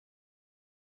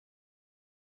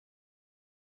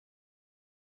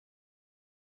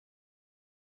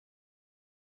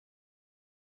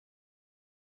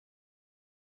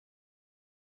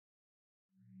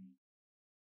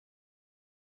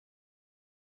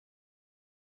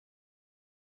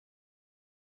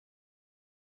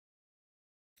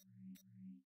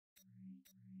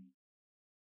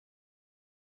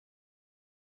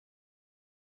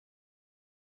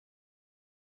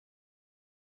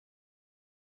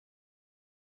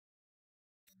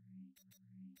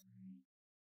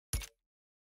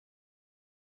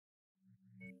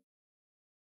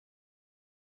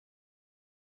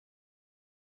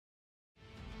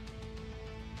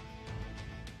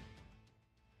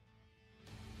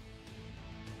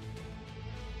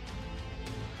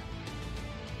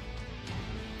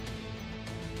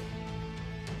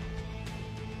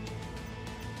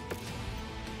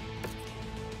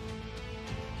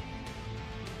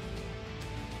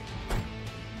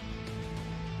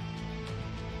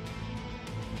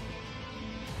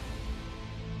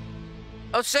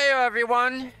Osayo,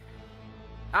 everyone.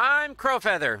 I'm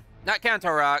Crowfeather, not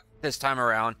Kantorock this time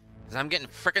around, because I'm getting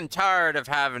freaking tired of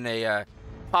having a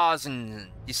pause and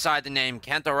decide the name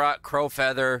Kantorock,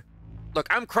 Crowfeather. Look,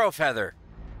 I'm Crowfeather.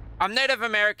 I'm Native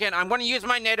American. I'm going to use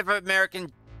my Native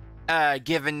American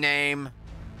given name.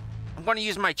 I'm going to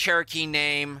use my Cherokee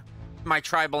name, my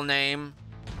tribal name.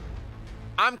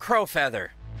 I'm Crowfeather.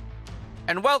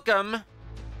 And welcome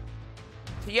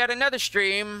to yet another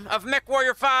stream of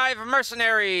MechWarrior 5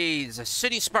 Mercenaries,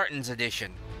 Sootie Spartans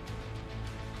edition.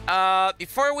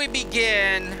 Before we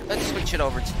begin, let's switch it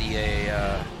over to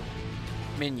the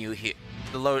menu here,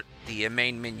 the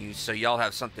main menu, so y'all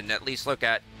have something to at least look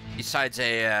at besides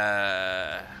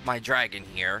my dragon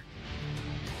here.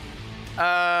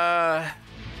 I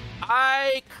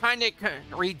kind of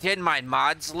redid my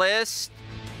mods list.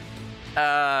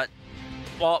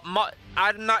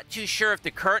 I'm not too sure if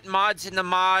the current mods in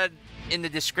the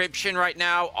description right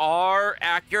now are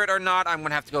accurate or not. I'm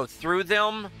gonna have to go through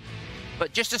them,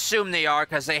 but just assume they are,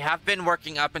 because they have been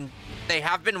working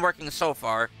so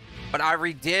far. But I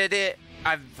redid it.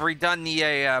 I've redone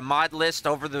the mod list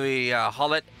over the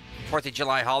 4th of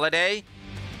July holiday,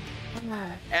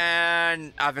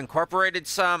 and I've incorporated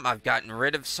some. I've gotten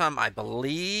rid of some, I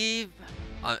believe.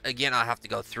 Again, I'll have to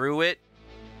go through it.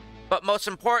 But most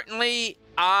importantly,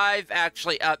 I've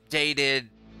actually upgraded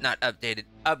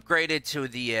to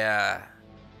the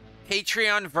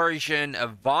Patreon version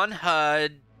of Von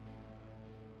HUD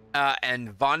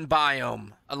and Von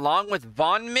Biome, along with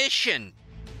Von Mission.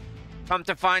 Come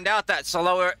to find out that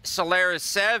Solaris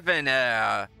 7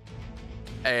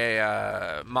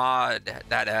 mod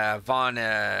that Von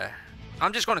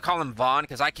I'm just going to call him Von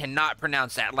because I cannot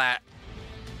pronounce that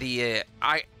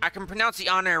I can pronounce the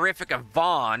honorific of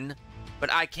Von,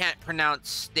 but I can't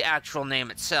pronounce the actual name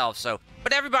itself. So,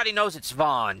 but everybody knows it's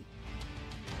Von.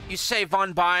 You say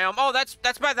Von Biome. Oh, that's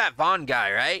by that Von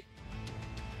guy, right?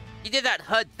 He did that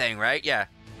HUD thing, right? Yeah.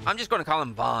 I'm just going to call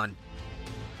him Von.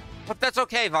 Hope that's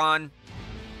okay, Von.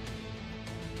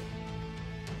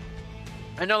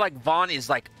 I know, like, Von is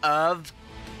like of.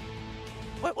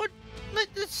 What?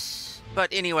 This.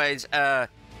 But anyways, yeah.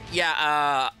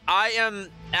 I am,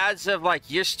 as of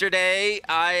like yesterday,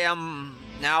 I am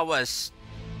now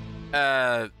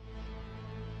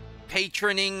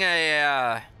patroning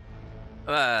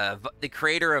the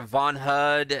creator of Von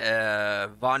HUD,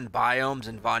 Von Biomes,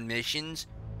 and Von Missions,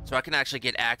 so I can actually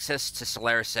get access to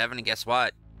Solaris 7. And guess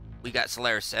what? We got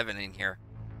Solaris 7 in here.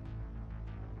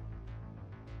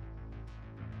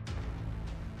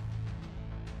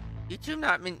 YouTube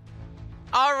not mean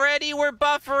already we're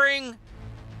buffering.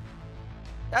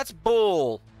 That's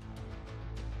bull.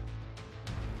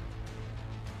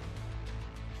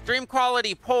 Stream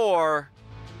quality poor,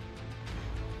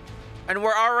 and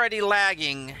we're already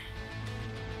lagging.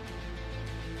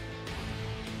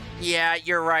 Yeah,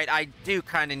 you're right. I do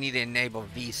kind of need to enable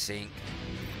VSync.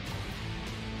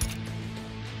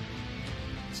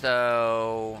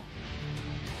 So,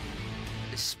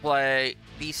 display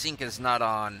VSync is not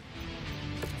on.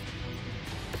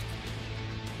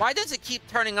 Why does it keep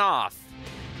turning off?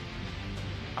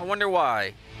 I wonder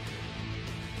why.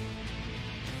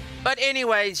 But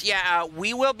anyways, yeah,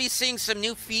 we will be seeing some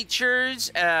new features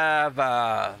of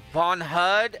Von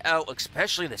HUD,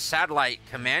 especially the Satellite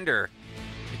Commander,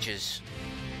 which is,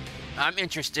 I'm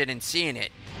interested in seeing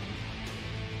it.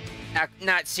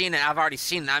 Not seeing it, I've already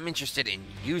seen it. I'm interested in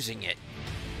using it.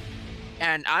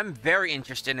 And I'm very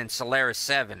interested in Solaris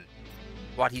 7,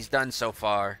 what he's done so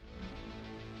far.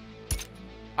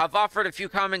 I've offered a few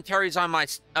commentaries on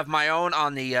of my own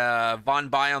on the Von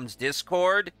Biomes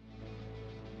Discord.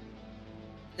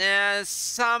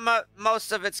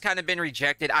 Most of it's kind of been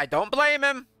rejected. I don't blame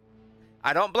him.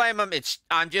 I don't blame him.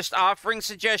 I'm just offering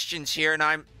suggestions here, and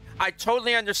I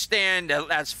totally understand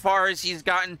as far as he's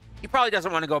gotten. He probably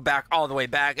doesn't want to go back all the way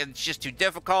back, and it's just too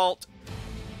difficult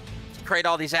to create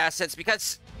all these assets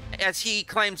because as he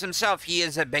claims himself, he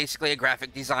is basically a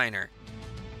graphic designer.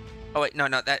 Oh wait, no,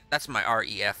 that's my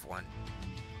REF one.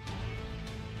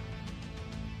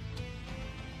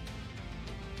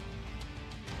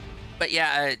 But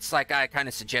yeah, it's like I kind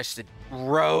of suggested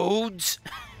roads,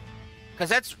 because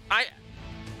that's I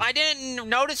didn't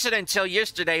notice it until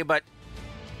yesterday, but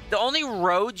the only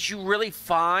roads you really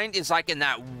find is like in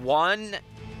that one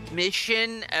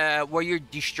mission where you're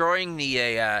destroying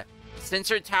the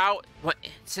sensor towers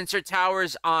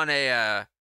on a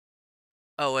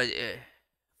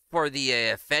for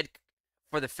the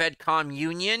FedCom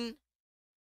Union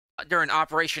during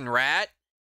Operation Rat,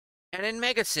 and in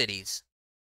mega cities.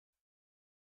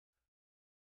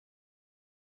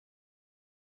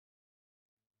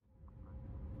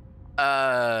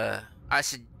 I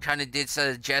kind of did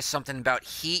suggest something about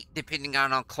heat, depending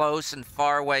on how close and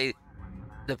far away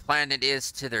the planet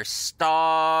is to their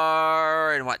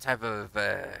star and what type of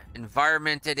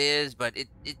environment it is, but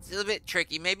it's a bit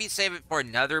tricky. Maybe save it for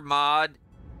another mod,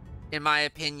 in my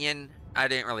opinion. I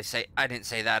didn't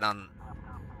say that on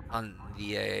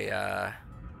the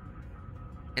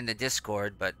in the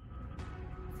Discord, but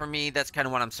for me, that's kind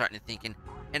of what I'm starting to thinking.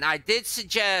 And I did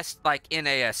suggest, like, in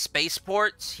a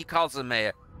spaceports, he calls them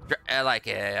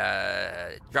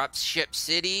drop ship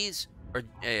cities, or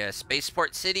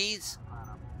spaceport cities.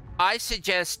 I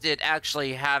suggested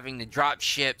actually having the drop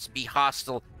ships be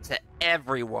hostile to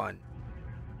everyone.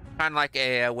 Kind of like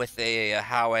how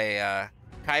a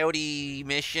Coyote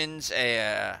missions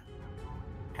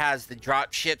has the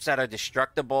drop ships that are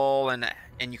destructible, and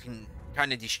you can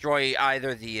kind of destroy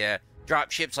either the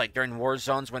drop ships, like during war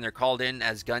zones when they're called in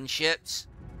as gunships,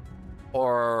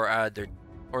 or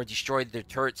destroy their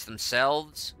turrets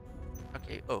themselves.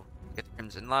 Okay, oh, get the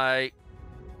crimson light.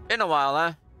 Been a while,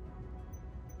 huh?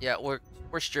 Yeah, we're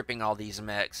stripping all these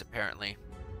mechs apparently.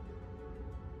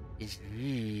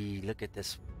 Look at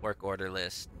this work order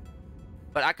list.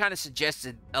 But I kind of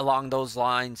suggested along those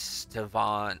lines to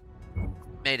Vaughn.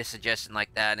 Made a suggestion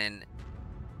like that, and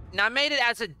I made it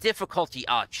as a difficulty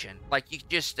option. Like, you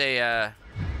just go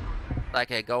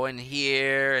in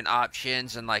here and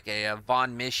options, and like a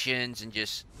Vaughn missions, and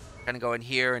just kind of go in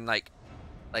here and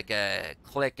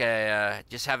click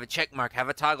just have a check mark, have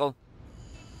a toggle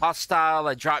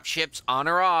hostile drop ships on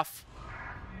or off.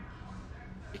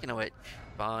 Speaking of which,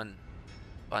 Vaughn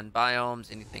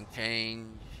biomes, anything change?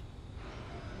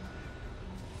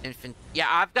 Yeah,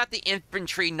 I've got the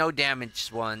infantry no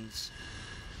damage ones.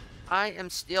 I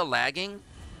am still lagging.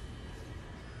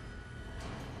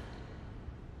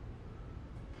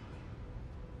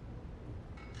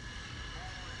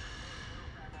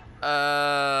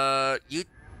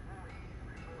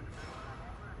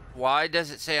 Why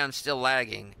does it say I'm still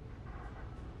lagging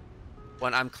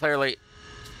when I'm clearly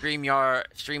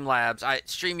Streamlabs?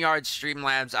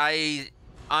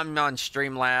 I'm on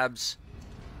Streamlabs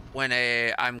when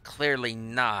I'm clearly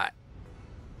not.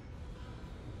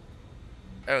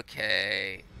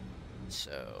 Okay,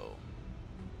 so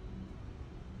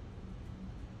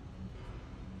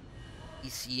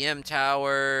ECM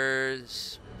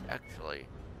Towers, actually,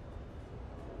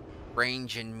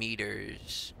 range in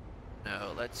meters.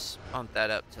 No, let's bump that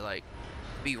up to like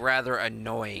be rather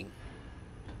annoying.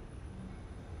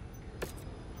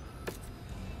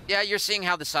 Yeah, you're seeing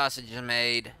how the sausage is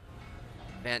made.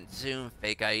 Advanced zoom,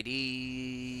 fake IDs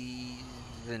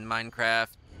in Minecraft.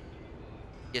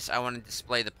 Yes, I want to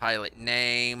display the pilot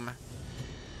name.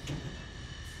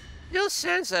 Still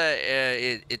says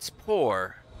it's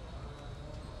poor.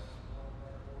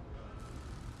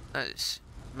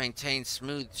 Maintain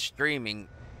smooth streaming.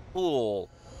 Cool.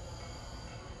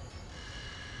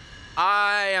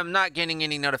 I am not getting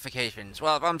any notifications.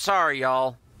 Well, I'm sorry,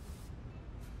 y'all.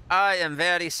 I am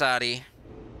very sorry.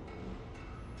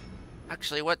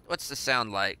 Actually, what's the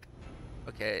sound like?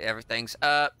 Okay, everything's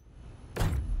up.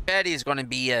 Betty's gonna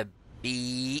be a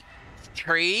bee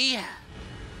tree.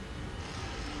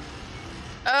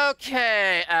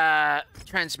 Okay,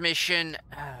 transmission,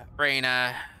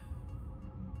 Raina.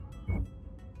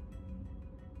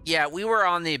 Yeah, we were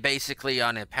on basically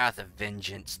on a path of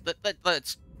vengeance.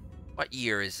 Let's, what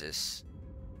year is this?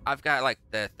 I've got like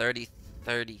the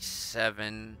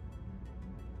 37.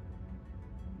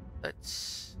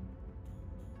 Let's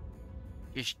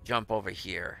just jump over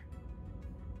here.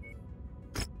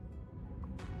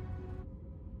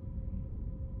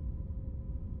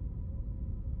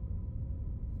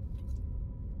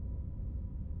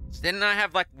 Didn't I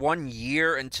have like 1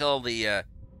 year until the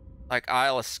like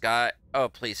Isle of Skye? Oh,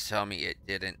 please tell me it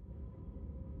didn't.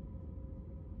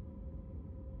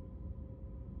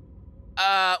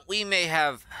 We may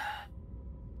have.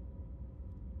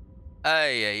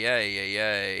 Ay, ay, ay, ay,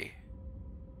 ay.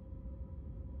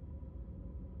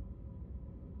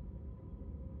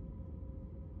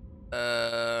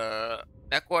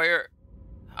 MechWarrior,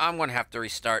 I'm gonna have to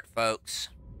restart, folks.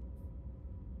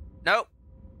 Nope.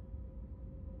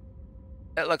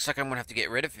 It looks like I'm gonna have to get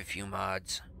rid of a few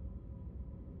mods.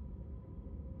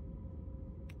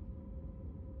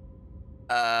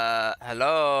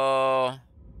 Hello?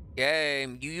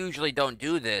 Game, you usually don't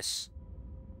do this.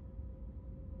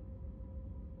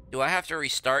 Do I have to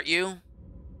restart you?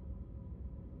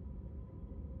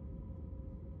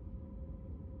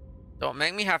 Don't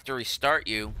make me have to restart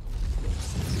you.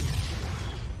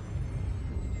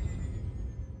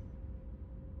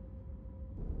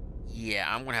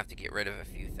 Yeah, I'm gonna have to get rid of a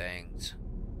few things.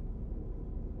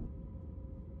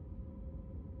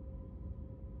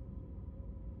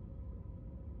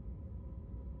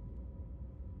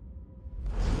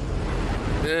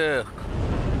 Ugh.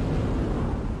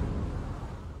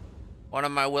 What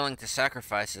am I willing to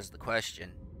sacrifice is the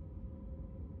question.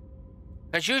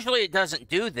 Because usually it doesn't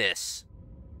do this.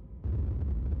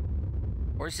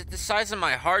 Or is it the size of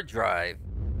my hard drive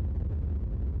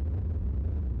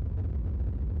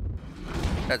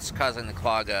that's causing the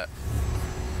clog up?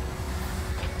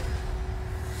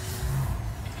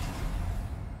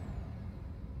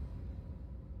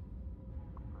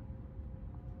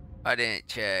 I didn't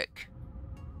check.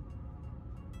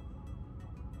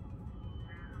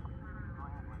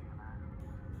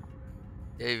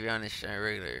 Davion is shiny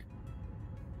regular.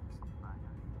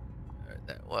 Alright,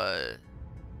 that was.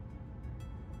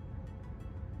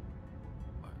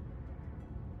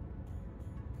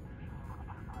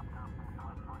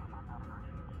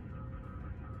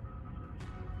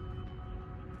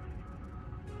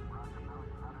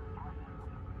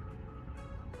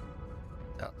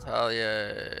 I'll tell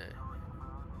ya.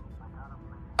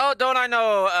 Oh, don't I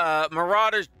know,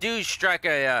 Marauders do strike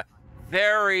a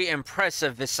very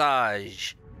impressive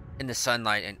visage in the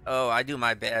sunlight, and oh, I do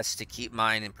my best to keep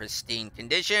mine in pristine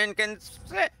condition.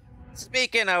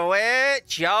 Speaking of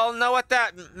which, y'all know what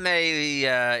that may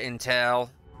entail.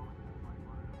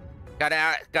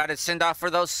 Gotta send off for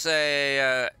those,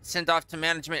 send off to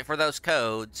management for those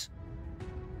codes.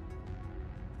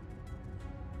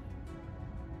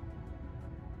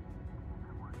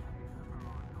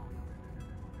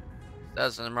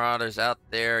 Dozen Marauders out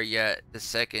there yet the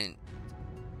second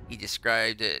he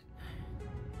described it.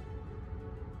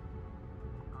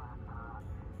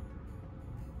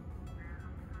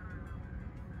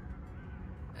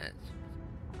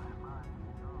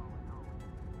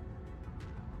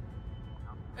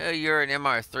 Oh, you're an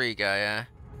MR3 guy, huh?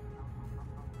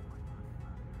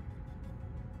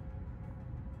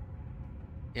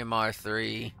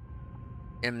 MR3.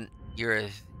 You're a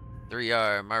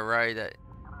 3R, am I right?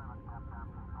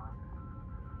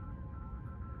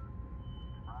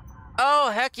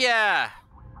 Oh, heck yeah!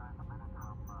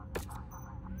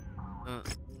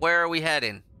 Where are we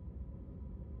heading?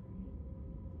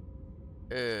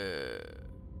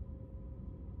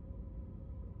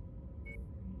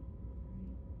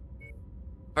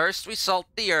 First, we salt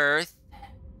the earth.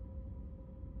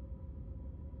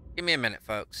 Give me a minute,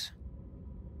 folks.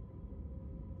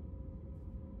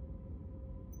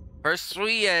 First,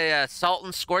 we salt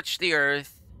and scorch the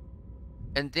earth,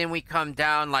 and then we come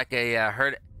down like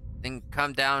a then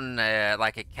come down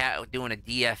like a cat doing a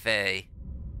DFA.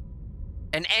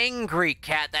 An angry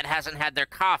cat that hasn't had their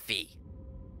coffee.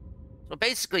 So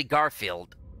basically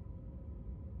Garfield.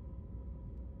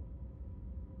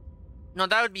 No,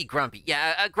 that would be grumpy.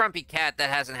 Yeah, a grumpy cat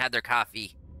that hasn't had their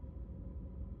coffee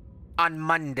on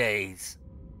Mondays.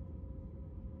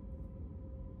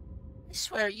 I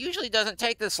swear, it usually doesn't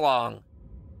take this long.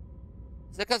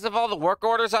 Is it because of all the work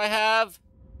orders I have?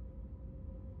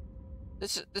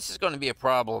 This is going to be a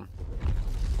problem.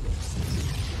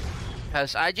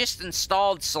 Because I just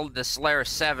installed the Solaris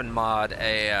 7 mod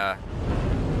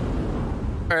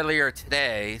earlier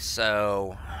today,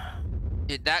 so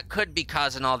that could be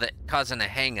causing a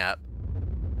hang-up.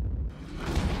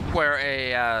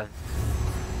 Where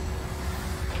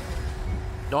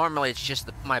normally it's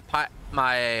just my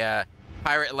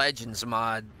Pirate Legends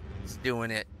mod is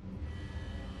doing it.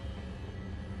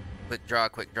 Quick draw,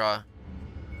 quick draw.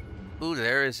 Ooh,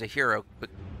 there is a hero.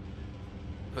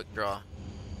 Quick draw.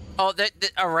 Oh,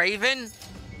 a Raven?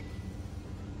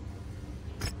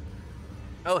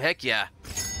 Oh, heck yeah.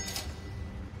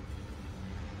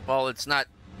 Well, it's not...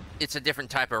 It's a different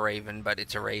type of Raven, but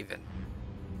it's a Raven.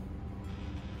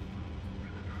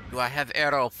 Do I have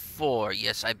Arrow 4?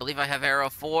 Yes, I believe I have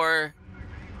Arrow 4.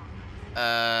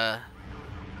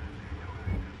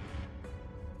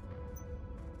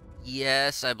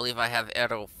 Yes, I believe I have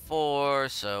Arrow 4,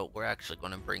 so we're actually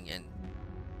going to bring in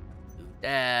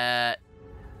that.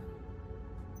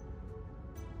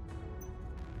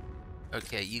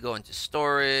 Okay, you go into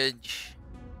storage.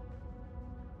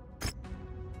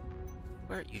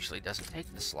 Where it usually doesn't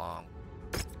take this long.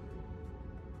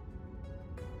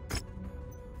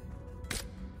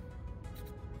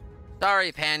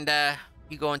 Sorry, Panda.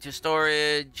 You go into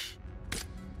storage.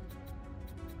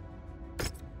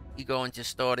 You go into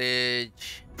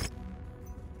storage.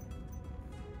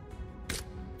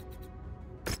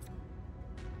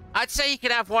 I'd say you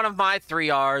can have one of my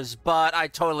 3Rs, but I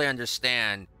totally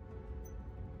understand.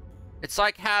 It's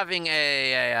like having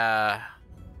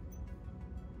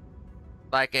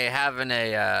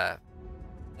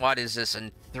what is this,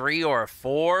 a 3 or a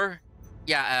 4?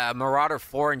 Yeah, a Marauder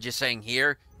 4 and just saying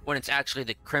here, when it's actually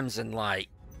the Crimson Light.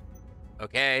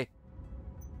 Okay?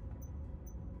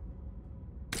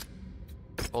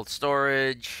 Cold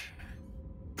storage.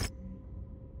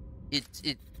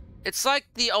 It's like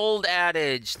the old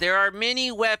adage, there are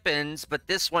many weapons, but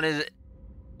this one is...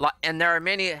 And there are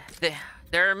many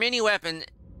weapons,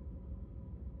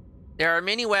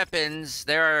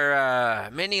 there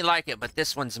are many like it, but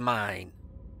this one's mine.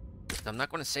 So I'm not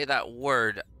going to say that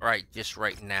word just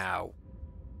right now.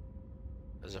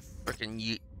 Because of frickin'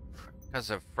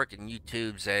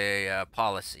 YouTube's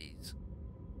policies.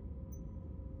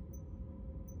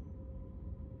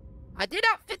 I did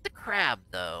outfit the crab,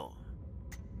 though.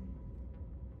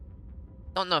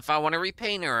 Don't know if I want to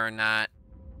repaint her or not.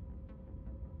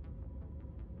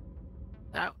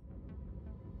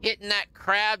 Hitting that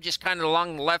crab just kind of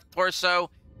along the left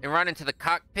torso and run into the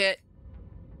cockpit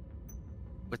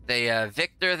with the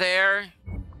Victor there.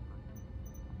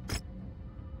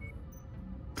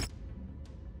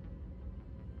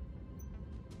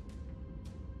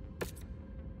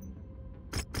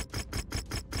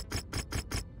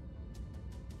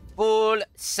 Full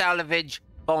salvage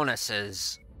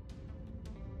bonuses.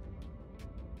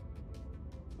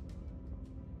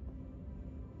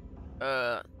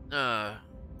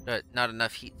 Not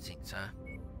enough heat sinks, huh?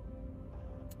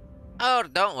 Oh,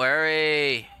 don't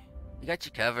worry. We got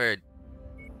you covered.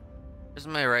 Where's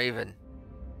my Raven?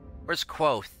 Where's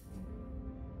Quoth?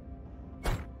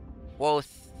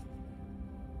 Quoth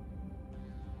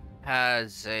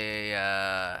has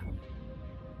a,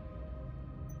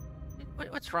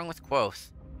 What's wrong with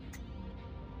Quoth?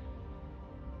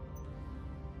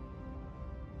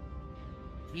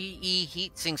 GE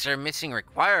heat sinks are missing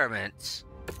requirements.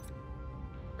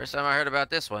 First time I heard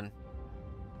about this one.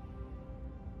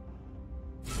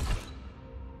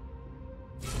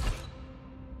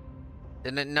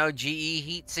 Didn't know GE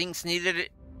heat sinks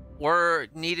were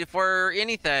needed for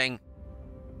anything.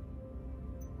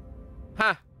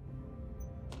 Huh.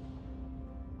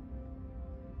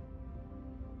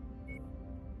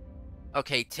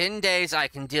 Okay, 10 days I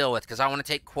can deal with because I want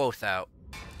to take Quoth out.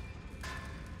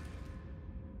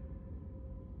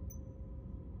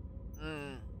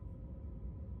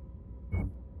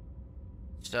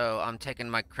 So I'm taking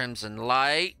my Crimson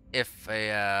Light. If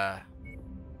a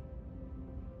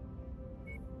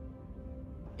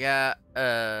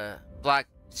Black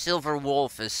Silver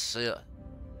Wolf is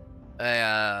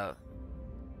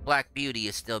Black Beauty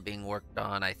is still being worked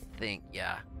on, I think.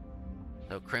 Yeah.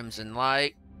 So Crimson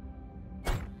Light.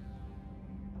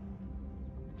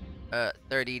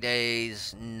 30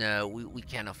 days. No, we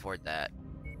can't afford that.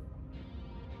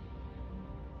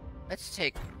 Let's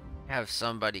have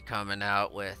somebody coming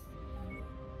out with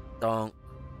donk,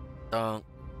 donk,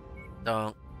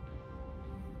 donk.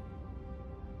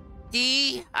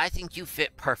 D, I think you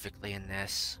fit perfectly in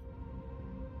this.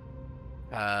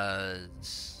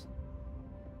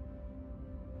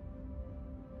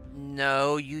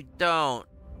 No, you don't.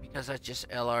 Because that's just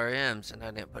LRMs and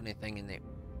I didn't put anything in there.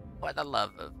 What the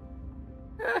love of...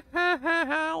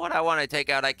 What I want to take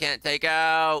out, I can't take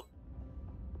out.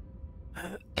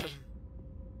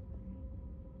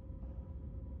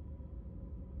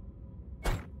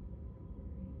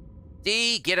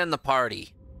 D, get in the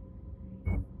party.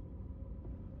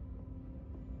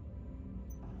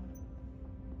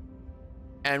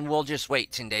 And we'll just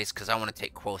wait 10 days because I want to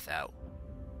take Quoth out.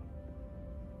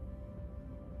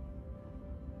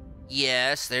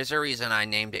 Yes, there's a reason I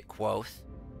named it Quoth.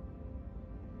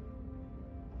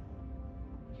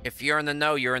 If you're in the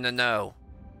know, you're in the know.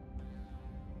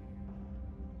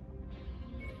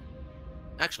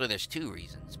 Actually, there's 2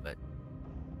 reasons, but...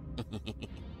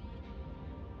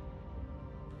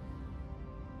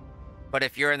 But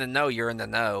if you're in the know, you're in the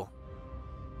know.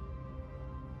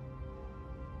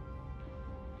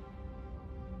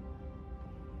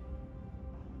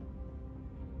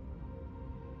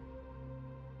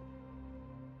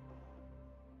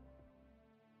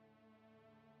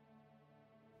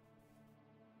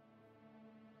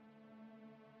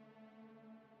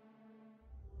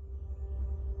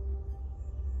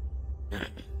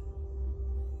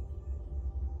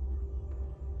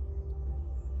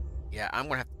 Yeah, I'm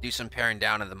gonna have to do some paring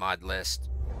down of the mod list.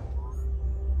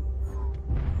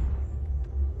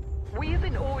 We have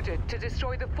been ordered to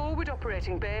destroy the forward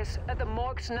operating base at the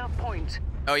marked nav point.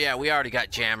 Oh yeah, we already got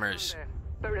jammers.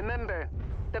 But remember,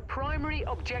 the primary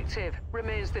objective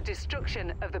remains the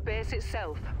destruction of the base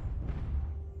itself.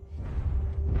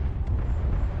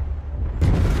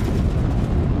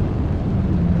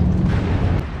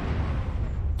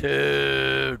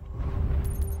 Dude.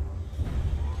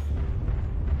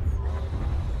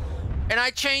 And I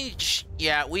changed...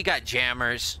 Yeah, we got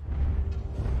jammers.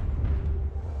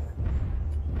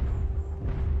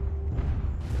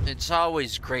 It's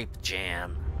always grape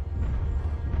jam.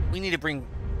 We need to bring...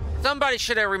 Somebody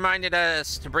should have reminded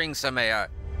us to bring some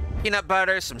peanut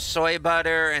butter, some soy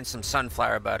butter, and some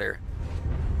sunflower butter.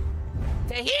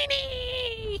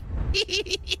 Tahini!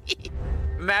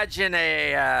 Imagine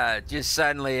just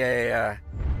suddenly a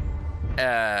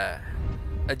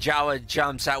Jawa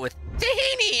jumps out with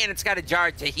tahini, and it's got a jar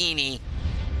of tahini.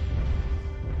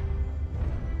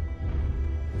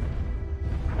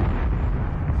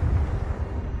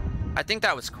 I think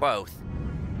that was Quoth.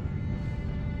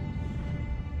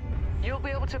 You'll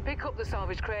be able to pick up the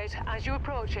salvage crate as you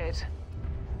approach it.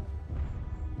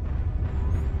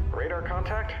 Radar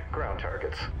contact, ground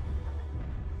targets.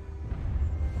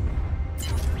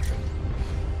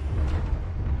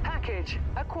 Package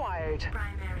acquired.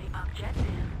 Primary objective.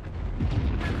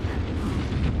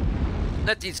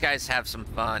 Let these guys have some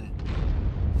fun.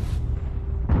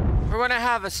 We're gonna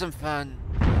have us some fun.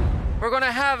 We're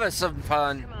gonna have us some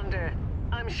fun. Commander,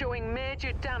 I'm showing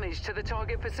major damage to the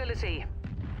target facility.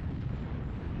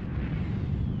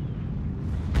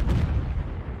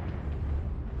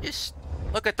 Just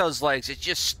look at those legs. It's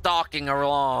just stalking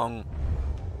along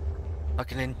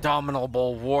like an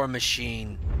indomitable war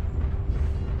machine.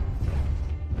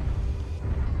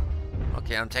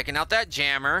 Okay, I'm taking out that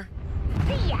jammer.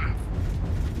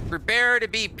 Prepare to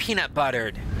be peanut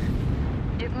buttered.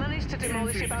 You've managed to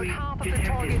demolish about half of the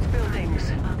target's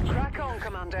buildings. Crack on,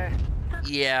 Commander.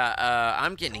 Yeah,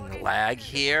 I'm getting lag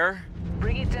here.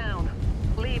 Bring it down.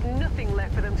 Leave nothing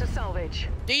left for them to salvage.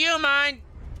 Do you mind?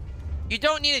 You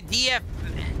don't need a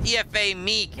DFA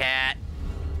me, cat.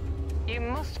 You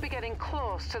must be getting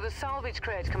close to the salvage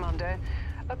crate, Commander.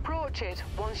 Approach it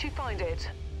once you find it.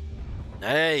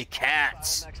 Hey,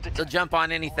 cats. They'll jump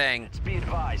on anything. Be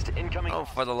advised, incoming. Oh,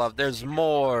 for the love, there's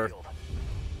more.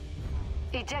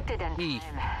 Ejected in time.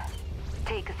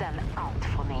 Take them out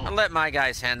for me. I'll let my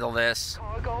guys handle this.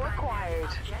 Cargo acquired.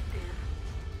 Objective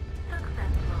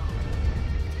successful.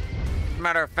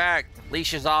 Matter of fact,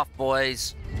 leash is off,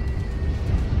 boys.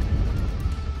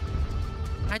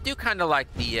 I do kind of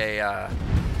like the,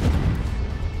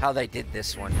 how they did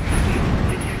this one.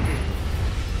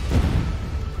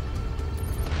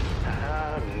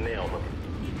 Nailed them.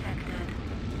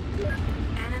 Detected.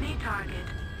 Enemy target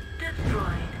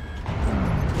destroyed.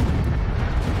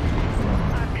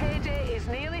 Our payday is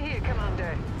nearly here,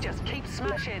 Commander. Just keep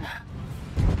smashing.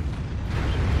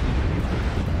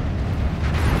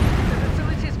 The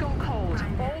facility's gone cold.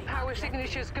 All power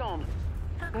signatures gone.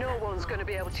 No one's going to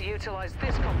be able to utilize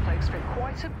this complex for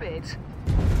quite a bit.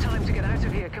 Time to get out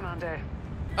of here, Commander.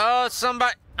 Oh,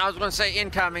 somebody... I was going to say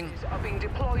incoming. Are being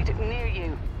deployed near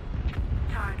you.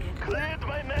 Target. Cleared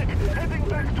by Mech, heading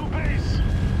back to base.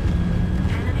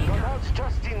 Enemy Got target. out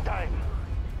just in time.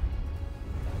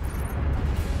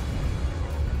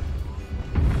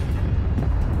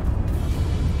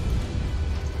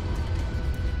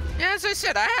 Yeah, as I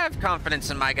said, I have confidence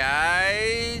in my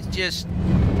guys. Just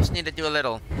need to do a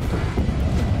little.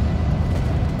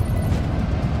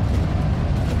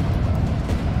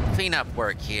 Cleanup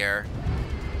work here.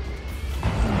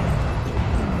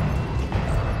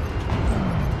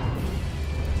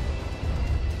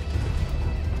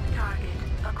 Target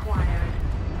acquired.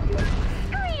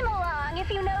 Scream along if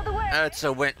you know the word. That's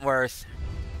a Wentworth.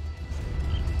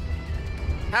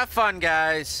 Have fun,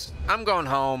 guys. I'm going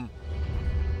home.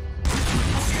 Get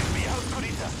me out,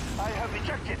 Kurita. I have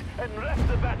ejected and left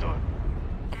the battle.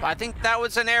 I think that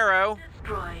was an arrow.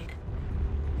 Destroyed.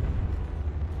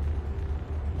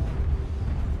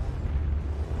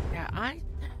 Yeah,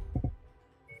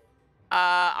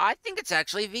 I think it's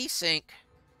actually V-Sync.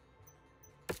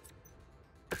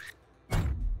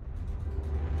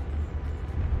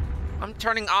 I'm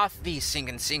turning off V-Sync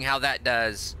and seeing how that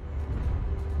does.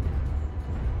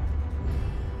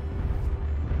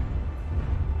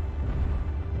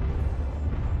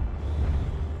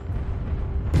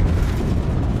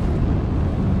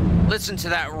 Listen to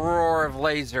that roar of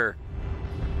laser.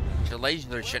 The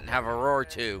laser shouldn't have a roar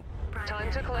too.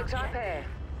 Time to collect our pay.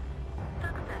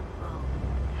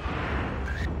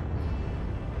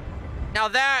 Now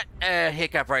that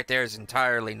hiccup right there is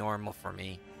entirely normal for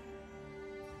me.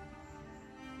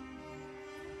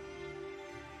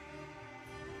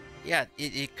 Yeah,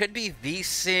 it could be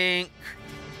VSync.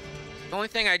 The only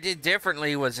thing I did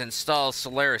differently was install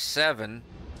Solaris 7.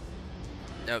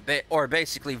 Or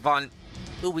basically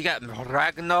Ooh, we got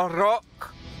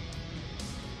Ragnarok.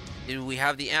 Do we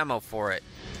have the ammo for it?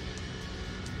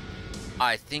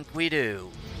 I think we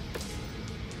do.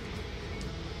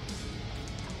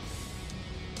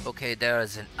 Okay,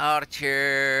 there's an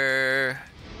Archer.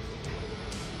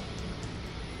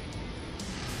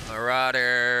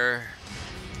 Marauder.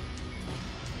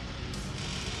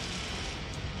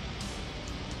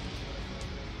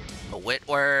 A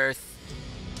Whitworth.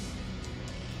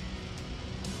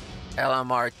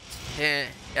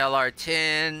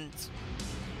 LR10s.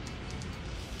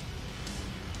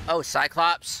 Oh,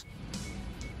 Cyclops.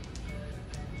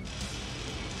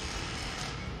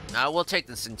 We'll take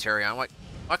the Centurion. What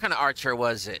kind of Archer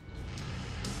was it?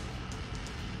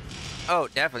 Oh,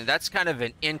 definitely. That's kind of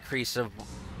an increase of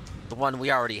the one we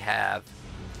already have.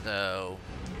 So,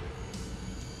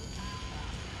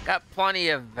 got plenty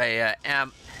of LR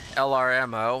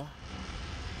ammo.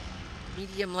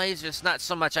 Medium lasers, not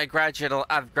so much. I've graduated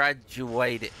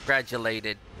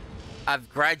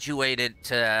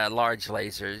to large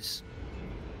lasers.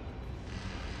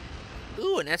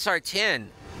 Ooh, an SR-10.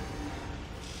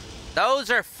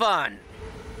 Those are fun.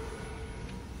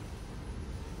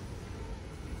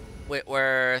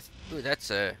 Whitworth. Ooh,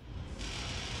 that's a...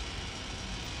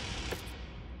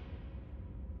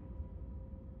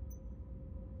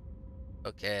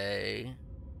 Okay.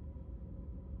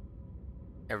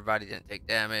 Everybody didn't take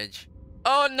damage.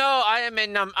 Oh no, I am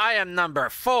number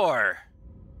 4.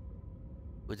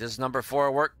 Who does number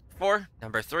 4 work for?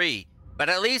 Number 3. But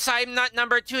at least I'm not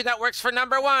number 2. That works for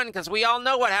number 1, because we all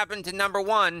know what happened to number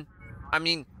 1. I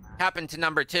mean, happened to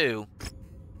number 2.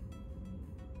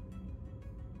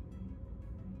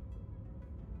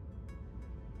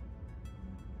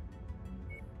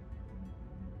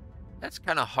 That's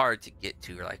kind of hard to get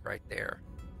to, like right there.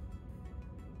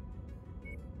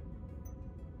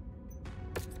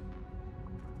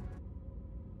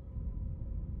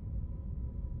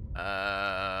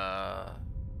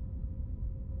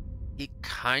 He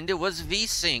kinda was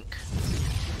VSync.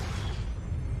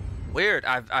 Weird.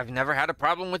 I've never had a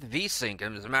problem with VSync.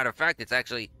 As a matter of fact, it's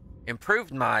actually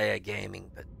improved my gaming.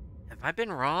 But have I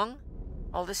been wrong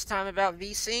all this time about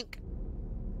VSync?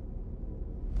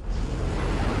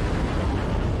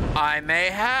 I may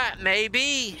have,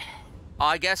 maybe.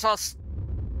 I guess I'll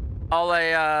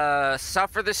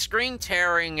suffer the screen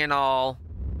tearing and all.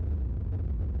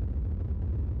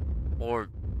 Or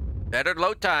better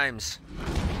load times.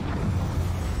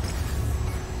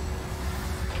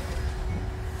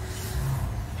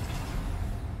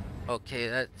 Okay,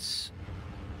 that's...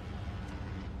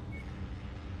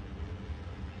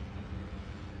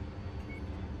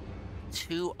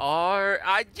 $2R...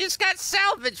 I just got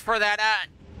salvaged for that.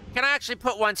 Can I actually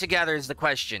put one together is the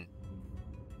question.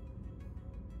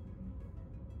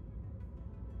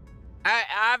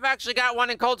 I've actually got one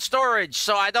in cold storage,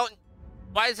 so I don't...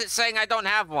 Why is it saying I don't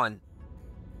have one?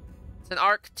 It's an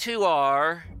ARC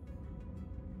 2R.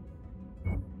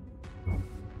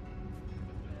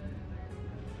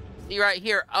 See right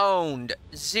here, owned,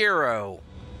 0.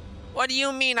 What do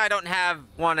you mean I don't have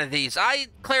one of these? I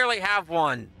clearly have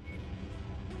one.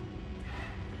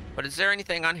 But is there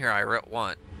anything on here I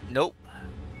want? Nope.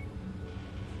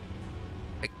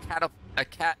 A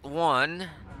cat 1.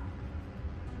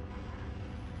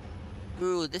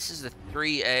 Ooh, this is the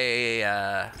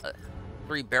 3A,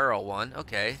 3-barrel one.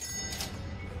 Okay.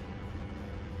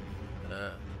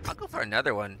 I'll go for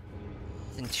another one.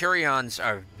 Centurions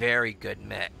are very good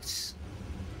mechs.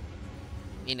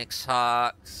 Phoenix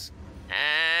Hawks.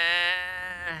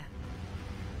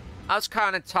 I was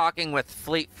kind of talking with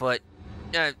Fleetfoot.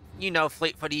 You know,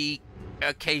 Fleetfoot, he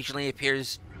occasionally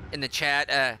appears in the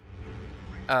chat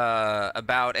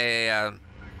about a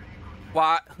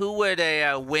who would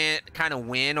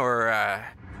win or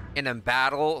in a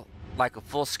battle, like a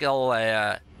full scale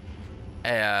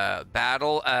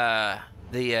battle,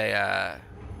 the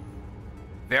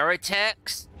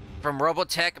Veritechs from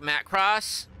Robotech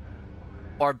Macross,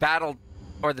 or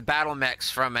the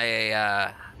Battlemechs from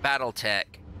a Battletech.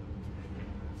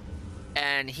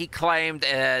 And he claimed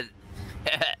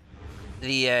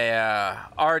the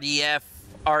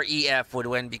REF would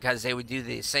win because they would do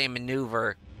the same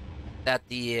maneuver that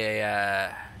the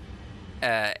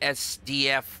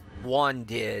SDF-1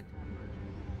 did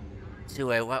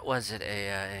to a, what was it,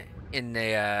 in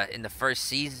the first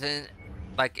season,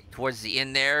 like towards the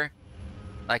end there,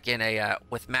 like in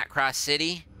with Macross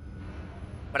City.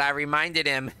 But I reminded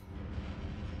him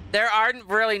there aren't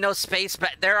really no space,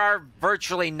 but there are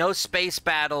virtually no space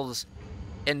battles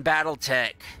in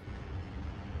Battletech.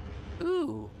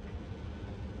 Ooh,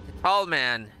 the Tall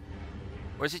Man,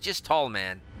 or is it just Tall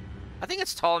Man? I think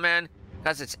it's Tall Man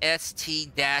because it's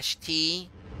ST-T.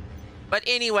 But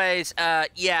anyways,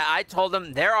 yeah, I told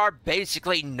him there are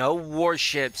basically no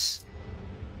warships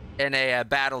in a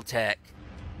Battletech.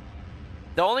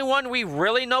 The only one we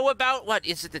really know about, what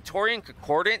is it, the Taurian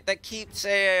Concordant that keeps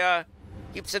it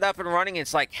up and running?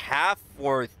 It's like half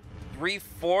or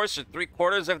 3/4 or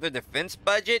 3/4 of the defense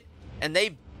budget, and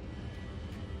they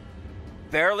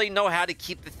barely know how to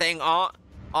keep the thing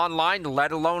online,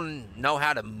 let alone know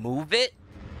how to move it.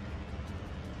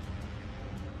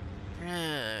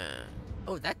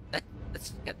 Oh, that's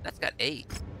got 8.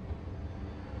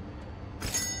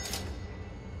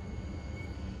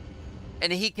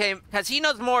 And he came because he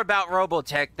knows more about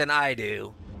Robotech than I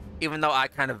do, even though I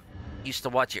kind of used to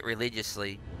watch it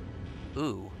religiously.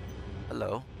 Ooh,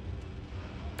 hello.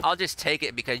 I'll just take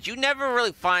it because you never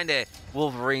really find a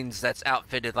Wolverines that's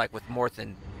outfitted like with more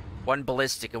than one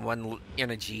ballistic and one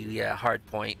energy hard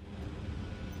point.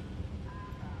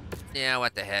 Yeah,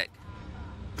 what the heck.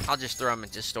 I'll just throw them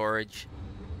into storage.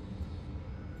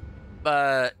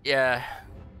 But yeah,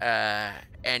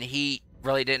 and he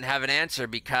really didn't have an answer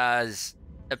because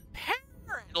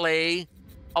apparently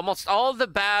almost all the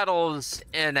battles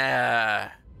in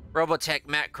Robotech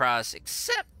Macross,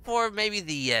 except for maybe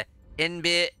the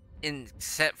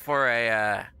except for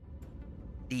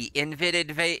the Invid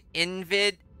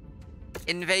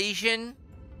invasion,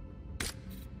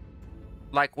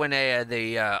 like when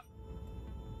the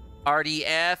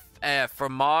RDF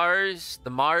from Mars, the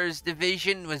Mars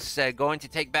division was going to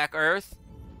take back Earth.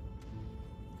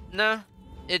 No,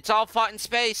 it's all fought in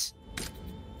space.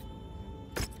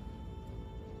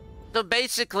 So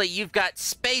basically, you've got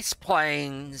space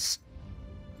planes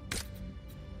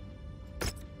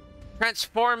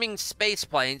transforming space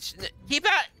planes. Keep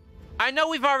out. I know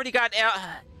we've already got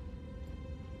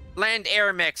land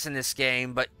air mechs in this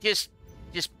game, but just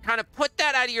kind of put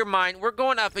that out of your mind. We're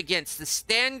going up against the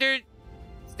standard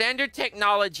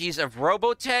technologies of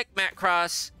Robotech,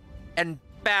 Macross, and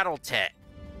Battletech,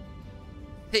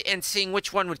 and seeing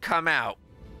which one would come out.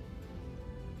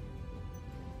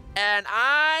 And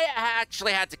I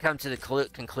actually had to come to the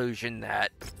conclusion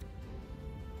that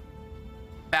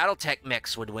Battletech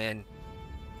mechs would win.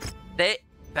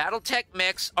 Battletech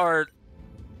mechs are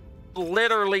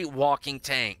literally walking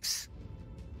tanks.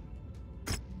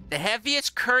 The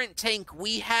heaviest current tank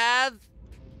we have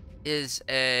is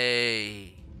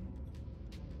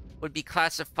would be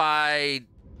classified,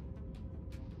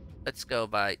 let's go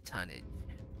by tonnage.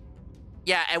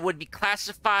 Yeah, it would be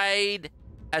classified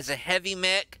as a heavy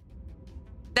mech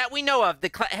that we know of. The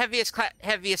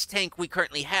heaviest tank we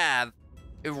currently have,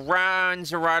 it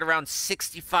runs right around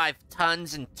 65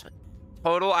 tons in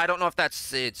total. I don't know if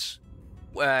it's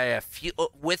with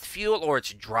fuel or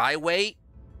it's dry weight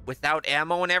without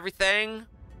ammo and everything,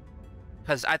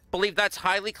 because I believe that's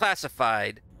highly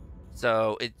classified.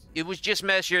 So it was just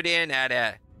measured in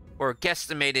at or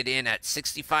guesstimated in at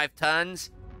 65 tons.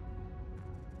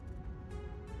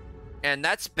 And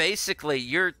that's basically,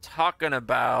 you're talking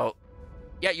about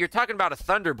a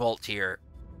Thunderbolt here.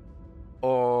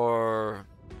 Or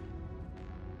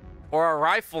a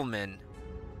Rifleman.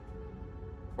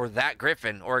 Or that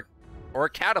Griffin. Or a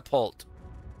Catapult.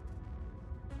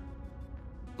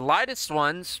 The lightest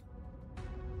ones,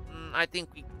 I think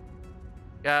we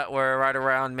were right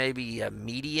around maybe a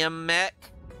medium mech.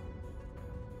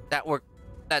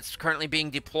 That's currently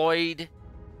being deployed.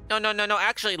 No,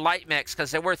 actually light mechs,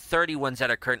 because there were 30 ones that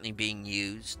are currently being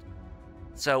used.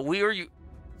 So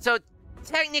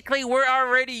technically we're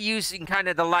already using kind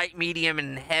of the light, medium,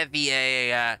 and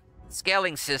heavy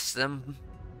scaling system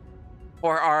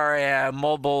for our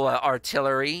mobile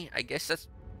artillery. I guess that's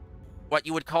what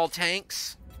you would call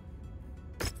tanks.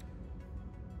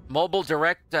 Mobile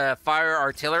direct fire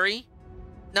artillery.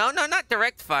 No, not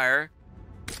direct fire,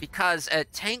 because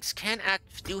tanks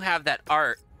do have that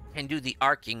can do the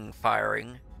arcing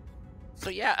firing. So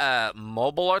yeah,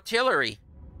 mobile artillery.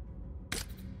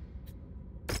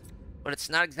 But it's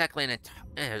not exactly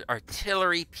an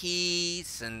artillery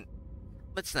piece, and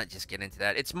let's not just get into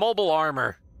that. It's mobile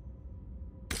armor.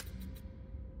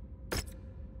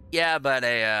 Yeah, but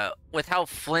with how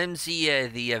flimsy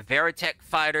the Veritech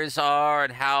fighters are,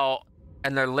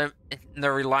 and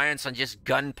their reliance on just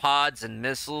gun pods and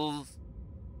missiles.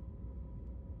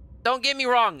 Don't get me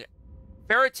wrong,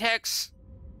 Veritechs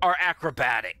are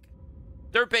acrobatic.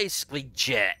 They're basically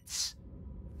jets.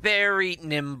 Very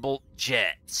nimble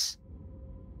jets.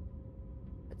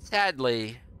 But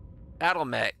sadly,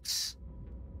 Battlemechs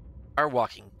are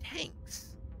walking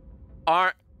tanks.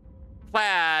 Aren't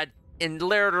clad in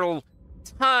literal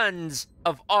tons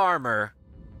of armor,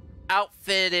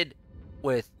 outfitted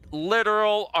with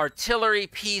literal artillery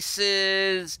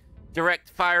pieces, direct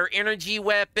fire energy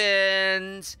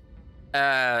weapons,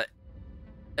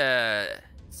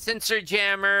 sensor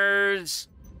jammers,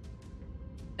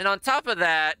 and on top of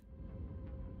that,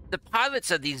 the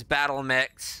pilots of these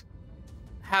Battlemechs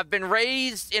have been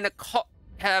raised in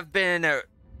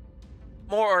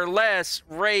more or less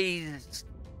raised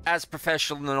as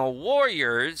professional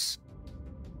warriors.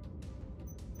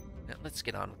 Now, let's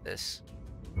get on with this.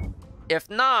 If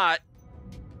not,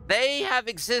 they have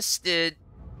existed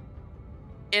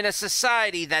in a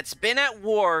society that's been at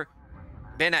war,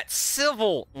 been at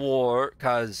civil war,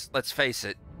 because let's face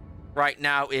it, right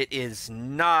now it is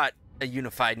not a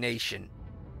unified nation.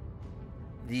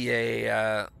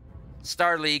 The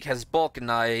Star League has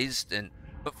balkanized,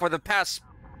 but for the past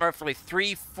roughly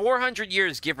 400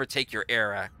 years, give or take your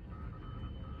era,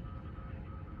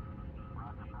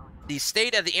 the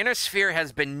state of the inner sphere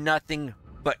has been nothing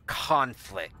but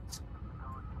conflict.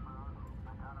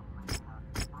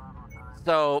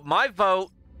 So my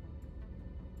vote,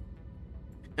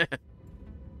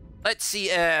 let's see,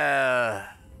 so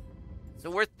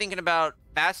we're thinking about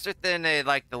faster than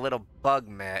like the little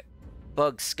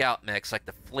bug scout mechs, like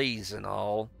the fleas and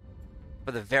all,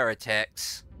 for the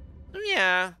Veritechs.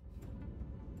 Yeah.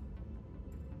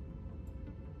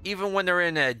 Even when they're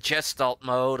in a Gestalt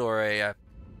mode or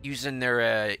using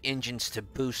their engines to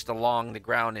boost along the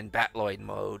ground in Batloid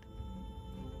mode.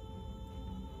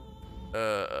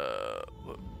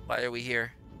 Why are we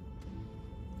here?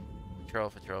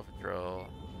 Patrol.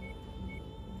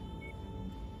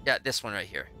 Yeah, this one right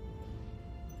here.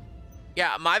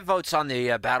 Yeah, my vote's on the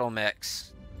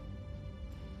Battlemechs.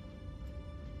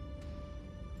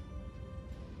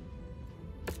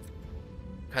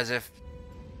 Because if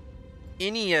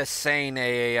any sane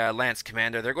Lance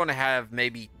Commander, they're going to have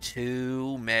maybe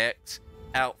 2 mechs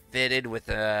outfitted with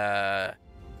LRMs,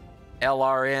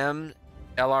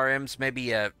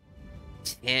 maybe a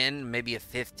 10, maybe a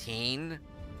 15.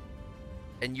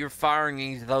 And you're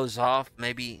firing those off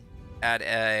maybe at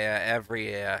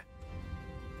every...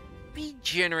 be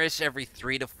generous, every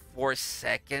 3 to 4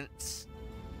 seconds.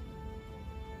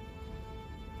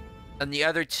 And the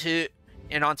other 2...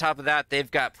 And on top of that, they've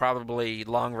got probably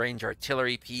long-range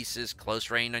artillery pieces,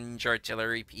 close-range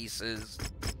artillery pieces.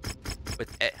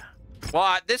 With,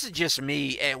 well, this is just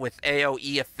me with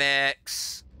AoE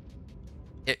effects,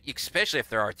 especially if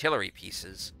they're artillery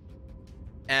pieces.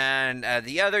 And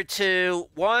the other 2,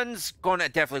 one's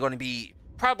definitely going to be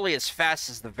probably as fast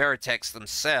as the Veritechs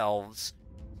themselves.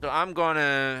 So I'm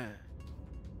gonna.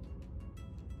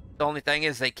 The only thing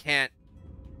is they can't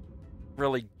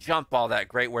really jump all that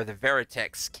great where the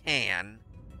Veritechs can.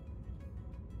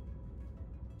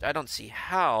 I don't see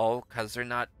how, because they're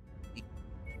not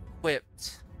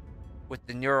equipped with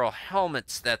the neural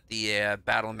helmets that the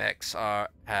Battlemechs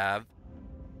have.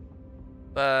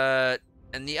 But,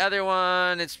 and the other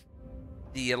one, it's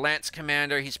the Lance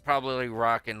Commander. He's probably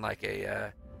rocking like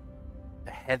a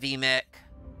heavy mech,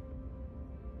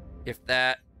 if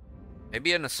that.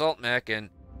 Maybe an assault mech,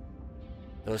 and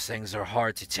those things are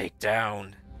hard to take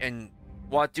down. And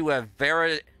what do a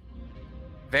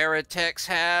Veritechs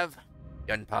have?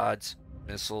 Gun pods,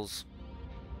 missiles.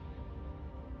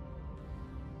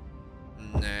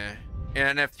 Nah.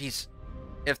 And if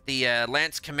the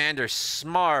Lance Commander's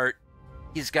smart,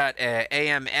 he's got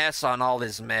AMS on all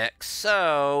his mechs,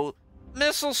 so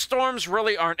missile storms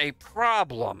really aren't a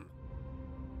problem.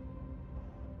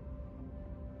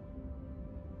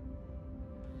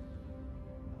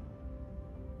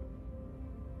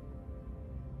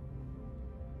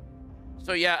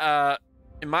 So yeah,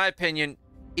 in my opinion,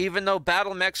 even though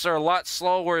Battlemechs are a lot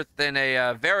slower than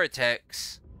a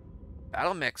Veritechs,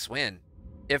 Battlemechs win.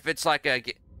 If it's like a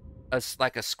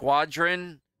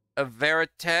squadron of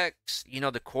Veritechs, you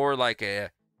know, the core like a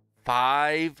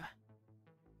 5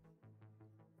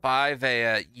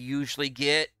 you usually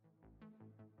get,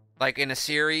 like in a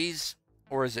series,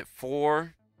 or is it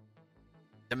 4?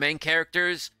 The main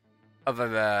characters of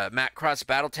a Macross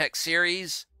Battletech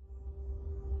series,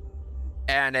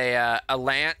 and a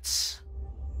Lance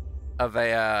of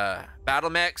a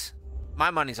Battlemechs.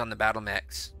 My money's on the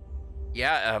Battlemechs.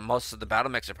 Yeah, most of the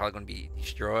Battlemechs are probably going to be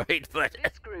destroyed, but...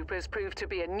 This group has proved to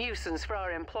be a nuisance for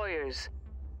our employers.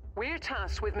 We're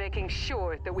tasked with making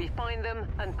sure that we find them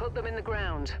and put them in the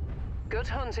ground. Good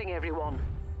hunting, everyone.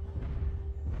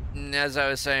 as I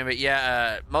was saying, but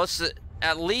yeah,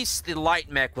 at least the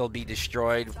light mech will be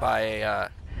destroyed by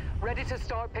Ready to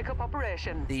start pickup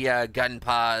operation. the gun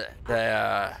pod,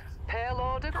 the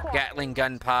Payload acquired. Gatling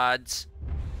gun pods.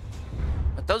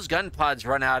 But those gun pods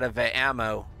run out of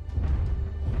ammo.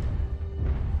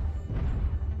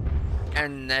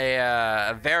 And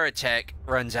a Battletech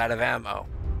runs out of ammo.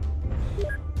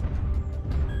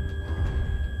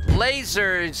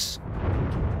 Lasers,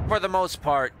 for the most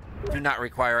part, do not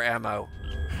require ammo.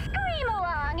 Scream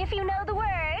along if you know the words.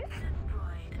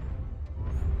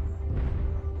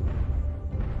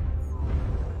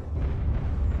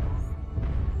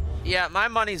 Yeah, my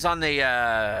money's on the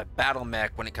Battlemech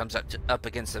when it comes up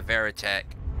against the Battletech.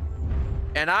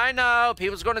 And I know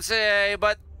people's going to say,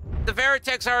 but the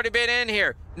Battletech's already been in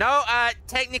here. No,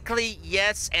 technically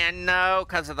yes and no,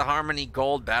 because of the Harmony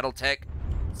Gold Battletech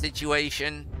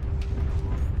situation.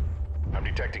 I'm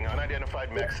detecting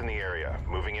unidentified mechs in the area.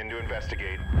 Moving in to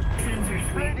investigate.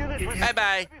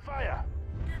 Bye-bye.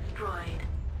 Destroyed.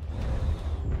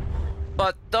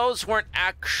 But those weren't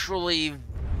actually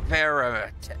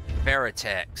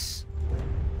Battletechs.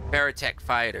 Battletech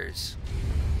fighters.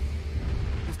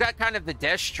 We've got kind of the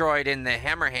Destroyed in the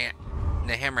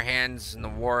Hammerhands and the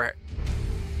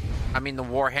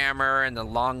Warhammer and the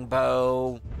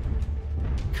Longbow.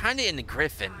 Kind of in the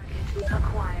Griffin.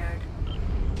 Acquired.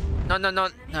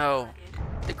 No.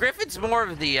 The Griffin's more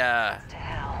of the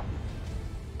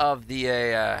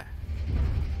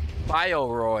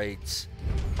Bioroids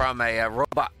from a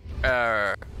robot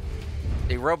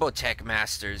the Robotech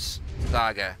Masters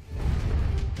saga.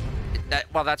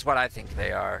 Well, that's what I think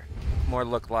they are. More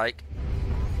look like.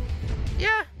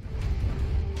 Yeah.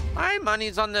 My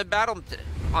money's on the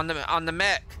on the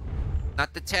mech,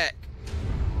 not the tech.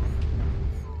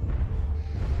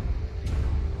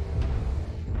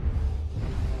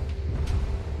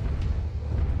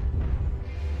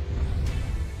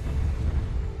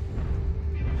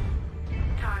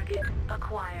 Target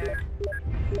acquired.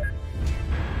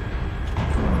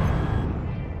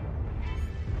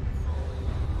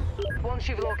 Once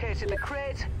you've located the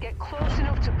crate, get close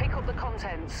enough to pick up the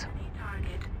contents.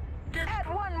 Target.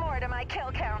 Add one more to my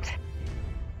kill count.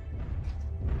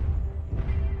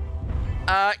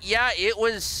 Yeah, it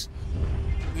was,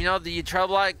 you know, the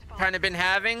trouble I kind of been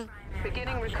having.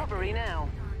 Beginning recovery now.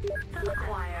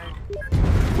 Acquired.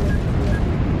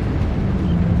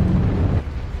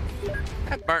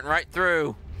 That burnt right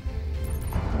through.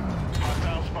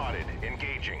 Hostile spotted.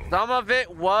 Engaging. Some of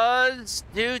it was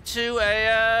due to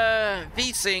a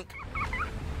V-Sync.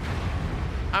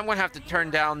 I'm gonna have to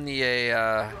turn down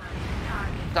the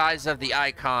size of the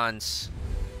icons.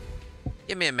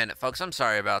 Give me a minute, folks. I'm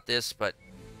sorry about this, but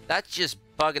that's just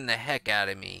bugging the heck out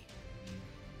of me.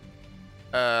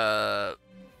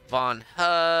 Von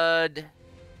Hud.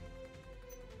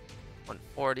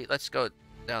 140. Let's go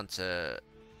down to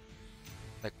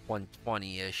like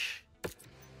 120-ish.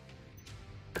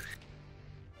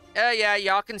 Yeah,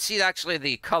 y'all can see actually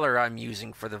the color I'm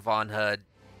using for the Von Hud.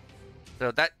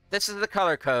 So this is the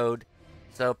color code.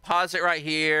 So pause it right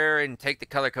here and take the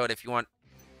color code if you want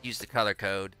to use the color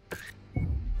code.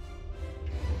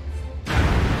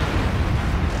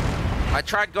 I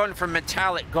tried going for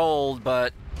metallic gold,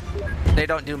 but they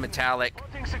don't do metallic.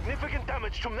 Reporting significant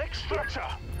damage to mech structure.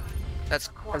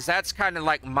 That's kind of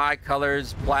like my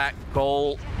colors: black,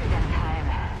 gold,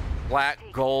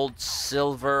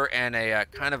 silver, and a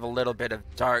kind of a little bit of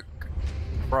dark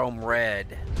chrome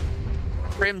red,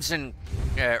 crimson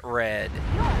red.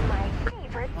 You're my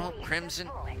favorite. Oh, crimson.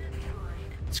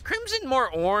 Is crimson more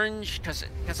orange? Cause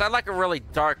I like a really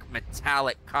dark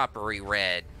metallic coppery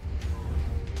red.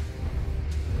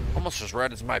 Almost as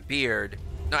red as my beard.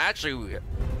 No, actually,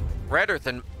 redder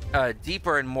than,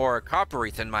 deeper and more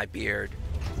coppery than my beard.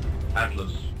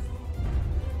 Atlas.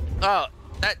 Oh,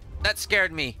 that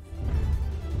scared me.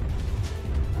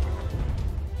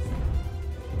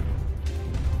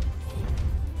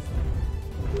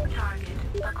 Target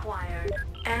acquired.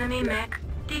 Enemy mech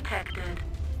detected.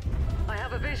 I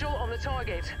have a visual on the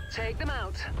target. Take them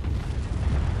out.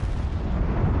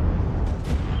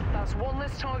 That's one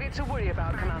less target to worry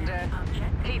about, Commander.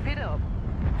 Keep it up.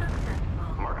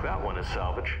 Mark that one as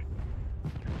salvage.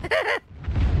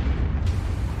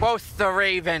 Both the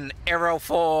Raven, Arrow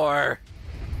 4.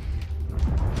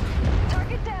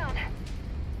 Target down.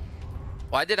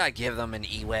 Why did I give them an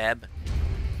E-Web?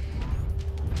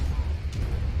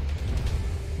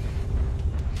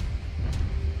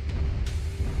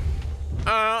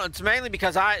 It's mainly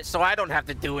because I don't have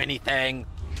to do anything.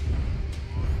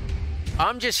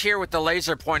 I'm just here with the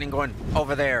laser pointing, going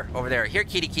over there. Here,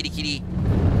 kitty.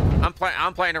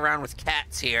 I'm playing around with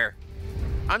cats here.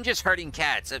 I'm just herding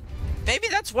cats. Maybe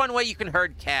that's one way you can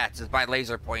herd cats, is by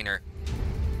laser pointer.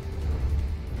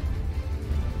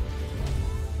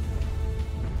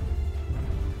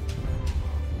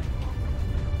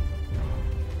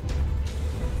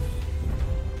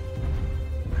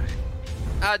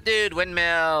 Oh, dude,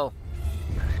 windmill.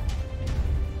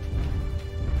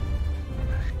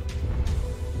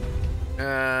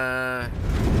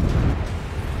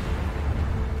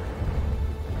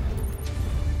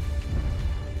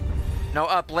 No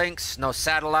uplinks, no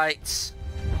satellites.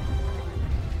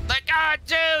 Like, ah,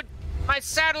 dude! My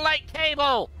satellite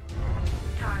cable!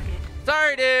 Target.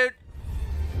 Sorry, dude.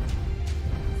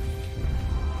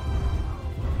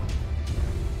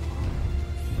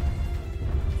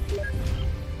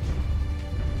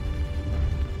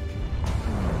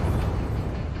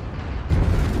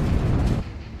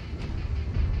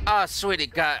 Ah, sweet,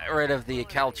 it got rid of the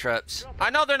caltrops. I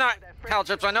know they're not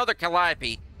caltrops, I know they're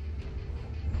calliope.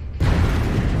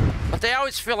 But they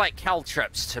always feel like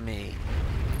caltrops to me.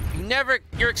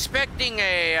 You're expecting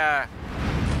it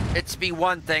to be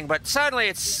one thing, but suddenly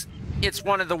it's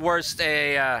one of the worst,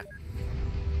 Squad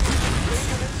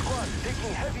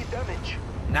taking heavy damage.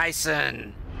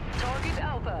 Nice-un. Target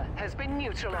Alpha has been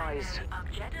neutralized.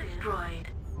 Object destroyed.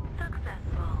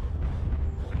 Successful.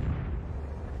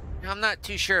 I'm not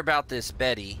too sure about this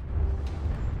Betty.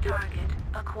 Target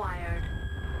acquired.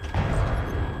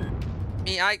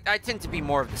 I tend to be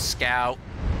more of the scout,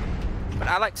 but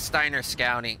I like Steiner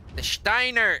scouting. The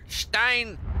Schler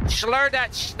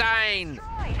that Stein.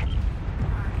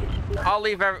 I'll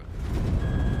leave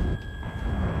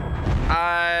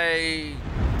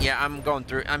yeah, I'm going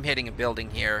through, I'm hitting a building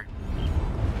here.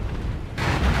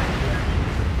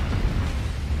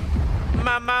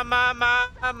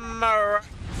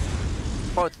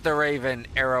 Both the Raven,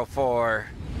 Arrow 4.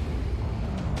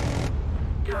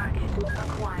 Target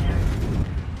acquired.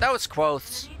 That was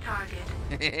quotes. Target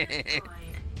destroyed.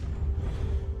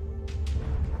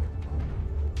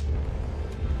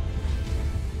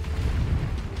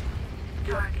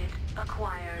 Target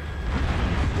acquired.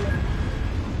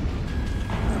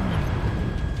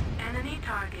 Enemy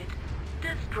target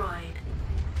destroyed.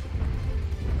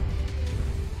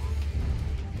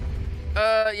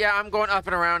 Yeah, I'm going up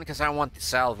and around because I want the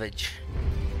salvage.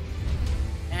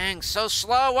 Dang, so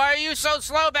slow. Why are you so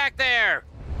slow back there?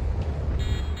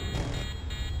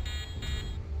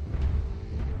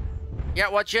 Yeah,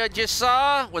 what you just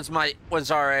saw was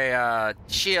our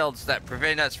shields that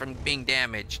prevent us from being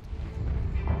damaged.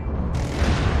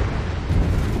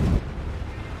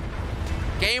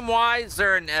 Game-wise,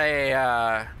 they're in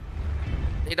they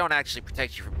don't actually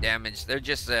protect you from damage. They're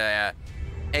just a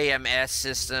AMS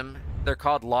system. They're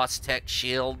called Lost Tech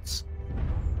shields.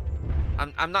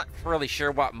 I'm not really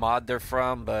sure what mod they're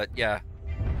from, but yeah.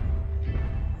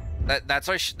 That's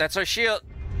our shield.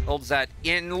 Holds that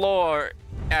in lore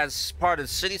as part of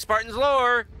City Spartans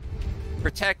lore.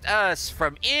 Protect us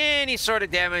from any sort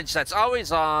of damage that's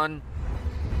always on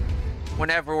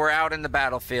whenever we're out in the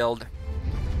battlefield.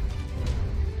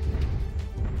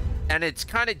 And it's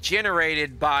kind of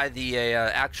generated by the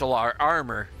actual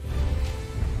armor.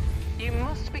 You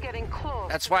must be getting close.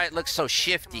 That's why it looks so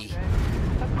shifty.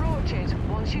 Approach it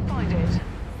once you find it.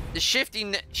 The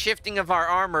shifting of our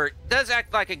armor does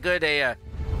act like a good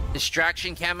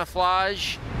distraction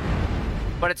camouflage,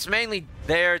 but it's mainly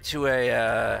there to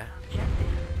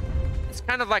it's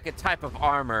kind of like a type of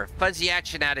armor, fuzzy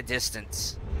action at a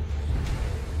distance.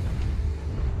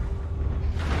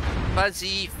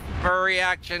 Fuzzy, furry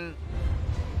action.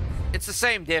 It's the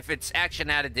same diff, it's action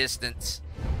at a distance.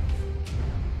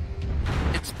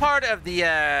 It's part of the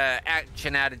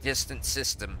action at a distance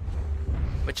system,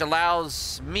 which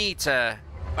allows me to,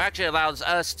 well, actually allows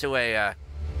us to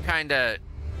kind of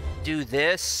do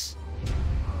this,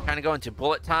 kind of go into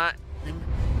bullet time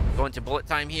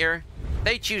here.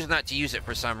 They choose not to use it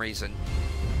for some reason.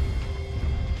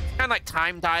 It's kind of like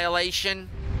time dilation.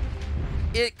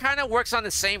 It kind of works on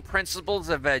the same principles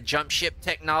of jump ship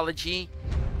technology,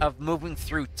 of moving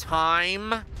through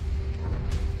time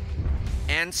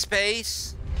and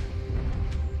space,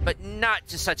 but not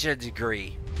to such a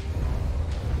degree.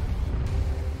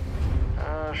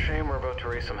 Shame we're about to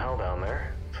raise some hell down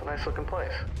there. It's a nice looking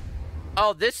place.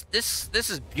 Oh, this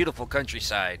is beautiful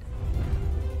countryside.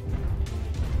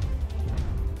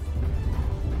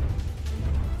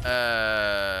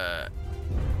 Can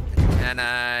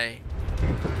I?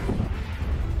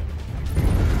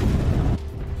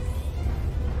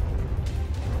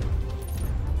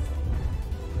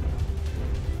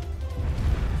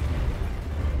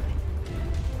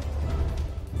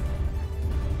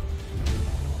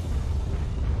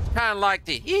 Kind of like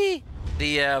the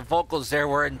The vocals there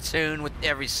were in tune with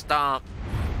every stomp.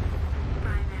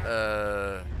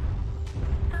 Successful.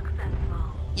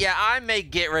 Yeah, I may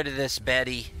get rid of this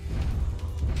Betty.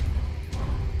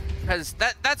 Because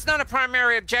that's not a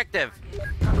primary objective.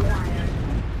 Acquired.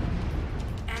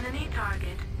 Enemy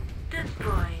target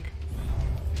destroyed.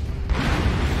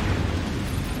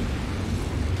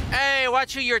 Hey,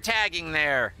 watch who you're tagging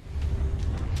there.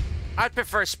 I'd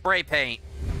prefer spray paint.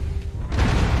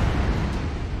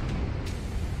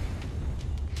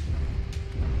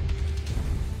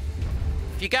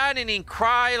 If you got any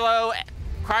Krylon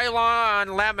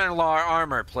Laminar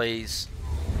armor, please.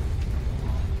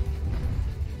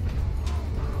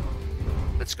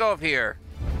 Let's go up here.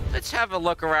 Let's have a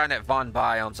look around at Von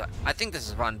Biomes. I think this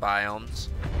is Von Biomes.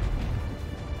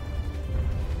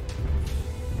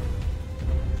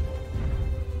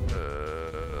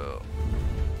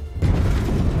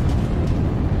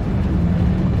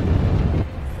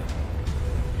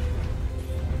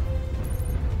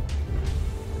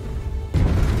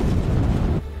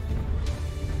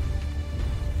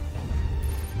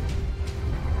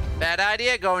 Bad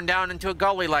idea going down into a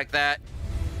gully like that.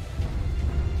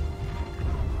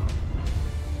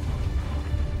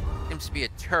 Seems to be a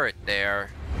turret there.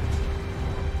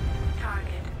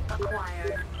 Target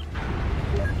acquired.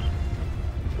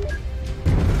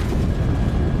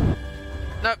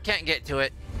 Nope, can't get to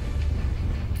it.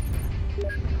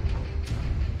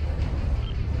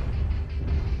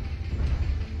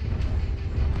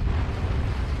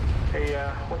 Hey,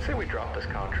 let's say we drop this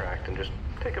contract and just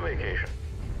take a vacation.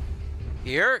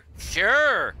 Here?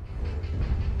 Sure.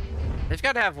 They've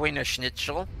got to have Wiener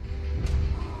Schnitzel.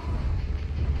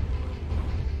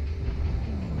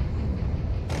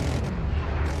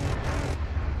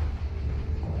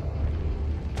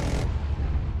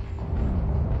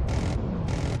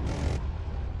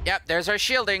 Yep, there's our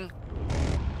shielding.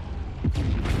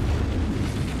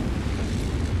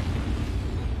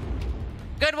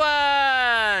 Good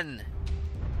one!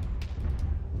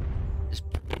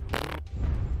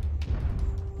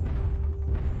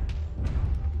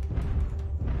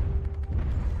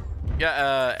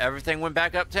 Yeah, everything went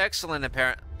back up to excellent,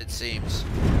 apparently, it seems.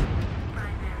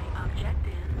 Primary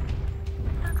objective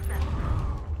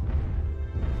successful.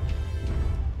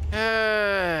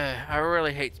 I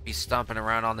really hate to be stomping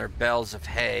around on their bales of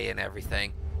hay and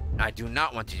everything. I do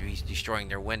not want to be destroying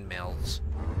their windmills.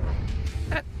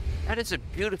 That is a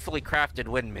beautifully crafted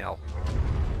windmill.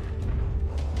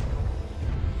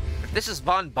 If this is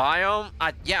Von Biome,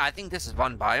 yeah, I think this is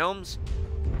Von Biomes.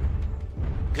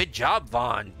 Good job,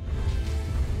 Von.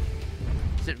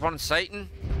 Is it Von Satan?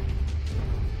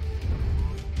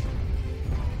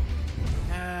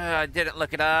 I didn't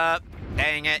look it up.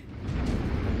 Dang it.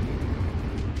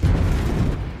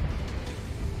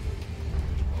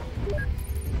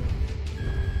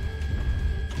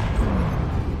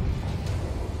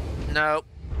 Nope.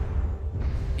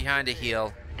 Behind a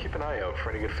hill. Keep an eye out for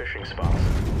any good fishing spots.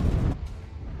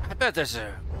 I bet there's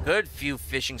a good few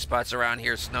fishing spots around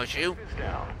here, Snowshoe. It's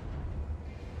down.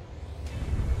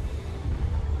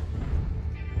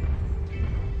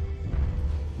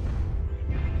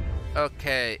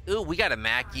 Okay. Ooh, we got a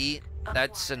Mackie.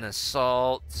 That's an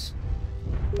assault.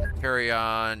 Carry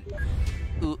on.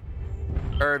 Ooh.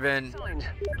 Urban. Signed.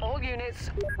 All units,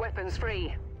 weapons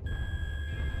free.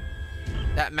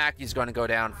 That Mackie's going to go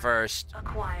down first.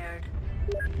 Acquired.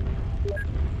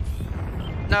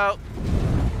 No.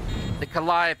 The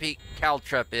Calliope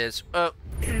Caltrip is. Oh.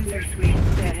 Sensor suite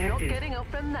Not detected. getting up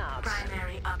from that.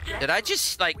 Primary objective. Did I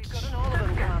just, like... We've gotten all of them,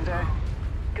 Commander.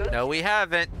 Good. No, we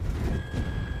haven't.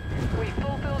 We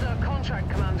fulfilled our contract,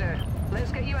 Commander.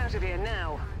 Let's get you out of here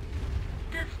now.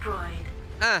 Destroyed.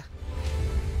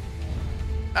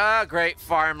 Great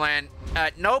farmland.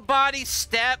 Nobody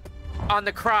step on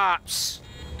the crops.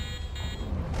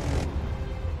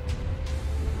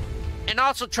 And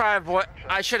also try avoid.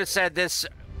 I should have said this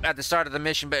at the start of the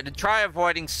mission, but try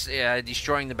avoiding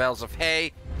destroying the bales of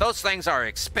hay. Those things are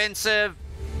expensive.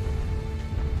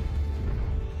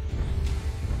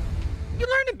 You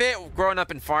learn a bit growing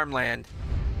up in farmland.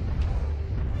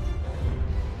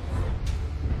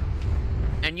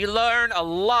 And you learn a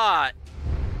lot.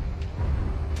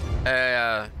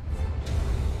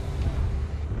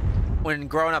 When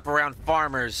growing up around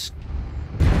farmers,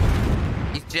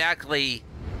 exactly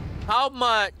how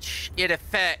much it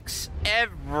affects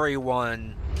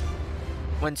everyone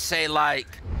when, say,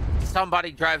 like,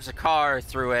 somebody drives a car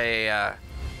through a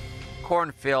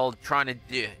cornfield trying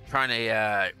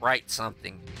to write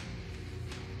something.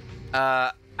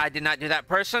 I did not do that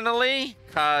personally,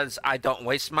 because I don't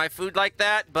waste my food like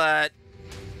that, but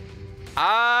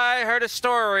I heard a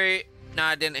story no,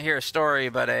 I didn't hear a story,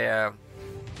 but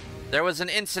there was an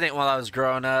incident while I was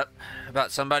growing up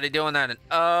about somebody doing that, and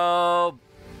oh,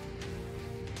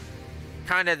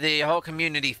 kind of the whole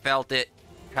community felt it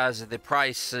because of the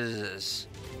prices.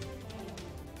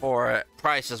 Or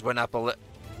prices went up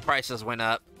prices went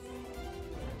up.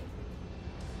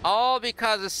 All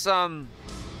because of some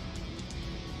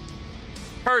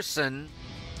person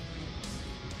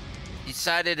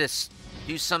decided to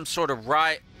do some sort of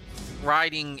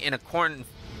riding in a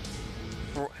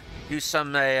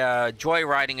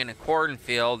joyriding in a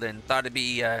cornfield, and thought it'd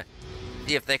be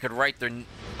see if they could write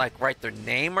their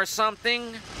name or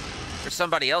something, or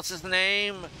somebody else's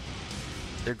name,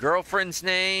 their girlfriend's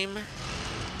name,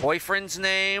 boyfriend's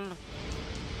name.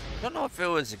 I don't know if it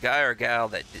was a guy or a gal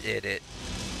that did it.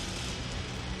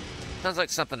 Sounds like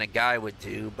something a guy would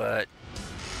do, but...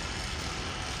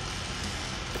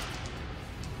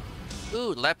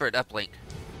 Ooh, leopard uplink.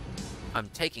 I'm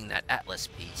taking that Atlas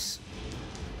piece.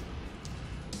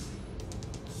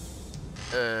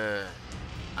 I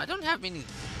don't have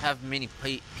many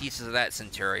pieces of that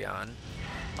Centurion.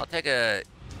 I'll take your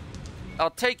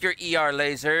ER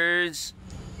lasers.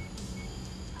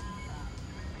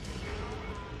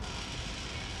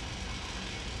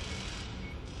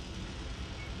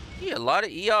 Yeah, a lot of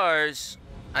ERs.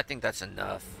 I think that's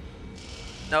enough.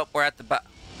 Nope, we're at the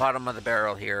bottom of the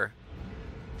barrel here.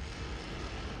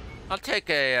 I'll take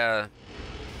Kantaro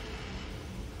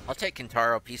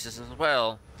pieces as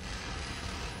well.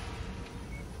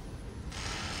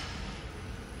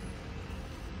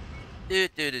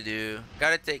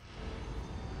 Gotta take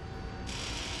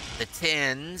the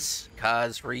 10s,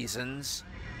 cause reasons.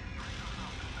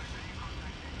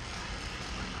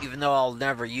 Even though I'll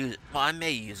never use it. Well, I may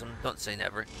use them. Don't say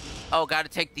never. Oh, gotta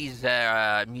take these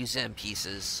museum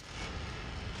pieces.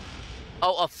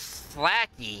 Oh, a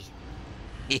Flacky.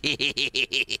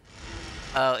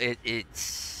 Oh,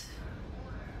 it's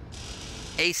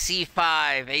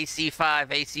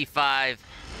AC5.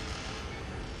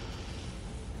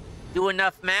 Do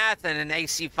enough math and an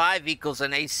AC5 equals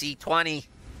an AC20.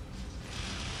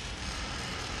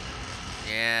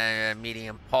 Yeah,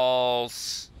 medium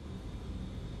pulse.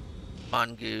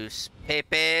 Mongoose.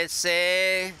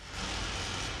 PPC.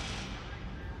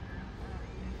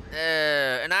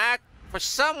 And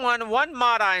one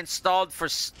mod I installed for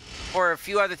a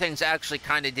few other things actually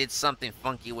kind of did something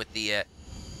funky with the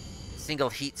single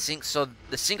heat sinks. So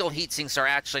the single heat sinks are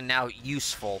actually now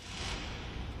useful.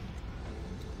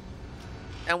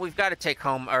 And we've got to take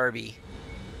home Irby.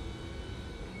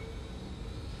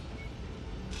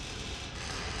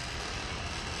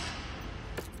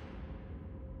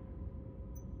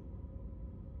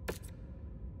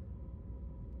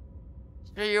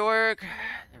 Do your work.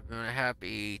 I'm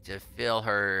happy to feel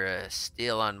her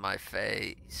steel on my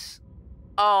face.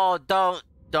 Oh, don't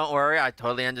worry. I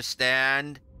totally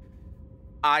understand.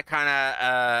 I'm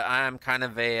kind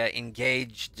of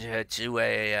engaged to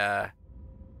a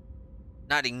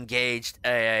not engaged.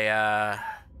 I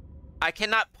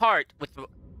cannot part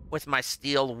with my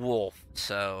steel wolf.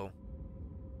 So.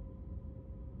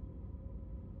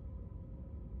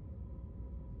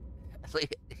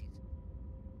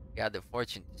 Got the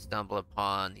fortune to stumble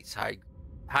upon these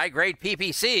high-grade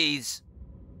PPCs.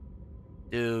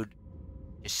 Dude,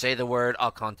 just say the word,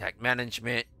 I'll contact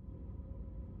management.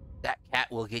 That cat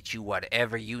will get you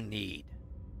whatever you need.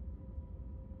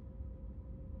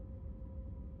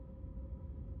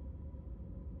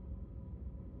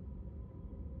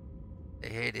 They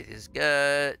hated his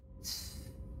guts.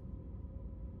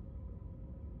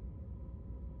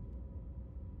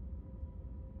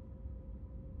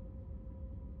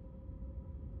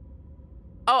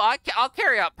 Oh, I'll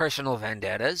carry out personal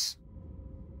vendettas.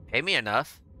 Pay me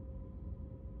enough.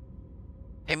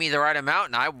 Pay me the right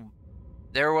amount, and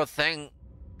there are things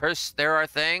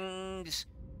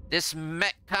this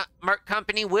Merc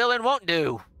company will and won't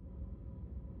do.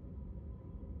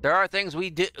 There are things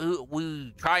we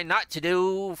try not to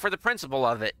do for the principle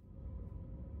of it.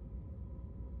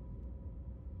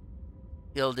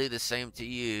 He'll do the same to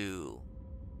you.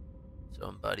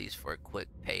 Some buddies for a quick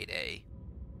payday.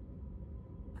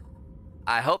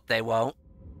 I hope they won't.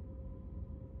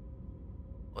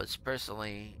 Was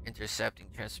personally intercepting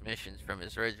transmissions from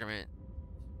his regiment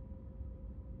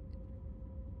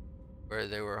where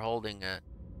they were holding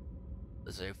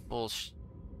was at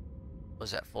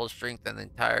full strength and the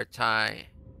entire time,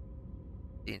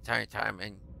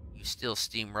 and you still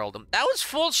steamrolled them. That was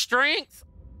full strength.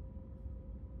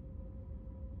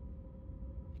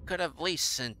 You could have at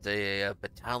least sent a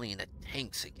battalion of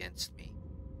tanks against me.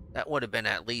 That would have been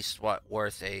at least worth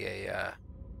 5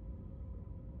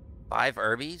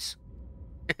 Irbies?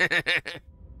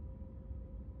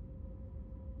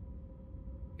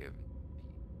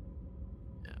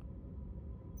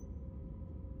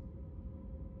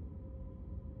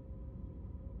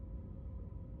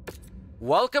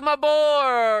 Welcome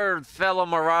aboard, fellow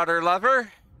Marauder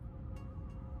lover.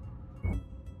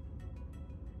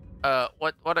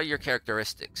 What are your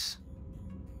characteristics?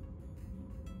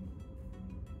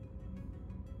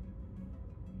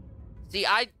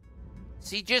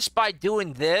 See, just by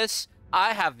doing this,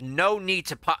 I have no need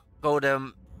to go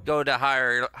to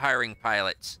hiring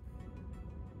pilots.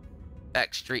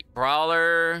 Backstreet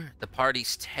Brawler, the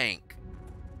party's tank.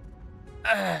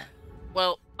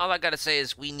 Well, all I gotta say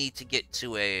is we need to get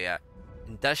to a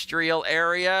industrial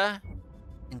area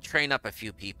and train up a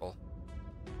few people.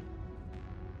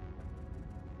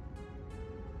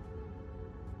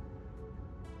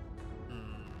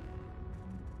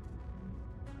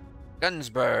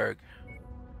 Gunsberg.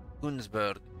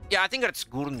 Yeah, I think it's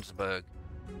Gunsberg.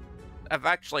 I've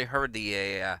actually heard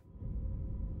the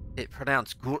it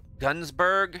pronounced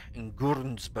Gunsberg and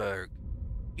Gunsberg.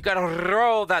 You gotta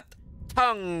roll that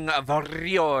tongue of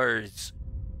yours.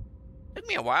 Took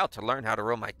me a while to learn how to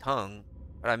roll my tongue,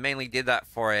 but I mainly did that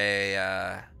for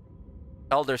a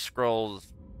Elder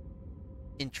Scrolls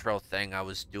intro thing I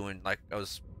was doing. Like, I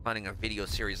was planning a video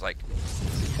series like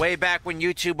way back when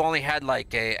YouTube only had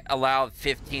like a allowed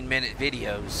 15-minute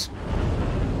videos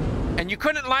and you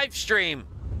couldn't live stream.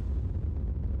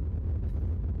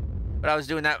 But I was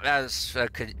doing that as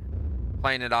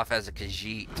playing it off as a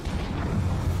Khajiit.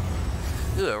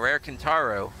 Ooh, a rare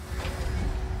Kantoro.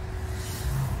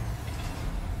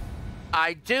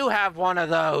 I do have one of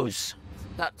those.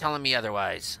 Stop telling me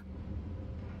otherwise.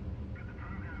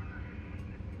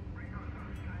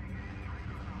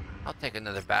 I'll take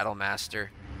another Battlemaster.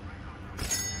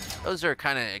 Those are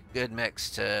kind of good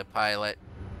mechs to pilot.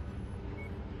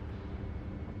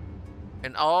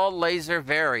 An all laser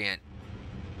variant.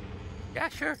 Yeah,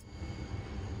 sure.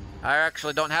 I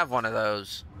actually don't have one of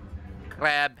those.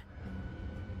 Crab.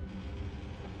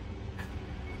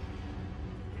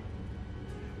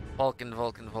 Vulcan,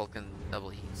 double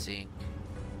heat sink.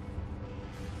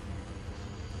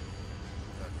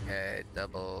 Okay,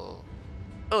 double.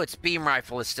 Oh, its beam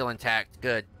rifle is still intact.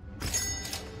 Good.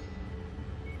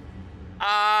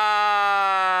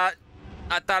 I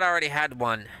thought I already had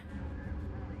one.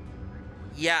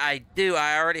 Yeah, I do.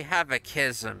 I already have a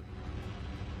Kism.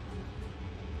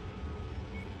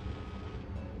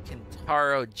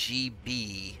 Kantoro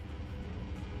GB.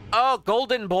 Oh,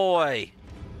 Golden Boy.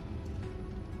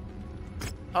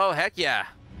 Oh, heck yeah.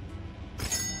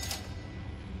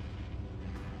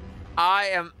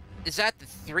 Is that the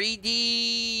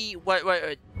 3D?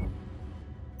 What?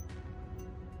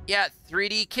 Yeah,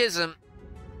 3D Kism.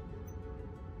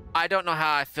 I don't know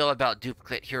how I feel about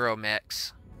duplicate hero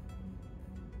mechs.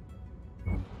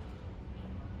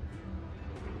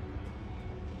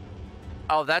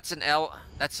 Oh, that's an L.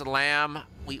 That's a lamb.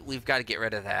 We've got to get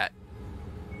rid of that.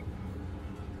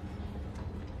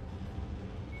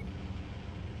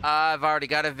 I've already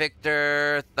got a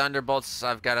Victor. Thunderbolts,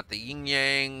 I've got up the Yin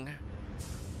Yang.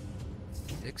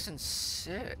 6 and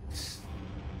 6.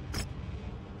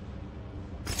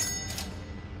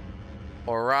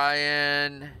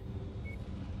 Orion.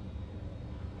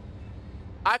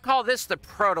 I call this the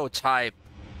prototype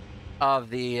of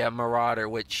the Marauder,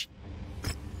 which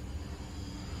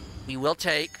we will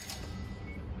take.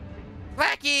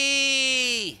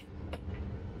 Wacky!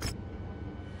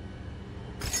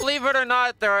 Believe it or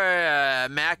not, the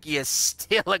Mackie is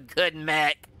still a good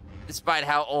mech, despite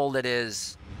how old it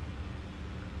is.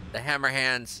 The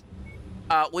Hammerhands.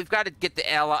 We've got to get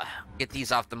get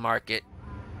these off the market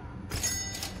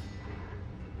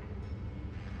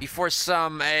before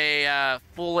some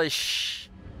foolish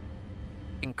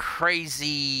and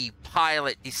crazy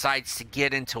pilot decides to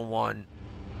get into one.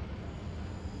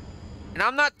 And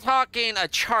I'm not talking a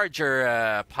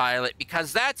Charger pilot,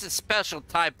 because that's a special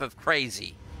type of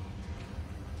crazy.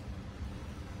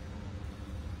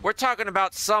 We're talking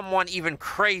about someone even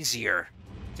crazier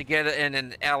to get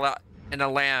in a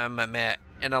lamb mech.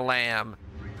 No,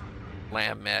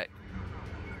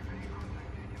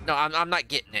 I'm not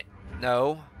getting it.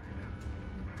 No.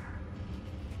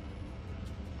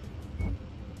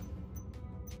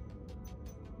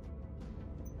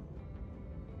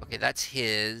 Okay, that's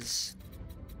his.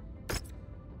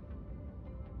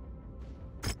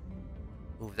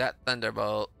 Move that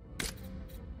Thunderbolt.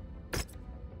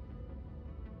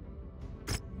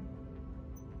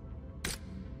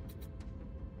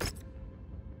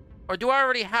 Or do I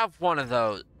already have one of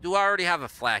those? Do I already have a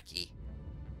Flacky?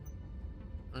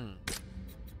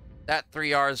 That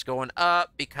 3R is going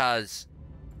up because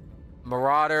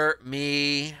Marauder,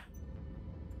 me.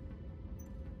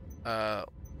 We're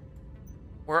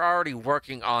already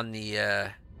working on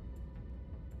the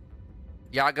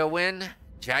Jagawin.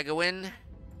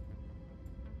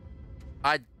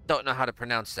 I don't know how to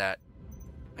pronounce that.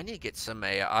 I need to get some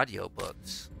audio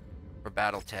books for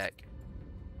Battletech.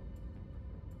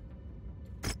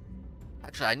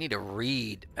 Actually, I need to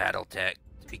read Battletech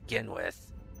to begin with.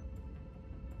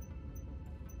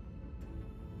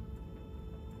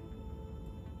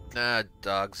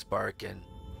 Dogs barking.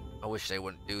 I wish they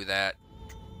wouldn't do that.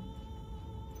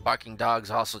 Barking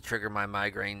dogs also trigger my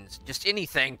migraines. Just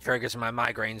anything triggers my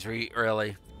migraines,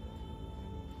 really.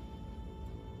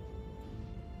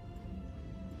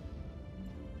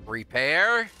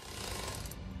 Repair.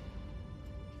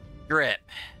 Drip.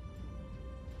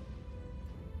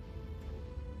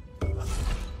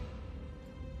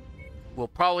 We'll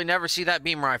probably never see that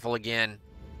beam rifle again.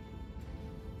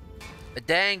 But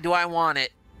dang, do I want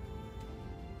it.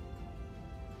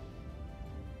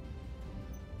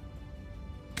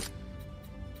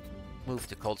 Move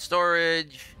to cold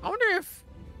storage. I wonder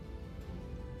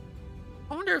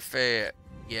if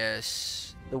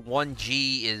yes, the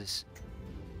 1G is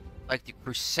like the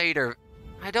Crusader.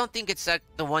 I don't think it's that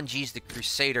the 1G is the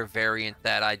Crusader variant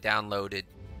that I downloaded.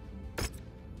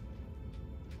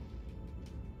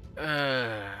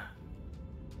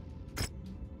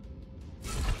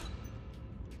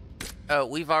 Oh,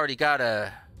 we've already got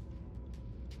a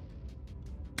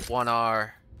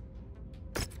 1R.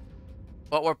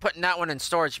 But we're putting that one in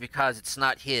storage because it's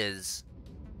not his.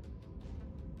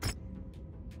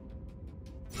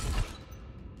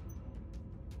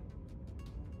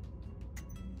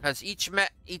 Because each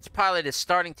pilot is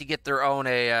starting to get their own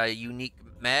unique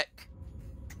mech.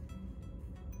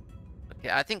 Okay,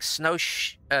 I think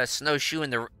Snowshoe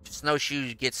and the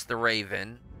Snowshoe gets the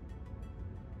Raven.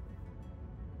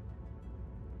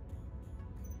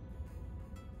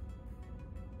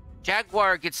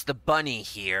 Jaguar gets the bunny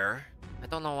here. I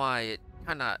don't know why. It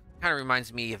kind of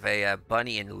reminds me of a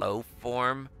bunny in low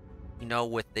form. You know,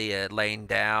 with the laying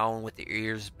down, with the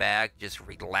ears back, just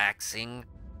relaxing.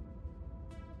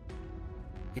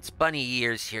 It's bunny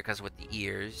ears here because with the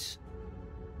ears.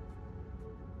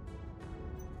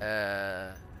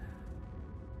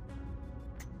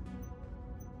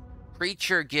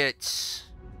 Creature gets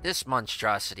this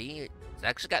monstrosity. It's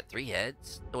actually got 3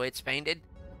 heads, the way it's painted.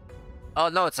 Oh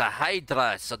no, it's a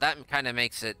Hydra, so that kind of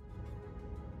makes it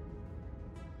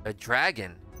a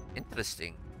dragon.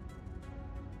 Interesting.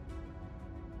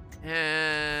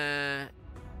 I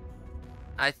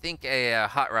think a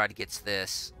Hot Rod gets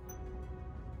this.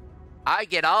 I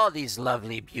get all these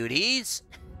lovely beauties.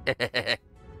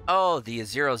 Oh, the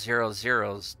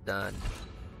 000's done.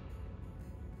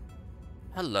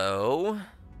 Hello.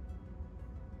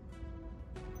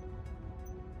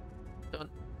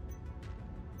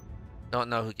 Don't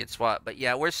know who gets what, but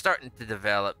yeah, we're starting to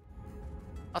develop.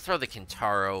 I'll throw the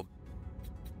Kantoro.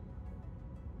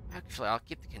 Actually, I'll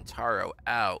keep the Kantoro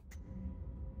out.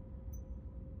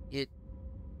 It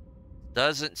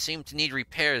doesn't seem to need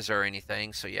repairs or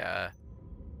anything, so yeah.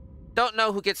 Don't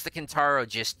know who gets the Kantoro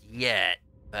just yet,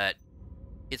 but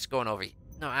it's going over.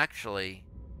 No, actually,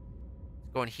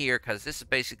 it's going here because this is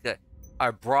basically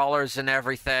our brawlers and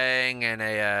everything, and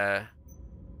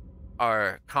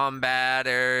our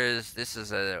combaters. This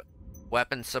is a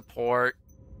weapon support,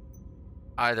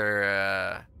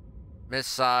 either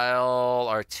missile,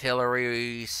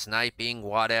 artillery, sniping,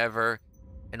 whatever.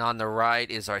 And on the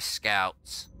right is our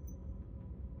scouts.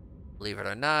 Believe it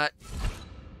or not.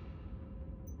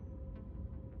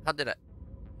 How did I?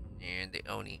 And the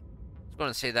Oni. I was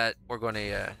going to say that we're going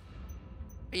to,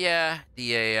 yeah,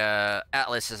 the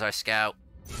Atlas is our scout.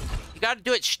 You got to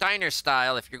do it Steiner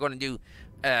style if you're going to do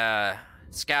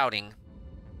scouting.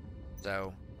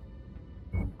 So,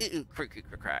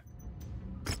 crack.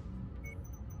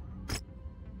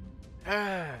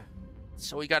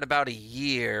 So we got about a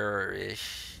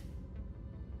year-ish.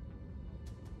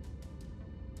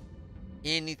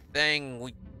 Anything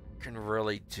we can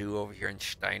really do over here in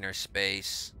Steiner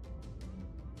space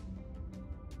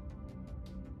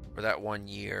for that 1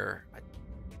 year?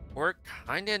 We're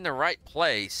kind of in the right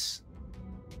place.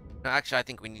 No, actually, I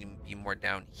think we need to be more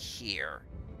down here.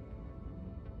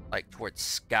 Like towards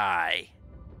Sky.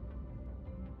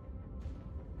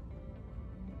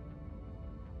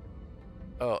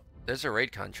 Oh, there's a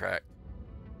raid contract.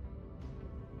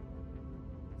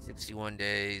 61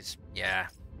 days. Yeah.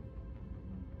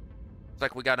 Looks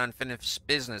like we got unfinished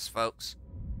business, folks.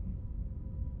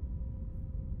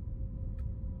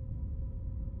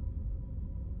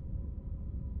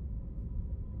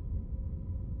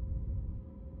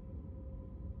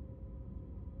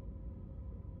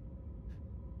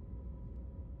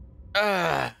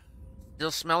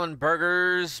 Still smelling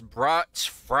burgers, brats,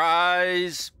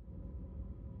 fries,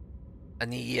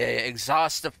 and the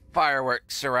exhaust of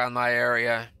fireworks around my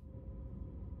area.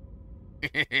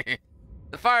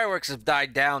 The fireworks have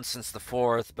died down since the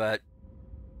 4th, but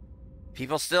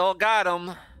people still got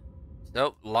them.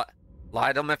 So,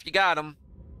 light them if you got them.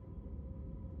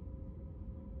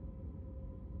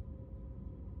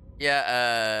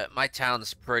 Yeah, my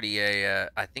town's pretty,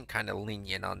 I think kind of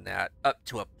lenient on that, up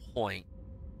to a point.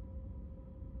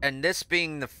 And this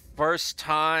being the first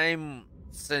time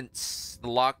since the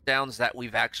lockdowns that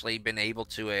we've actually been able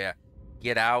to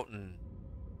get out and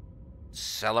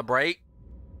celebrate.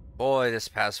 Boy, this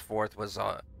past 4th was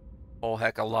a whole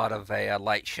heck of a lot of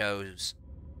light shows.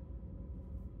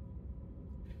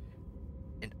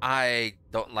 And I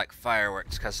don't like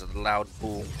fireworks because of the loud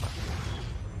boom.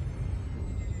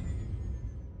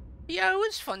 Yeah, it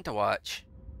was fun to watch.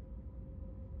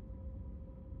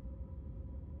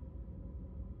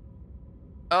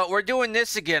 Oh, we're doing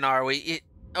this again, are we?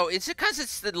 Is it because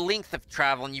it's the length of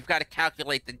travel and you've got to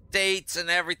calculate the dates and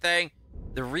everything?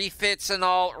 The refits and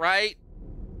all, right?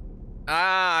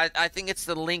 I think it's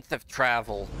the length of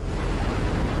travel.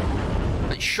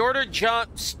 But shorter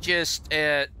jumps just,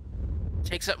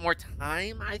 takes up more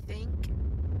time, I think?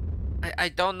 I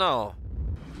don't know.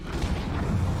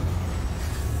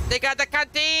 They got the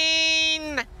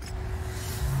canteen!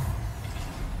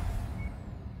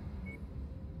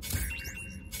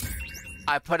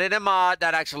 I put in a mod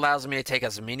that actually allows me to take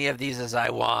as many of these as I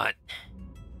want.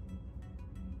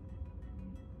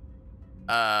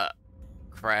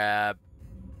 Crab.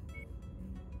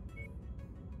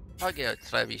 I'll get a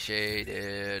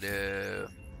trebuchet,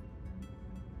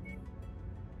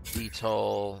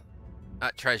 Beetle.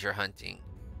 Not treasure hunting.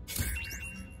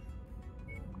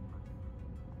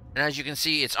 And as you can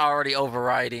see, it's already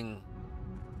overriding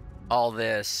all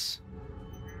this.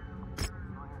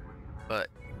 But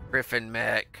Griffin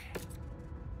Mech.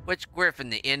 Which Griffin?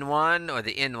 The N1 or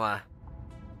the Inwa?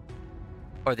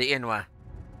 Or the Inwa?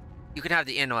 You can have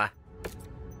the Inwa.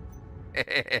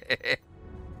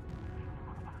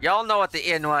 Y'all know what the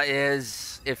Inwa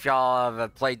is if y'all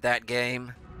have played that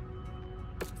game.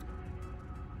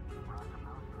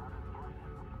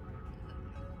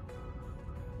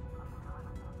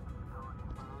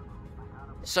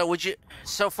 So would you?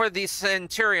 So for the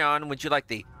Centurion, would you like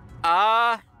the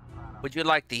would you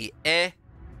like the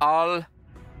al,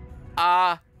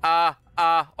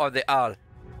 or the al?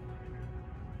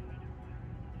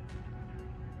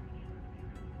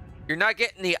 You're not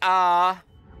getting the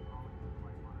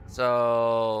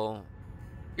so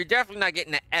you're definitely not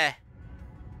getting the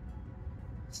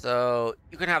So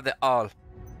you can have the al.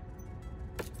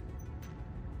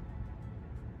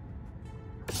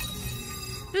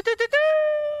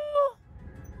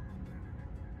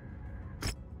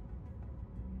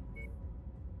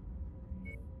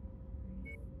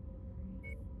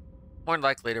 More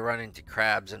likely to run into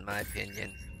crabs, in my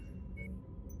opinion.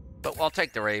 But I'll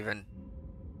take the Raven.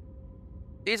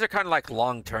 These are kind of like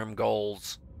long-term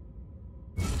goals.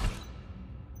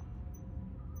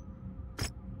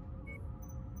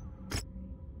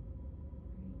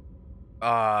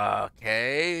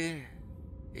 Okay.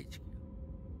 HQ.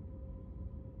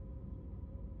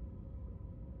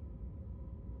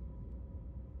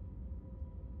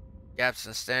 Gaps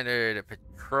in standard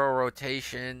patrol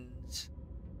rotations.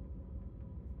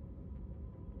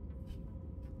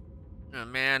 Oh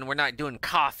man, we're not doing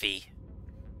coffee.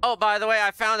 Oh, by the way,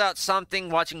 I found out something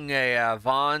watching a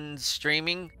Vaughn's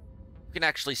streaming. You can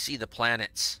actually see the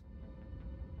planets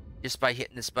just by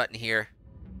hitting this button here.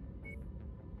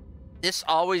 This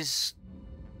always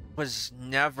was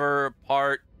never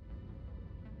part.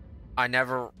 I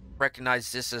never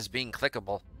recognized this as being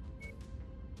clickable.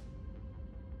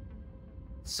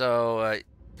 So,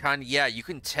 kind of, yeah, you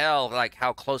can tell like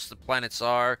how close the planets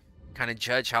are. Kind of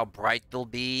judge how bright they'll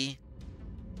be.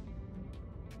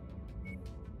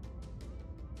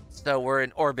 So we're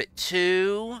in orbit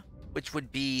 2, which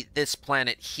would be this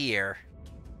planet here.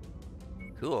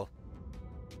 Cool.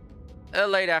 A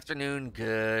late afternoon,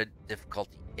 good.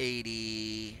 Difficulty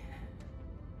 80.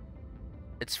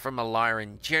 It's from a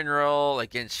Lyran General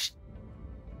against...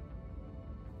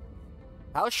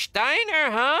 House Steiner,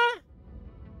 huh?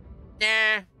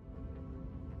 Nah.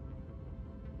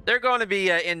 They're going to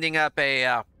be ending up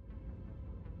a...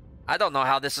 I don't know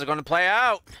how this is going to play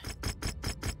out.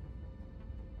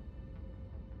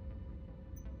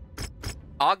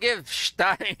 I'll give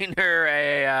Steiner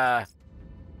a,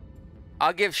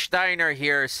 I'll give Steiner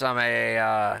here some,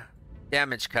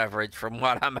 damage coverage from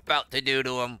what I'm about to do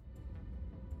to him.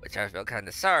 Which I feel kind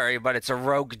of sorry, but it's a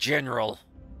rogue general.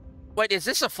 Wait, is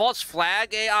this a false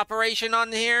flag operation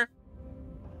on here?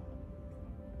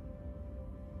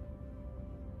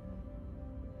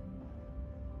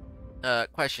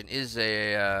 Question is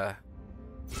yay,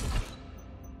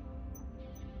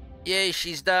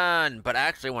 she's done. But I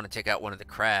actually want to take out one of the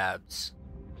crabs.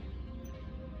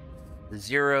 The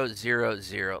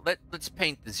 000. Let's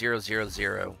paint the 000.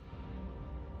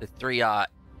 The 3-aught.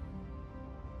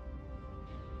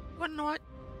 You know what?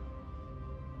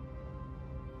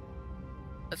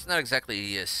 That's not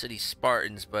exactly City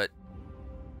Spartans, but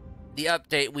the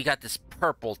update, we got this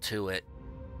purple to it.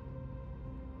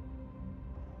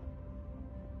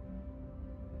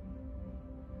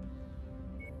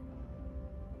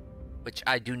 Which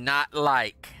I do not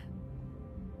like.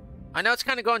 I know it's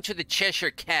kind of going to the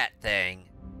Cheshire Cat thing.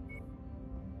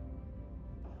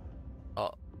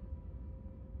 Oh.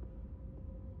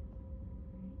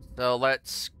 So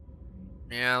let's...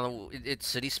 Yeah, it's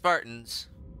City Spartans.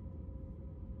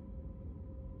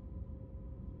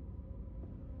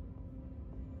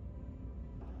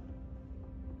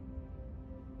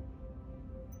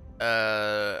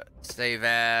 Save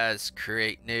as,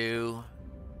 create new.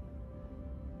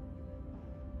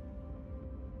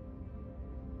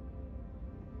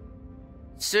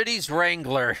 Sootie's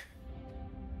Wrangler.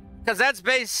 Because that's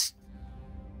based...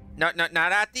 not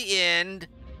at the end.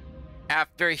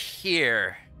 After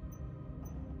here.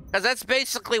 Because that's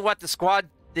basically what the squad...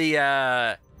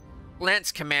 the,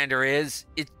 Lance Commander is.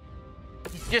 He's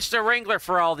just a Wrangler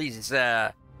for all these,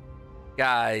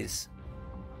 guys.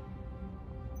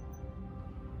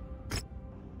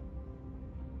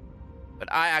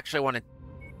 But I actually want to...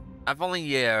 I've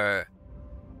only,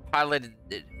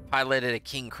 piloted a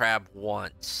king crab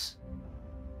once.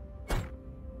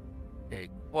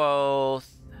 Big quoth.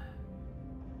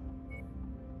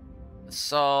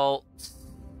 Assault.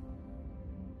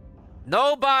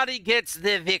 Nobody gets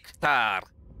the victor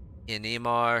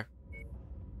anymore.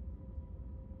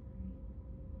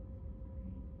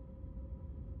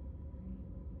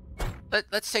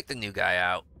 Let's take the new guy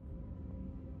out.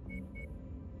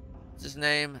 What's his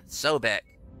name? Sobek.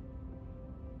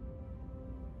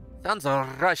 Sounds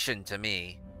Russian to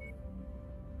me.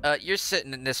 You're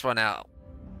sitting in this one out.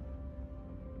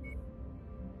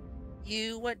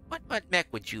 You, what mech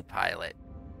would you pilot?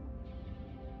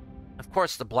 Of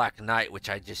course, the Black Knight, which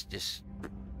I just... This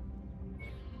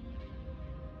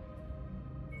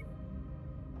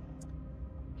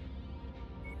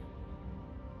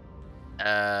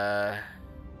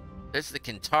is the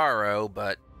Kantorock,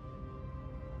 but...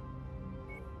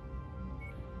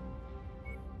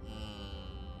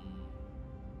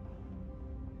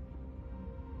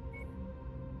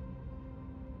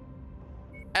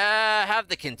 have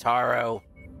the Kantorock.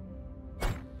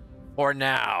 For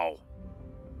now.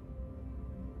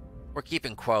 We're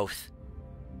keeping Quoth.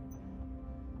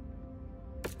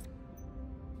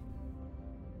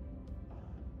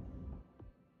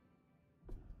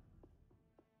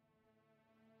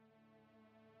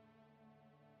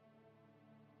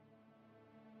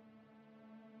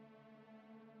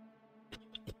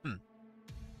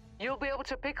 You'll be able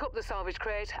to pick up the salvage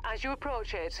crate as you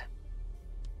approach it.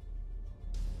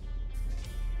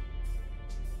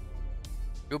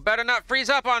 You better not freeze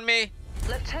up on me.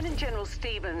 Lieutenant General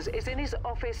Stevens is in his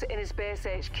office in his base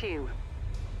HQ.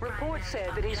 Reports say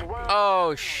that he's wild.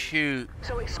 Oh, shoot.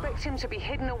 So expect him to be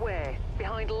hidden away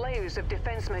behind layers of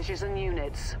defense measures and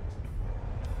units.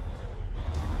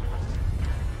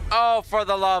 Oh, for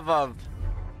the love of...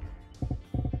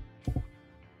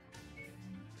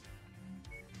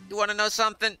 You want to know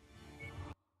something?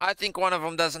 I think one of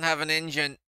them doesn't have an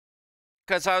engine.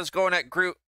 Because I was going at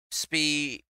group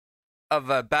speed of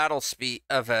a battle speed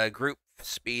of a group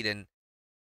speed, and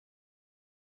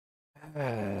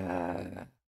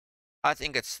I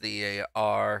think it's the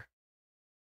R.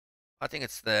 I think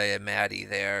it's the Maddie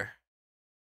there.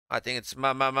 I think it's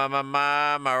my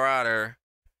Marauder.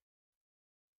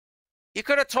 You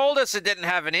could have told us it didn't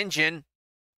have an engine.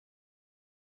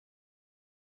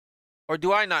 Or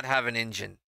do I not have an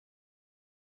engine?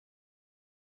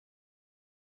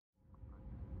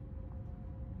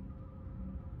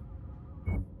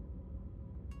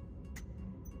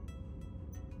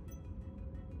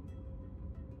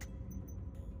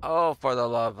 Oh, for the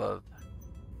love of...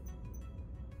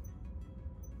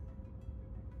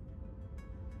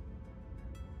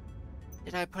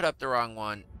 Did I put up the wrong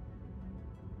one?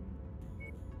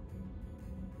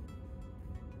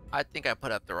 I think I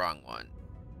put up the wrong one.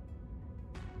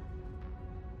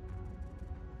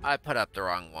 I put up the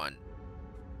wrong one.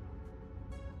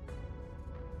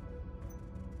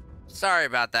 Sorry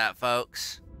about that,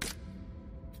 folks.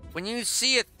 When you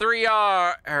see a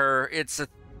 3R, it's a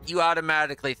you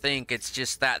automatically think it's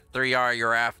just that 3R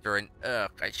you're after, and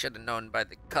ugh, I should have known by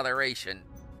the coloration.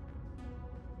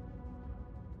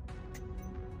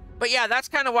 But yeah, that's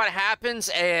kind of what happens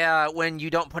when you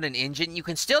don't put an engine. You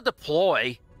can still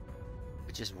deploy,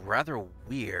 which is rather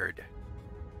weird.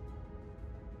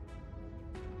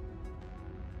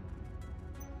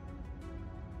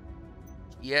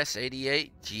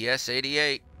 GS88,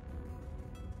 GS88.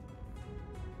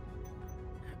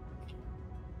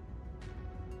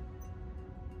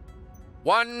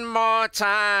 One more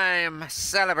time.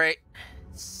 Celebrate.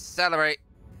 Celebrate.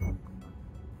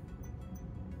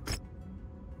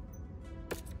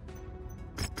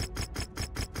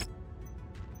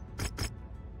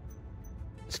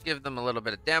 Let's give them a little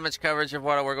bit of damage coverage of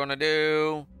what we're going to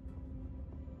do.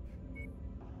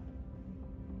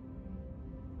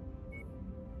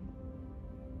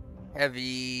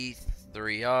 Heavy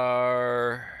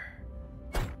 3R.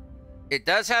 It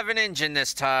does have an engine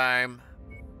this time.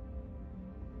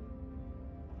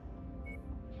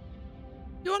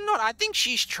 You know, I think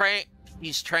she's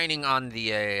training on the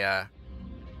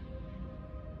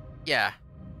yeah.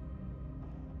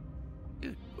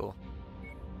 Dude, cool.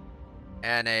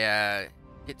 And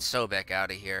get Sobek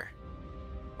out of here.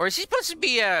 Or is he supposed to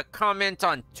be a comment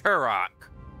on Turok?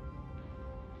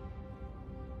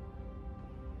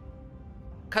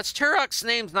 Because Turok's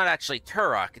name's not actually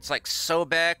Turok. It's like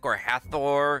Sobek or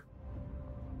Hathor.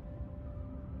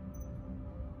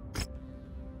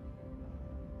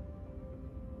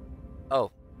 Oh.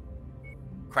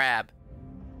 Crab.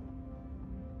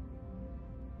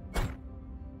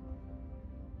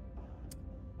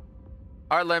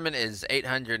 Our limit is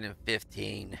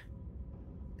 815.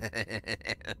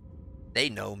 They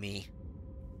know me.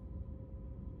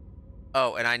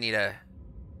 Oh, and I need to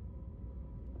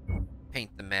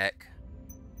paint the mech.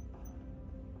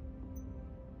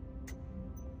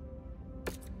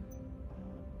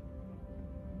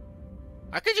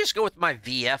 I could just go with my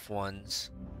VF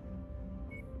ones.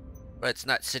 But it's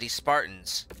not City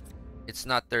Spartans. It's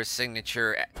not their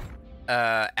signature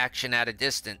action at a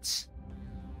distance.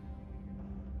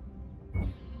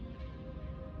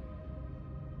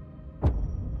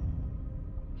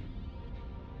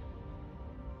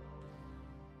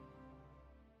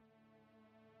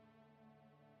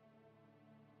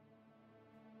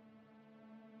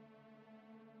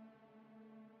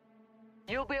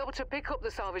 You'll be able to pick up the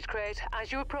salvage crate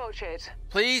as you approach it.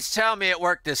 Please tell me it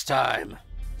worked this time.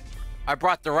 I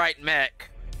brought the right mech.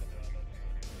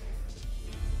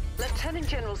 Lieutenant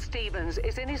General Stevens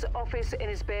is in his office in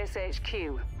his base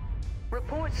HQ.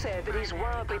 Reports say that he's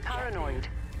wildly paranoid,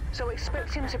 so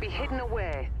expect him to be hidden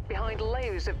away behind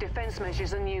layers of defense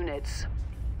measures and units.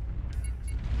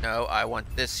 No, I want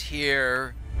this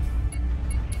here.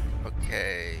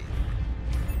 Okay.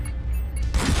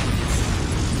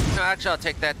 No, actually, I'll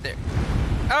take that there.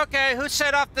 Okay, who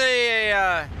set off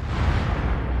the,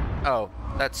 Oh,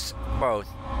 that's both.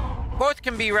 Both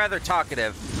can be rather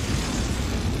talkative.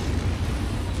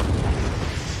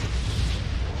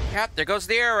 Yep, there goes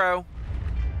the arrow.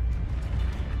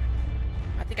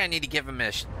 I think I need to give him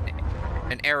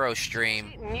an arrow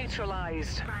stream.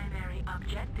 Neutralized. Primary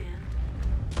objective.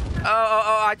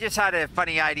 Oh, I just had a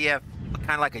funny idea,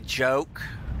 kind of like a joke.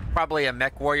 Probably a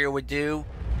MechWarrior would do.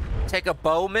 Take a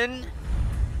bowman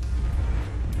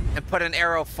and put an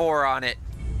arrow 4 on it.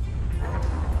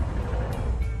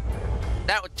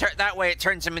 That way it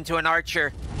turns him into an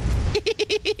archer.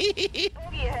 Bogey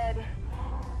ahead.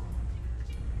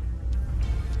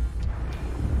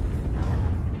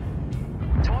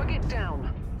 Target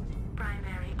down.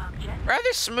 Primary objective.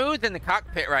 Rather smooth in the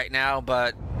cockpit right now,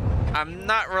 but I'm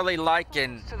not really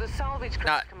liking To the salvage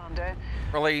crate, Commander.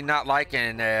 not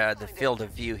liking the field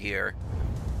of view here.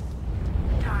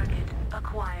 Target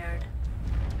acquired.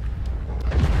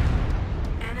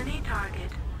 Enemy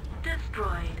target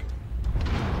destroyed.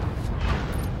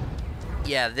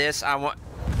 Yeah, this I want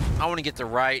to get the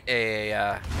right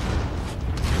Target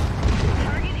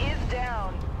is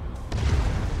down.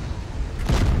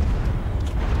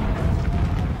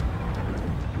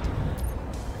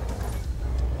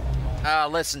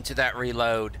 listen to that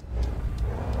reload.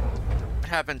 What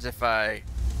happens if I...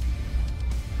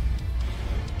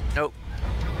 Nope.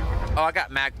 Oh, I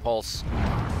got mag pulse.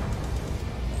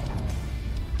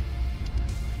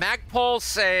 Mag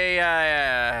pulse,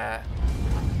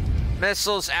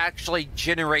 missiles actually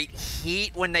generate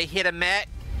heat when they hit a mech.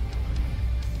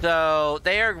 So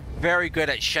they are very good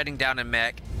at shutting down a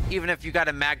mech, even if you got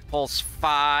a mag pulse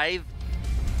 5.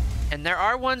 And there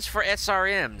are ones for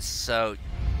SRMs, so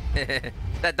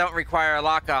that don't require a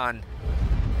lock-on.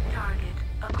 Target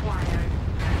acquired.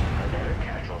 Another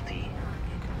casualty.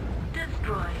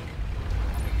 Destroyed.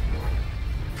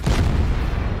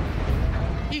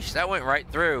 Yeesh, that went right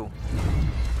through.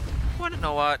 I want to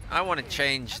know what? I want to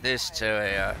change this to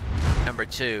a number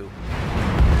 2.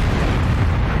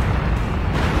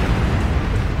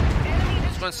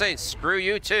 Just want to say, screw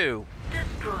you too.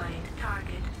 Destroyed.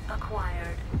 Target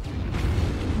acquired.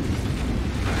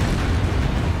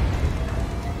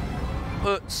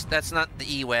 Oops, that's not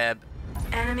the E-Web.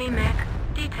 Enemy mech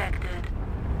detected.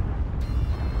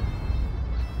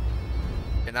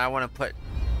 And I want to put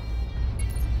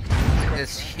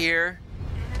this here.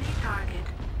 Enemy target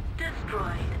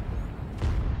destroyed.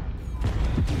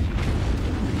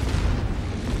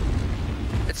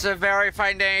 It's a very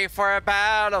fine day for a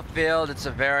battlefield. It's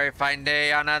a very fine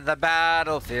day on the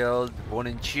battlefield.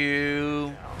 Wouldn't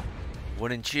you?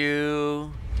 Wouldn't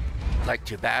you like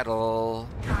to battle?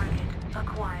 Target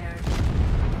acquired.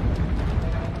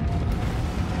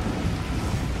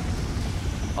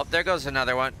 Oh, there goes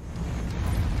another one.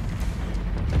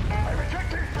 I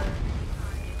reject it.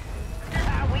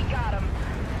 We got him.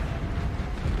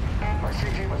 My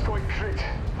CT was going crit.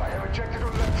 I have ejected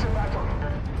on Let's battle.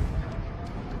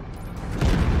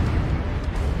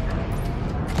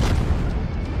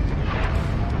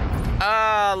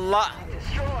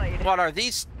 Destroyed. What are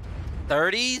these?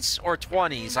 30s or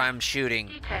 20s I'm shooting?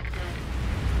 Detected.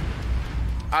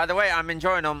 Either way, I'm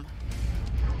enjoying them.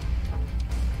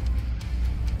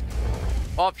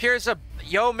 Well, here's a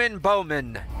yeoman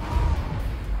bowman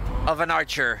of an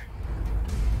archer.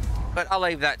 But I'll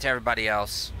leave that to everybody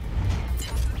else.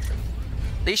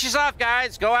 Leash is off,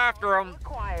 guys. Go after them.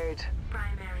 Acquired.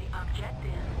 Primary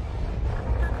objective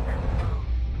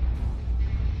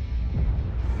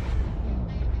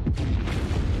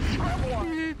successful.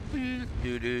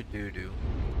 Do.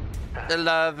 A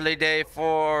lovely day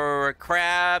for a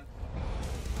crab.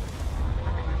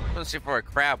 I don't see for a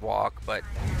crab walk, but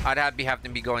I'd have to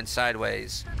be going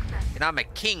sideways. And I'm a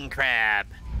king crab.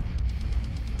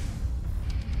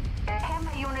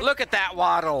 Look at that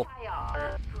waddle.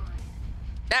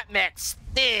 That mech's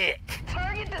thick.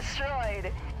 Target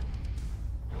destroyed.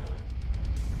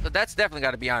 But that's definitely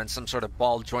got to be on some sort of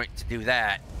ball joint to do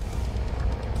that.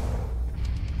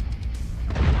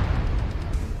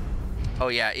 Oh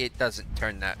yeah, it doesn't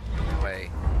turn that way.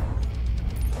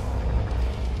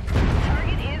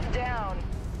 Target is down.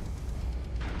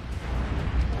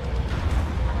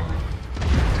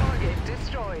 Target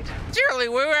destroyed. Surely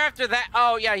we were after that.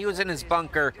 Oh yeah, he was in his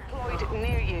bunker. Deployed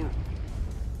near you.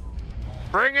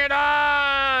 Bring it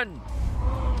on!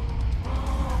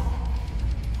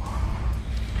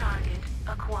 Target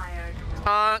acquired.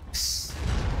 Tonks.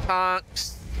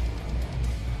 Tonks.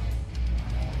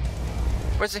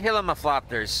 Where's the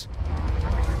Hillomaflopters?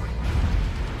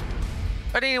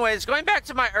 But anyways, going back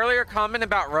to my earlier comment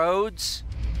about roads,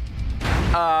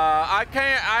 I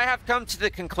have come to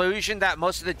the conclusion that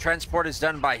most of the transport is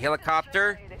done by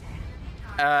helicopter,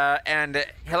 and a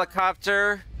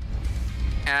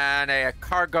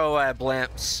cargo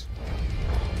blimps,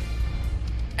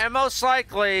 and most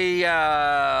likely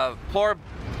poor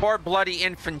bloody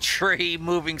infantry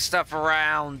moving stuff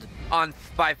around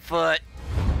by foot.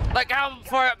 Like, how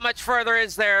much further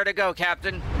is there to go,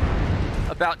 Captain?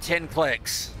 About 10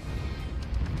 clicks.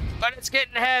 But it's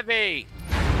getting heavy.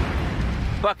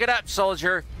 Buck it up,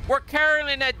 soldier. We're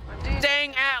carrying a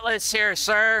dang Atlas here,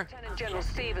 sir. Lieutenant General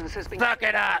Stevens has been Buck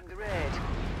it up. the raid.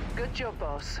 Good job,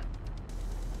 boss.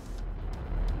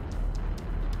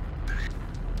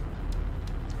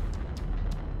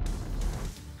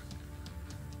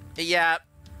 Yeah,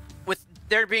 with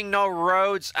there being no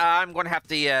roads, I'm going to have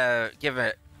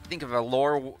to think of a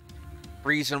lore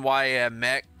reason why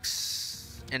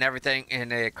mechs and everything in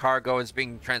a cargo is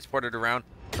being transported around.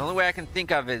 The only way I can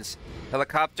think of is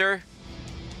helicopter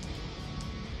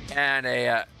and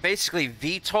a basically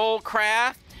VTOL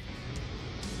craft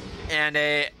and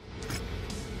a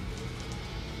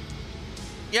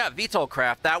VTOL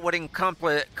craft that would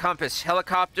encompass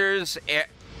helicopters,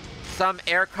 some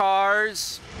air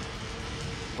cars,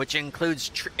 which includes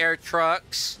air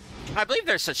trucks. I believe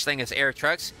there's such thing as air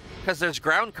trucks because there's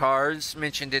ground cars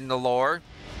mentioned in the lore.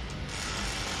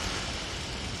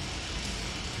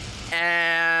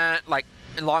 And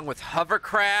along with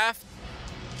hovercraft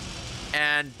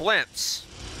and blimps.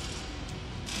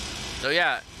 So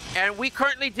yeah, and we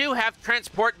currently do have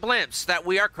transport blimps that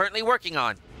we are currently working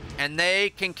on, and they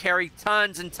can carry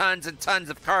tons and tons and tons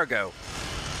of cargo.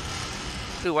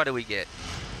 Ooh, what do we get?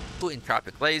 Ooh,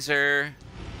 entropic laser.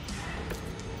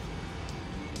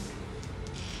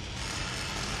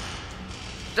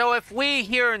 So if we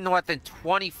here in the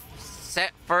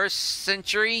 21st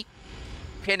century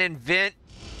can invent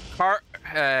cargo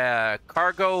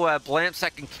blimps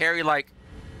that can carry like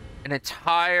an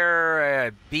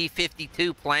entire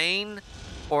B-52 plane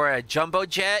or a jumbo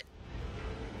jet,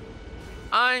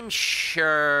 I'm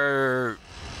sure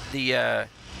the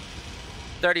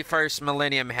 31st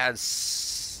millennium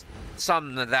has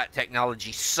some of that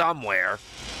technology somewhere.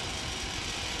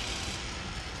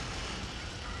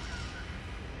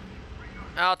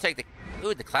 I'll take the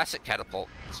classic catapult.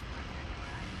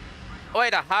 Oh,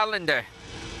 wait, a Hollander.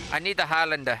 I need the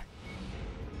Hollander.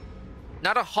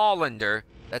 Not a Hollander.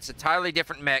 That's a entirely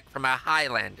different mech from a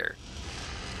Highlander.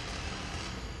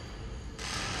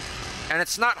 And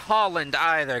it's not Holland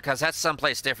either, because that's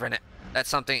someplace different.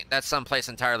 That's someplace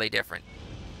entirely different.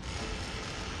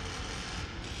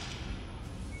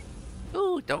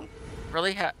 Ooh, don't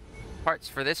really have parts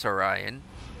for this Orion.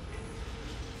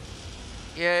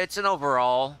 Yeah, it's an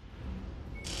overall.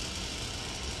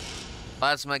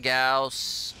 Plasma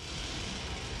Gauss.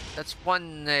 That's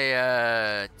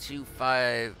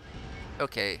 1.25.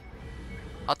 Okay.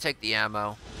 I'll take the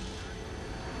ammo.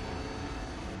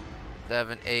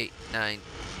 7, 8, 9,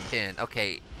 10.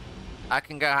 Okay. I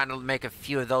can kind of make a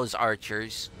few of those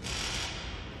archers.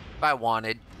 If I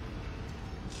wanted.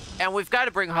 And we've got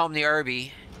to bring home the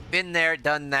Irby. Been there,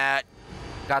 done that.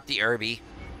 Got the Irby.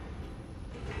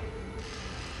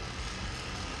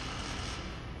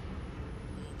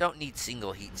 Don't need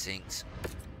single heat sinks.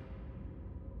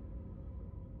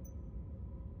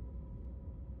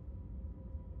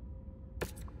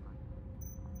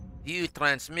 View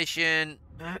transmission.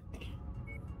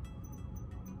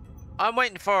 I'm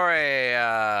waiting for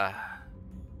a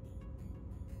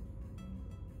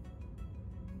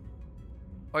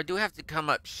or do we have to come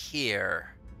up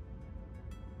here?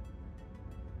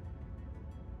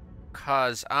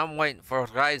 Cause I'm waiting for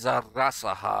Riser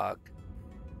Rassahog.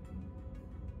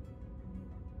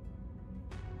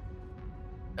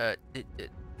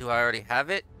 Do I already have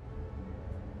it?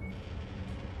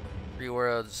 Three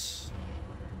Worlds.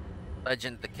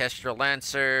 Legend of the Kestrel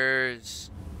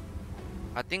Lancers.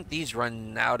 I think these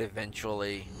run out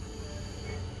eventually.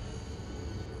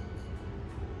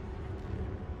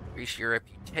 Increase your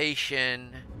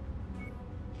reputation.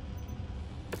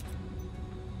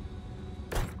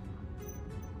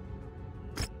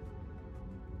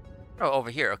 Oh, over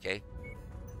here, okay.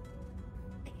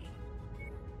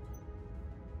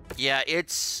 Yeah,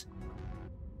 it's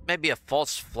maybe a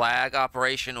false flag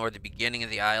operation or the beginning of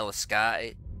the Isle of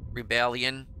Skye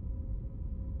rebellion.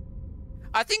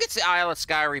 I think it's the Isle of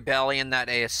Skye rebellion that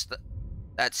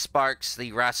sparks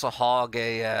the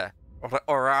Rasselhag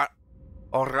or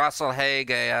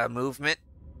Rasselhag movement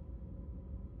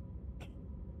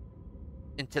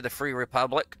into the Free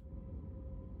Republic.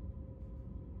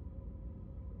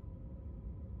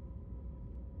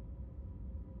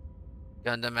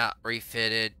 Gundam out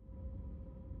refitted.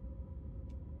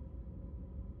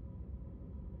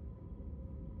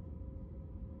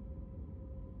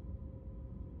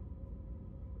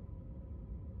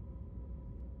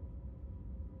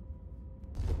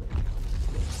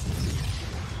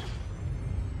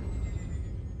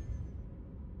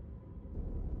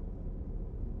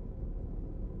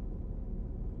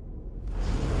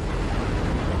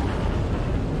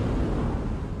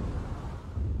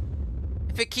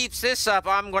 If it keeps this up,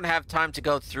 I'm going to have time to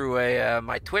go through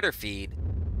my Twitter feed.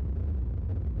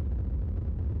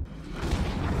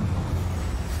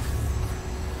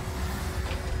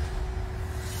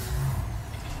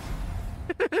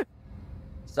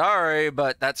 Sorry,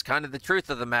 but that's kind of the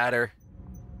truth of the matter.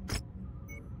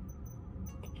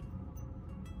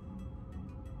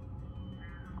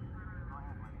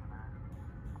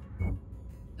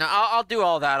 Now, I'll do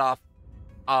all that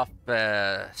off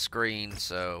screen,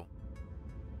 so...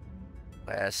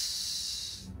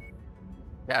 West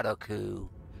Shadow Coup.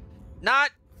 Not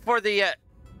for the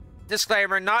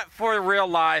disclaimer, not for real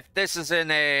life. This is in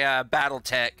a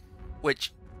Battletech,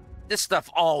 which this stuff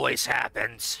always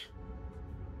happens.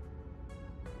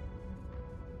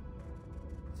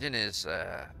 In his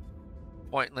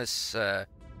pointless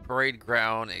parade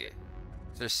ground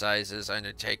exercises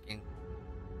undertaking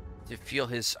to fuel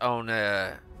his own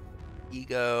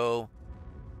ego.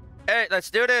 Hey, let's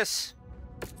do this.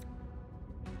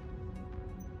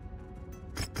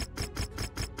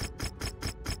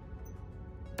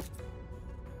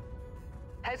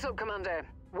 Heads up, Commander.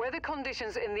 Weather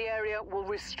conditions in the area will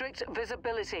restrict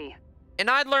visibility. And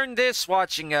I learned this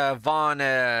watching Vaughn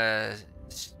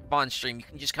stream. You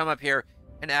can just come up here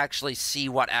and actually see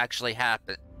what actually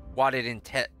happened, what it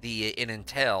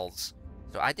entails.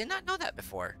 So I did not know that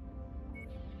before.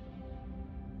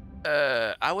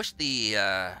 I wish the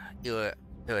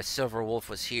Silver Wolf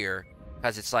was here,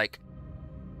 because it's like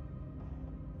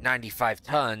 95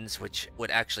 tons, which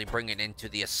would actually bring it into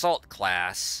the assault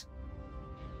class.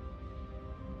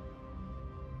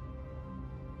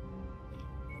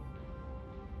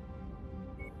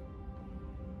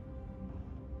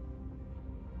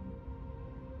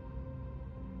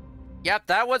 Yep,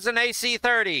 that was an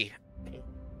AC-30.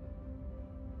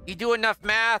 You do enough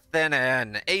math, then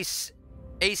an AC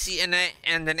and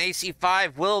an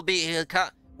AC-5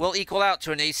 will equal out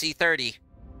to an AC-30.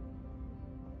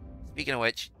 Speaking of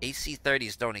which,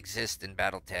 AC-30s don't exist in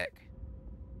Battletech.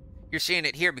 You're seeing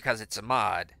it here because it's a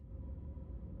mod.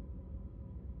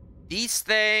 These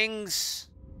things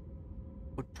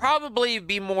would probably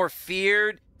be more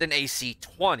feared than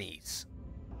AC-20s.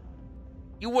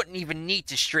 You wouldn't even need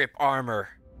to strip armor.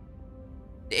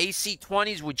 The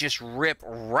AC-20s would just rip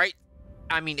right...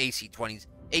 I mean AC-20s.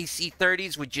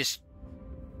 AC-30s would just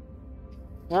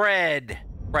shred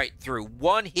right through.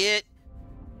 One hit,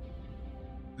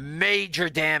 major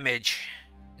damage.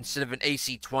 Instead of an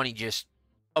AC-20 just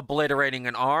obliterating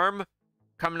an arm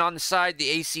coming on the side, the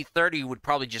AC-30 would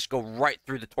probably just go right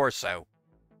through the torso.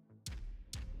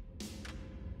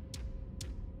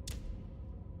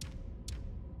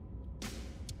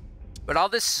 But all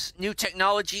this new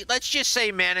technology, let's just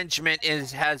say management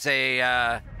is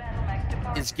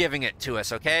giving it to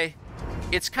us, okay?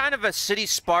 It's kind of a City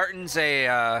Spartans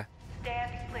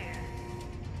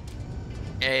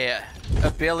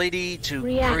ability to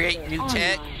create new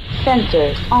tech.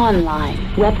 Sensors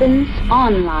online. Weapons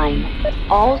online.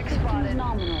 All systems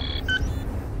nominal.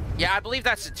 Yeah, I believe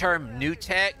that's the term, new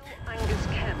tech. Angus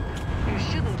Kemp, you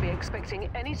shouldn't be expecting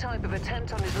any type of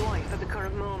attempt on his life at the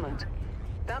current moment.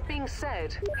 That being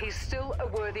said, he's still a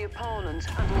worthy opponent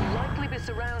and will likely be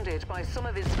surrounded by some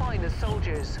of his finest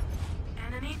soldiers.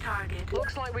 Enemy target.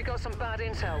 Looks like we got some bad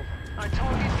intel. Our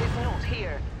target is not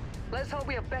here. Let's hope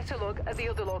we have better look at the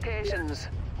other locations.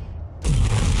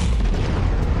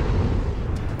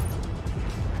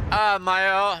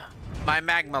 My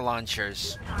magma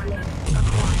launchers. Target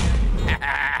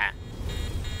acquired.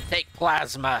 Take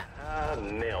plasma.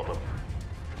 Nailed them.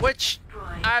 Which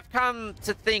I've come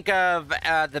to think of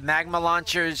the magma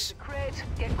launchers. Crate,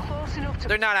 get close enough to...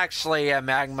 They're not actually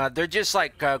magma. They're just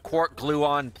like quark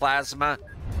glue-on plasma.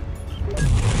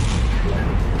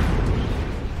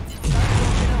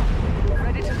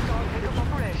 Ready to start pickup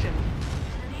operation.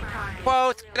 Enemy target.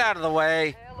 Quoth, get out of the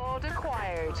way. Payload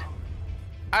acquired.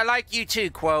 I like you too,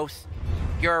 Quoth.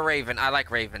 You're a raven. I like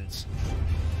ravens.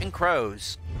 And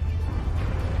crows.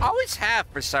 Always have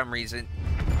for some reason.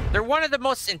 They're one of the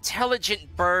most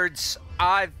intelligent birds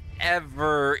I've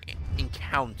ever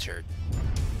encountered.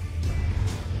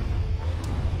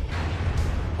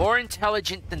 More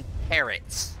intelligent than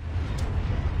parrots.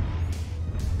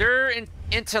 Their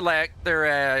intellect,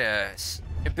 their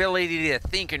ability to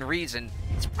think and reason,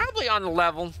 is probably on the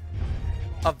level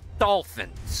of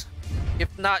dolphins.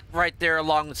 If not right there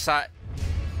alongside,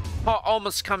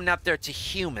 almost coming up there to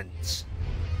humans.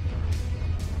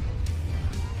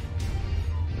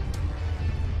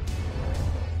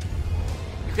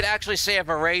 You could actually say of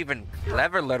a raven,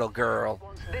 clever little girl.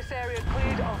 Once this area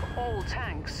cleared of all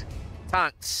tanks.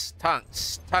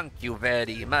 Thank you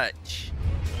very much.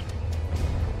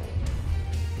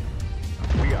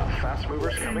 We got fast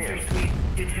movers coming in. Sensor suite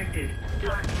detected.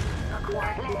 Target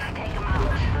acquired. Let's take them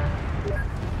out.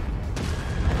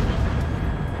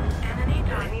 Enemy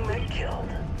target. Mech killed.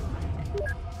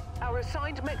 Our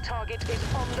assigned mech target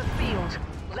is on the field.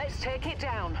 Let's take it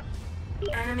down.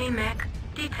 Enemy mech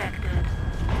detected.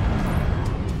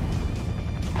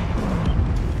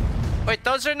 Wait,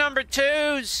 those are number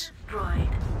 2s. Destroyed.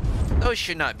 Those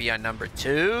should not be on number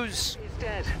 2s. He's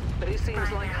dead, but it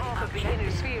seems like half of the inner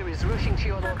sphere is rushing to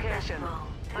your location.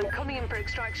 I'm coming in for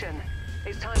extraction.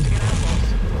 It's time to get out,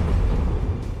 boss.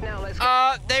 Now let's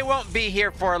get... They won't be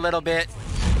here for a little bit.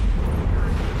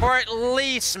 For at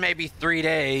least maybe 3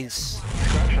 days.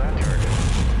 Scratch that target.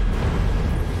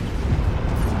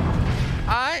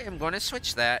 I am going to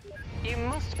switch that. You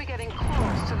must be getting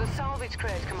close to the salvage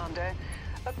crate, Commander.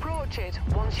 Approach it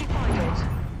once you find it.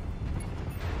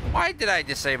 Why did I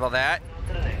disable that?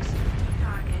 To the next.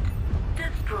 Target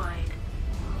destroyed.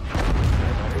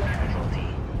 Casualty.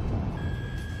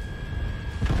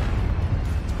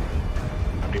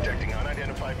 I'm detecting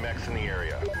unidentified mechs in the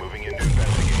area. Moving in to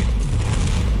investigate.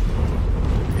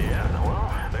 Yeah,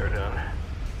 well, they're done.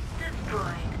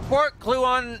 Destroyed. Quark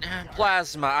gluon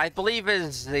plasma, I believe,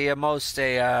 is the most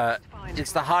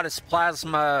it's the hottest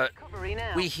plasma Recovery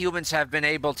now. we humans have been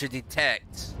able to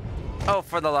detect. Oh,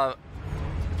 for the love.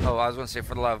 Oh, I was going to say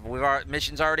for the love.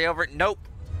 Mission's already over. Nope.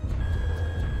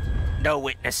 No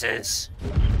witnesses.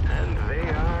 And they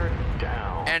are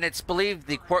down. And it's believed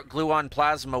the quark gluon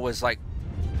plasma was like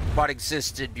what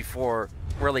existed before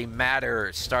really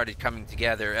matter started coming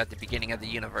together at the beginning of the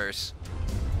universe.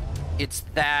 It's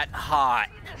that hot.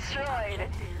 Destroyed.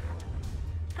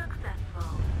 Successful.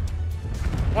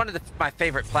 One of my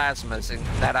favorite plasmas, and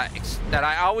that I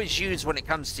always use when it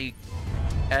comes to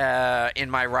in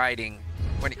my writing,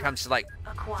 when it comes to like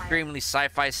Acquired. extremely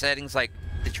sci-fi settings, like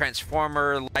the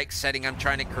Transformer-like setting I'm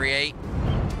trying to create.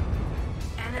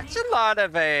 Enemy It's a lot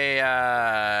of a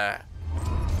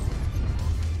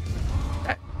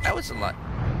that was a lot.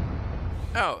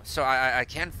 Oh, so I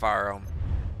can fire them.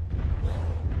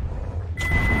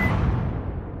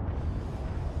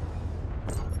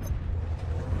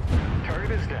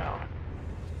 Target is down.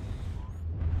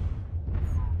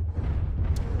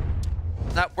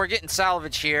 No, we're getting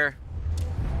salvage here.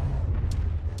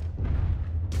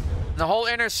 The whole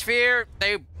inner sphere,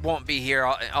 they won't be here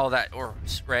all that or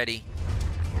ready.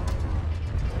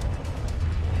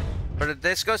 But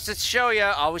this goes to show you,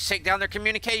 always take down their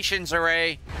communications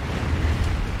array.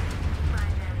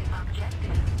 primary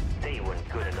objective. They weren't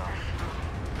good enough.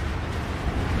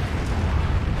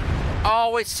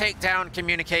 Always take down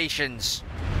communications.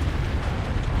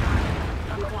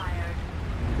 Acquired.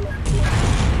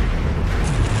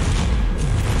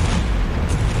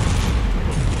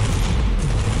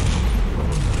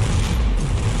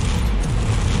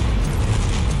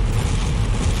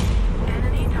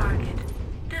 Enemy target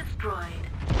destroyed.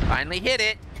 Finally hit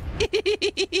it.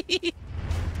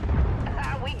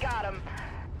 We got him.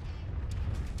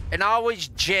 And always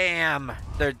jam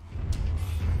their...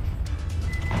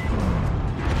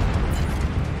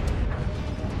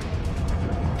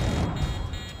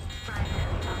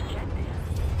 Primary objective.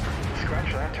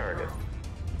 Scratch that target.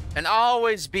 And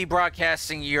always be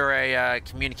broadcasting your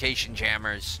communication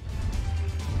jammers.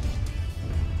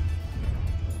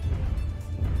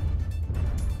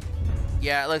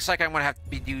 Yeah, it looks like I'm gonna have to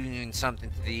be doing something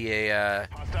to the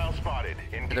Hostile spotted.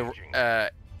 Engaging.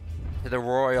 to the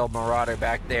Royal Marauder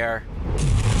back there.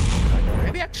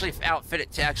 Maybe actually outfit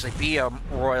it to actually be a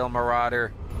Royal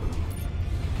Marauder.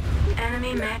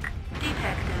 Enemy mech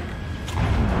detected.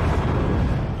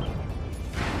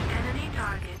 Enemy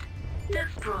target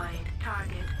destroyed.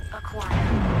 Target acquired.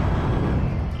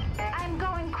 I'm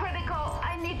going critical.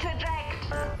 I need to eject.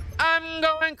 I'm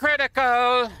going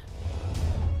critical.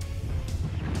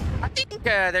 I think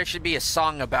there should be a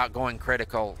song about going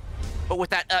critical, but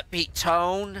with that upbeat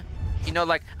tone. You know,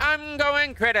 like, I'm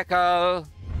going critical.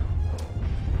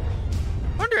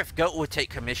 Wonder if Goat would take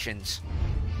commissions.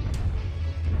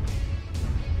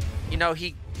 You know,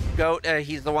 he's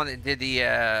the one that did the,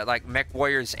 like,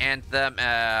 MechWarrior's anthem,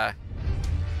 and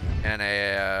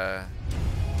a,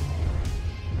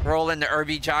 Roll in the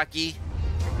Irby jockey,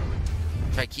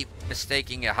 which I keep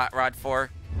mistaking a hot rod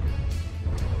for.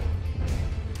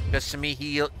 Because to me,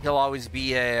 he'll always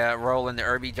be a Roll in the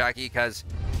Irby jockey, because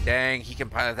dang, he can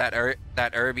pilot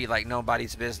that Irby like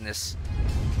nobody's business.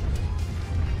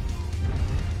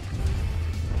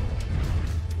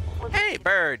 Hey,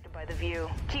 bird. By the view.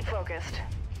 Keep focused.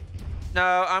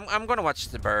 No, I'm gonna watch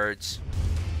the birds.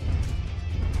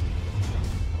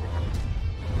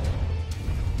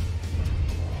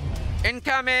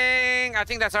 Incoming! I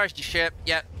think that's our ship.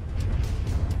 Yep.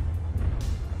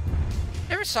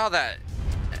 Never saw that.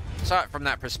 Saw it from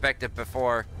that perspective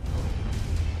before.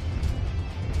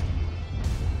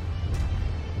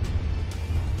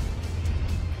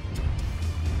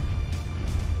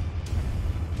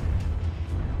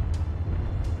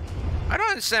 I don't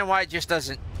understand why it just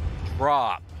doesn't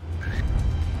drop.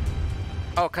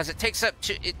 Oh, because it takes up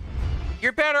to it.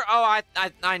 You're better. Oh,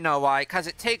 I know why. Because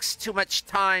it takes too much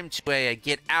time to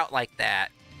get out like that.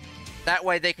 That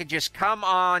way they could just come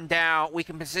on down. We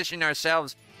can position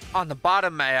ourselves on the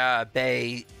bottom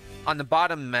bay,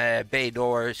 bay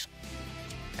doors,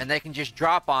 and they can just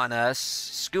drop on us,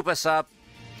 scoop us up,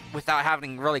 without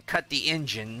having to really cut the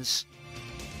engines.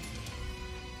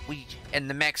 And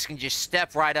the mechs can just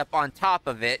step right up on top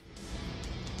of it,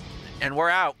 and we're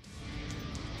out.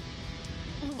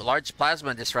 Ooh, large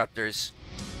plasma disruptors.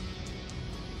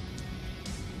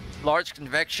 Large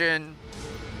convection.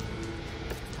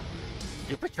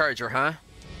 Supercharger, huh?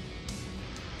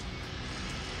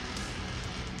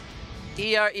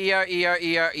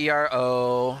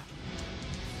 ER-O.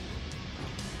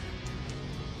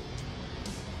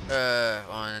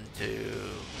 1, 2.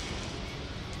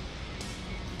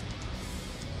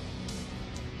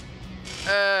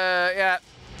 Yeah.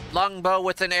 Longbow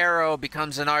with an arrow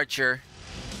becomes an archer.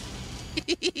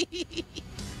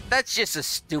 That's just a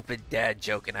stupid dad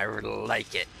joke, and I really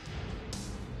like it.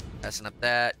 Messing up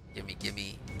that.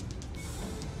 Gimme.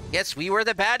 Yes, we were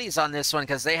the baddies on this one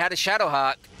because they had a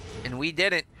Shadowhawk and we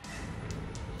didn't.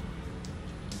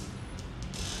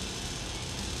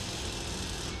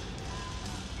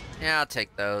 Yeah, I'll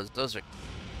take those. Those are...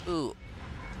 Ooh.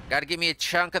 Gotta give me a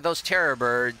chunk of those terror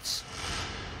birds.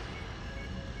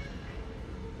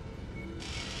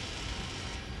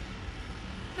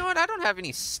 You know what? I don't have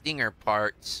any stinger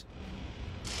parts.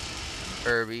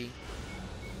 Irby.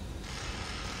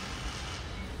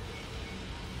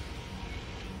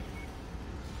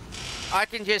 I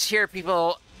can just hear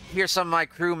some of my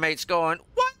crewmates going,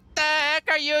 "What the heck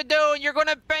are you doing? You're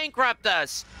gonna bankrupt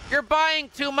us. You're buying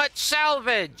too much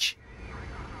salvage."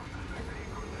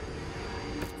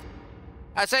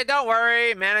 I say, don't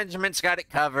worry, management's got it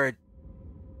covered.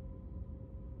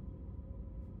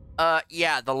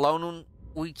 Yeah, the loan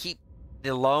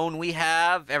we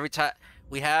have every time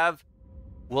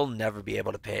we'll never be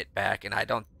able to pay it back, and I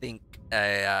don't think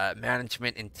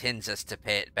management intends us to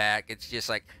pay it back. It's just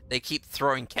like they keep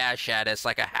throwing cash at us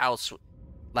like a house,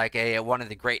 like one of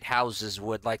the great houses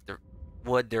would, like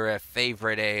their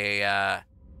favorite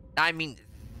I mean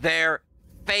their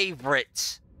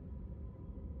favorite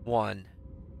one.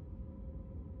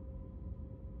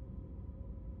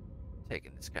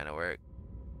 Taking this kind of work,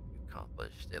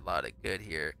 accomplished a lot of good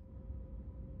here.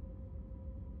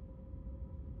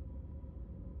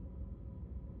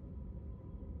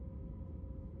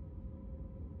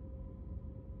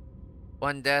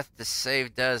 One death to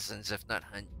save dozens, if not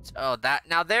hundreds. Oh,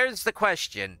 now there's the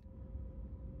question.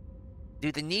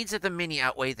 Do the needs of the many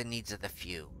outweigh the needs of the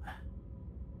few?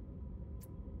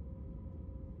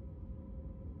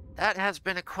 That has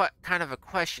been a kind of a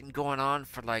question going on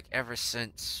for like ever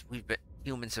since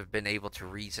humans have been able to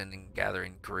reason and gather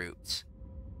in groups.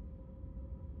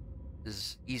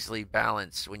 Is easily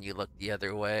balanced when you look the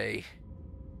other way.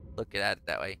 Look at it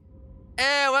that way.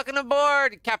 Hey, welcome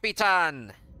aboard,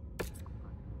 Capitan.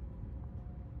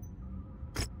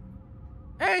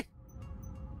 Hey,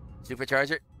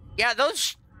 Supercharger. Yeah,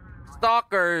 those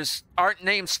stalkers aren't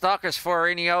named stalkers for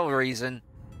any other reason.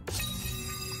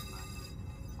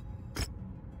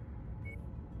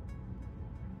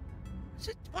 Is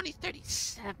it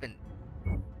 2037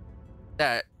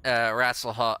 that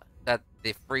Rasselhawk, that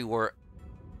the Free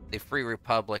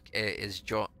Republic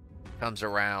comes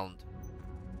around?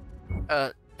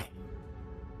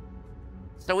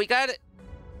 So we got it.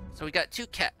 So we got 2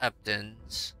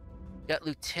 captains, we got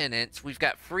lieutenants, we've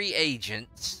got free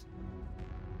agents.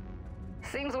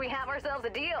 Seems we have ourselves a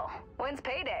deal. When's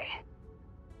payday?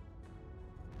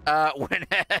 When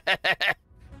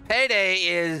payday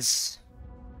is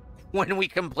when we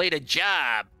complete a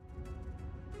job.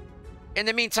 In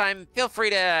the meantime, feel free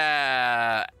to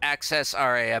access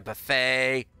our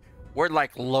buffet. We're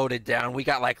like loaded down. We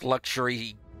got like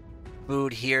luxury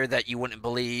food here that you wouldn't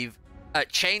believe.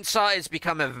 Chainsaw has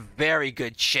become a very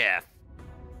good chef.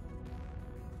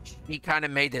 He kind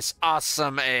of made this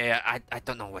awesome, I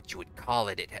don't know what you would call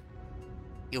it.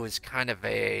 It was kind of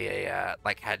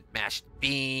like had mashed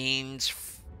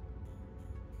beans,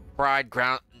 fried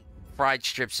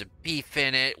strips of beef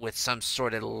in it with some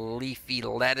sort of leafy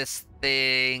lettuce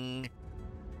thing.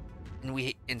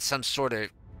 And some sort of,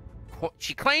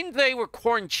 she claimed they were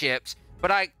corn chips,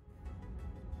 but I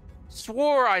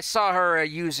swore I saw her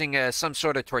using some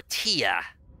sort of tortilla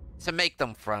to make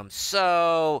them from.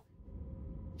 So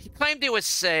he claimed it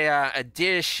was a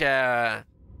dish, a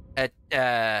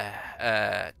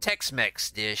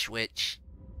Tex-Mex dish, which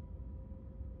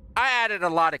I added a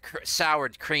lot of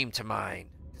soured cream to mine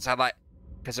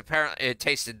because apparently it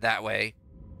tasted that way,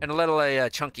 and a little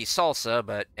chunky salsa.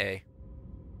 But I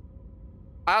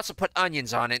also put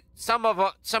onions on it. Some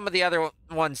of the other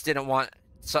ones didn't want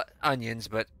onions,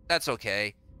 but that's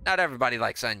okay. Not everybody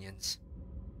likes onions.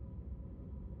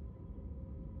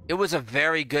 It was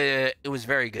very good.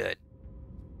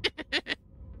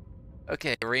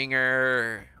 Okay,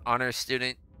 ringer, honor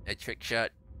student, a trick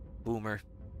shot, boomer.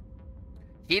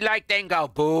 He liked then go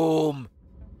boom.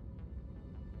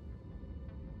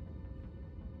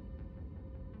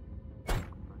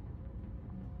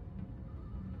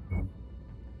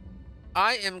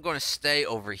 I am going to stay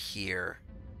over here.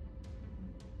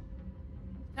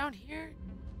 Down here?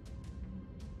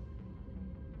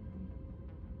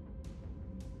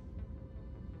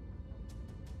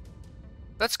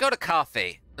 Let's go to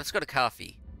coffee.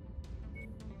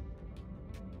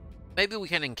 Maybe we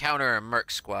can encounter a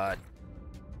Merc squad.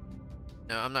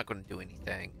 No, I'm not going to do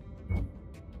anything.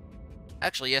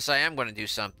 Actually, yes, I am going to do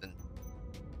something.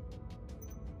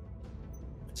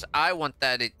 So I want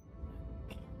that...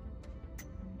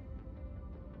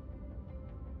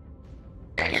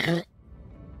 Because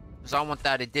I want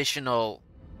that additional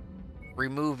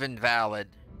Remove invalid.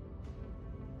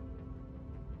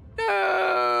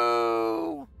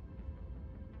 No!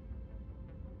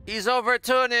 He's over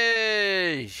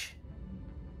tonnage!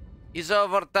 He's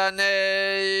over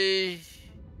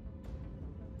tonnage!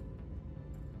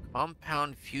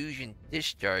 Compound fusion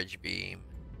discharge beam.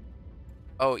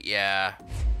 Oh, yeah.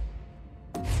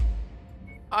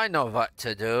 I know what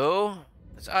to do.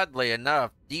 Because oddly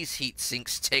enough, these heat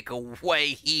sinks take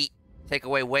away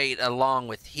weight along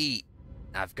with heat.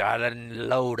 I've got a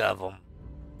load of them.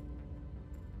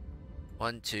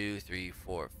 1, 2, 3,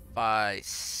 4, 5,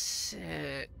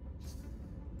 6.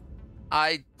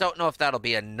 I don't know if that'll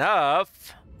be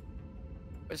enough.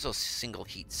 Where's those single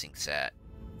heat sinks at?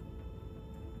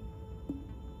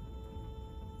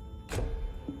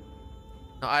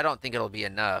 No, I don't think it'll be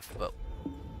enough, but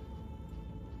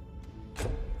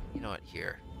you know what,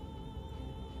 here.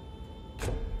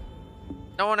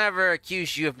 No one ever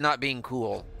accused you of not being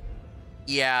cool.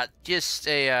 Yeah, just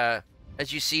a,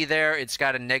 as you see there, it's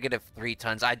got a -3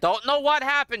 tons. I don't know what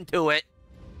happened to it,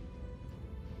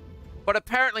 but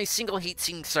apparently single heat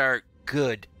sinks are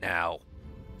good now.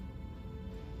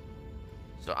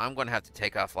 So I'm gonna have to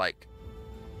take off like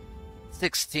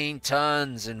 16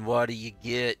 tons, and what do you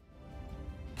get?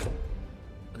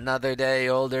 Another day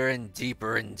older and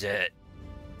deeper in debt.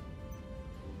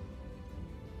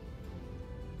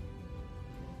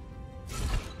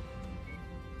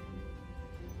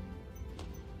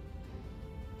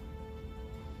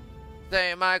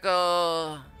 Say,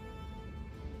 Michael,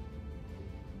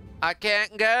 I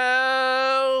can't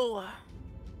go.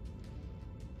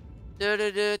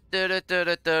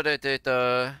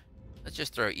 Let's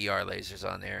just throw ER lasers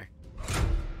on there.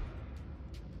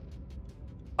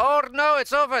 Oh no,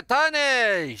 it's over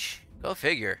tonnage! Go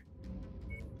figure.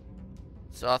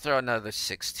 So I'll throw another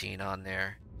 16 on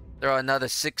there. Throw another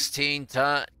 16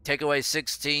 ton. Take away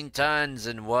 16 tons,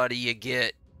 and what do you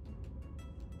get?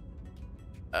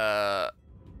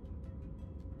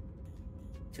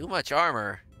 Too much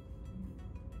armor.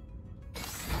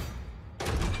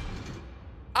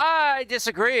 I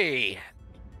disagree.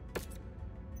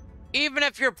 Even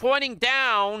if you're pointing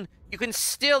down, you can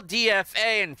still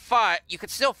DFA and fire. You can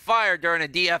still fire during a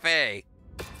DFA.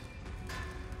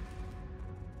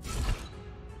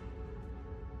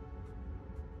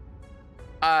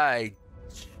 I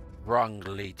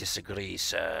strongly disagree,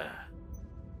 sir.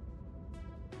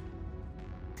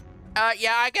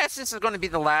 Yeah, I guess this is going to be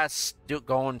the last,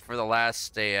 going for the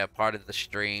last part of the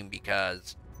stream,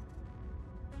 because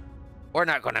we're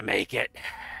not going to make it.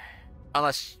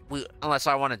 Unless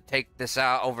I want to take this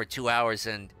out over 2 hours,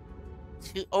 and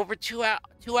over 2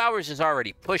 hours is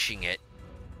already pushing it.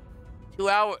 2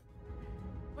 hour.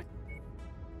 What?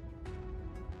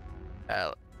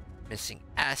 Missing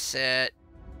asset.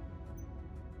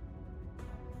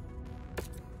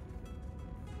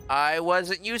 I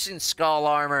wasn't using skull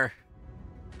armor.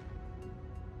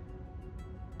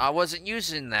 I wasn't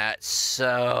using that,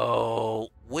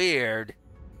 so weird.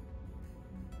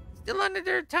 Still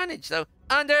under tonnage, though.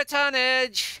 Under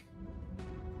tonnage!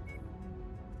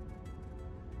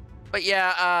 But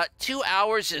yeah, 2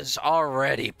 hours is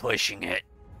already pushing it.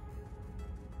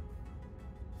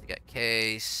 We got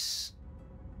case.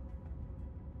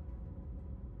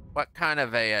 What kind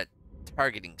of a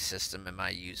targeting system am I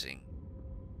using?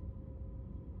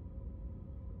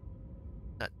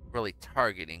 Not really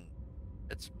targeting.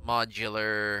 It's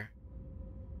modular.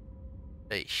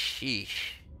 Hey,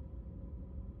 sheesh.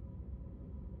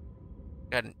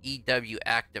 Got an EW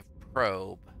active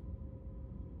probe.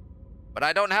 But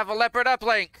I don't have a Leopard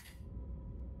uplink.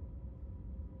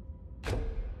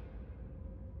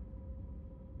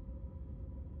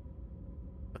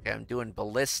 Okay, I'm doing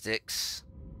ballistics.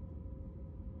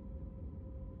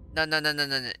 No.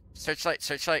 Searchlight,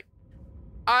 searchlight.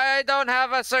 I don't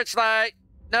have a searchlight.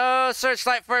 No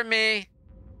searchlight for me.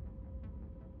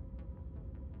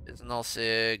 Isnal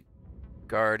Sig,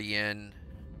 Guardian,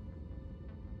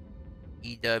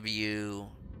 EW. You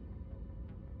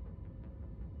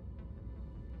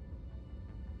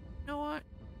know what?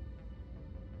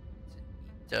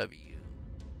 It's an EW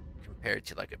compared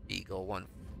to like a Beagle one.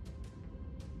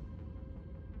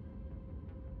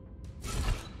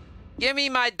 Give me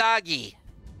my doggy.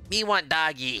 Me want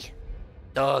doggy.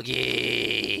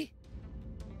 Doggy.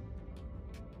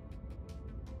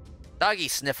 Doggy,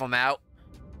 sniff them out.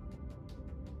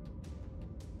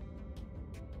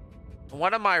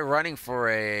 What am I running for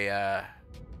a,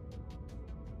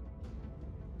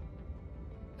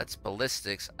 that's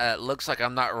ballistics. It looks like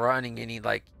I'm not running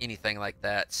anything like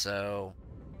that, so...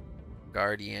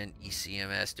 Guardian,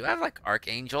 ECMS. Do I have, like,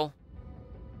 Archangel?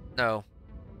 No.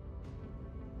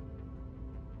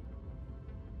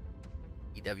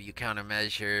 EW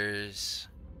countermeasures.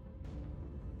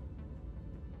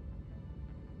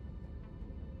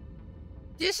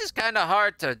 This is kind of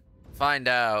hard to find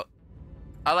out.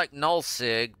 I like null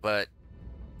sig, but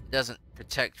it doesn't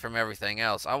protect from everything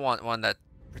else. I want one that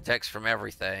protects from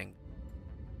everything.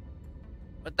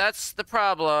 But that's the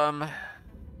problem.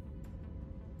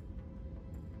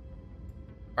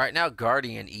 Right now,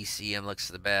 Guardian ECM looks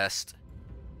the best.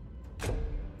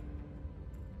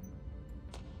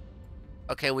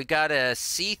 Okay, we got a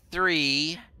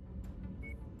C3.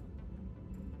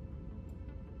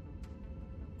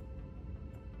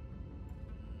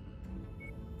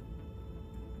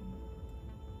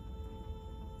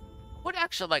 Would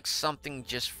actually like something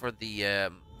just for the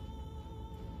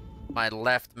my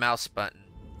left mouse button.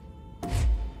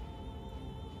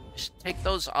 Just take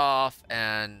those off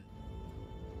and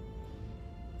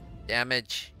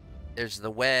damage. There's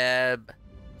the web.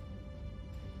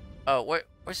 Oh,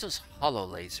 where's those hollow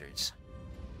lasers?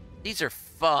 These are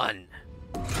fun.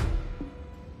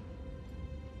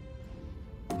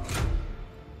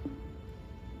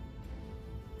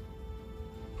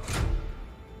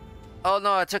 Oh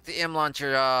no, I took the M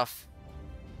launcher off.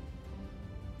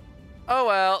 Oh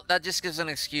well, that just gives an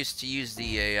excuse to use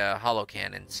the hollow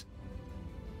cannons.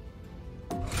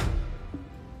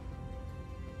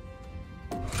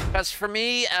 Because for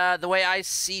me, the way I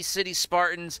see City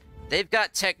Spartans, they've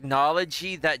got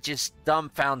technology that just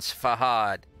dumbfounds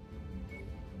Fahad.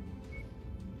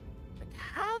 Like,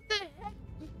 how the heck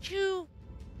did you...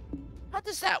 How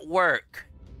does that work?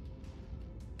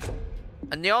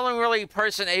 And the only really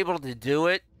person able to do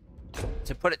it,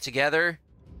 to put it together,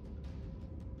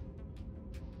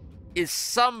 is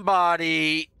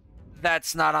somebody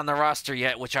that's not on the roster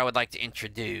yet, which I would like to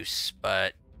introduce,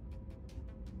 but...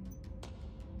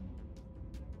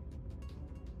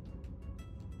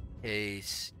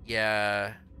 Case,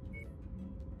 yeah.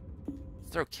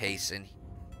 Let's throw case in.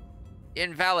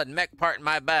 Invalid mech part in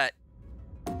my butt.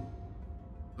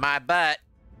 My butt.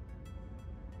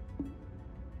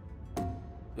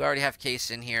 We already have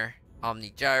case in here.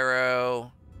 Omni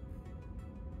gyro.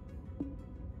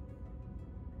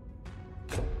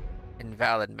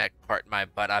 Invalid mech part in my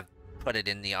butt. I've put it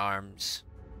in the arms.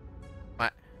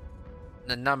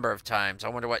 The number of times. I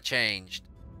wonder what changed.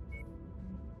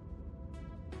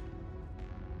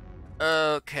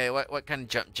 Okay, what kind of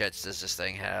jump jets does this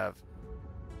thing have?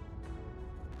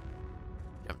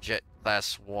 Jump jet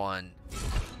class 1.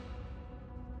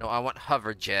 No, I want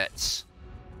hover jets.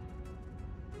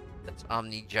 That's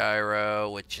Omni Gyro,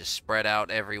 which is spread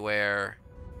out everywhere.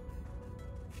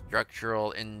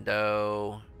 Structural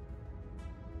Indo.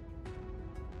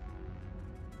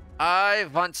 I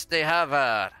want to have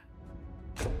a...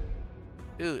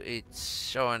 Ooh, it's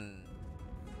showing...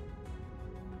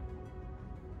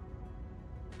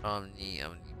 Omni,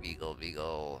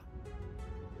 Beagle.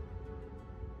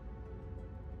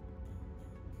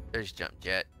 There's jump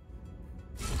jet.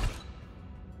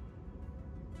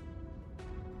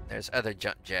 There's other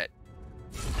jump jet.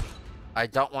 I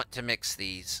don't want to mix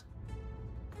these.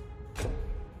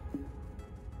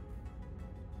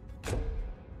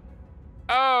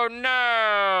 Oh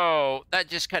no! That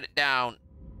just cut it down.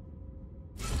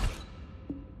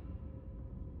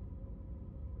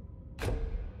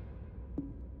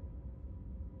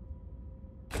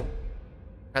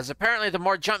 Because apparently the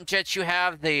more jump jets you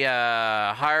have, the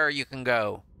higher you can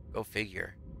go. Go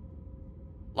figure.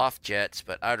 Loft jets,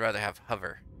 but I'd rather have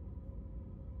hover.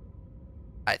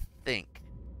 I think.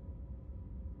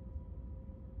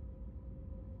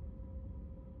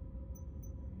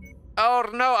 Oh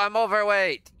no, I'm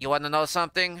overweight. You want to know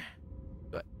something?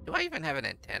 Do I even have an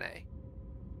antenna?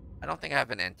 I don't think I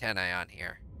have an antenna on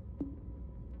here.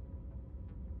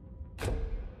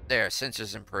 There,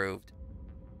 sensors improved.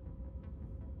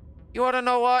 You want to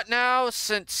know what now?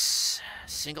 Since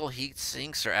single heat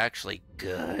sinks are actually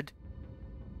good.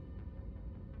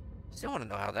 Still want to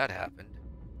know how that happened.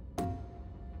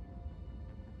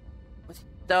 With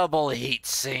double heat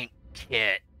sink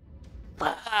kit.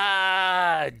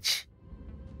 Fudge!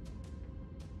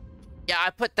 Yeah, I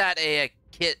put that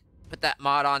kit, put that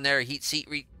mod on there, heat sink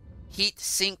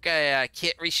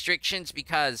kit restrictions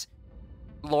because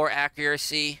lore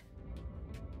accuracy.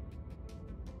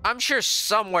 I'm sure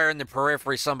somewhere in the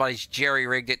periphery somebody's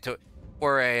jerry-rigged it to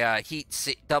where a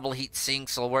double heat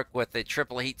sinks will work with the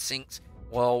triple heat sinks,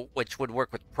 well, which would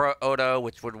work with Proto,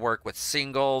 which would work with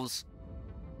singles.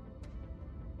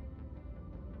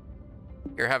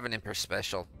 You're having Emperor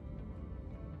Special.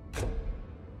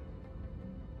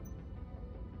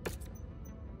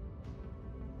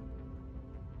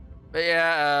 But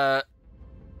yeah,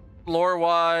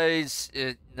 lore-wise,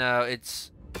 no,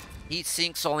 it's Heat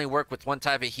sinks only work with one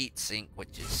type of heat sink,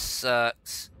 which is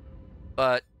sucks.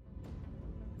 But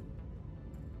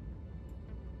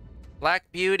Black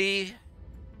Beauty.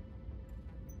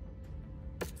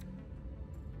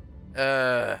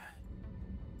 You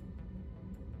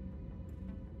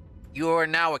are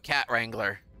now a cat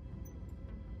wrangler.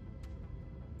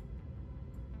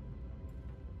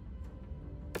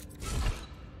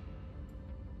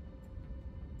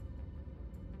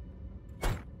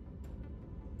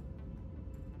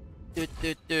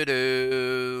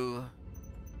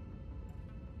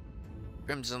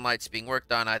 Crimson Light's being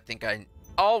worked on. I think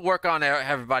I'll work on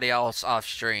everybody else off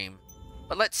stream.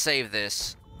 But let's save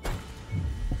this.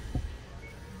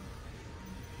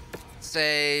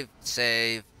 Save.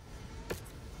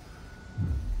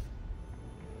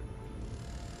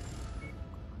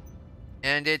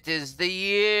 And it is the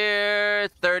year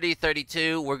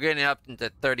 3032. We're getting up into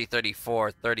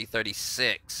 3034,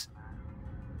 3036.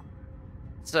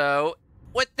 So,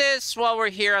 with this, while we're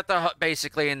here at the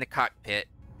basically in the cockpit,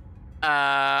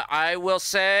 I will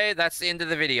say that's the end of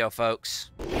the video,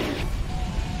 folks.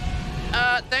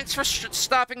 Thanks for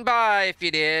stopping by. If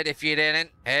you did, if you didn't,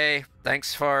 hey,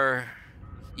 thanks for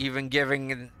even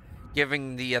giving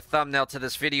the thumbnail to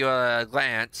this video a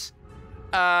glance.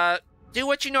 Do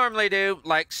what you normally do: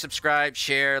 like, subscribe,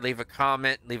 share, leave a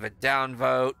comment, leave a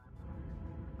downvote.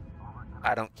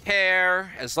 I don't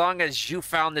care, as long as you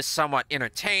found this somewhat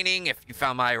entertaining. If you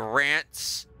found my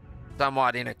rants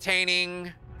somewhat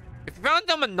entertaining, if you found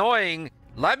them annoying,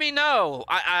 let me know.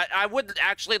 I would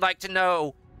actually like to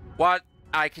know what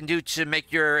I can do to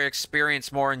make your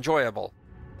experience more enjoyable.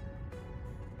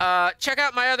 Check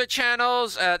out my other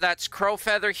channels. That's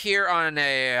Crowfeather here on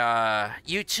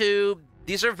YouTube.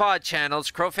 These are VOD channels.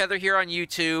 Crowfeather here on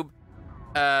YouTube.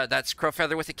 That's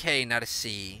Crowfeather with a K, not a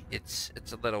C. It's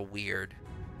a little weird.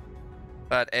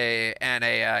 But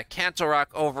Kantorock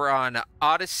over on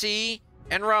Odyssey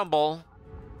and Rumble.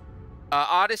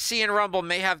 Odyssey and Rumble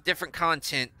may have different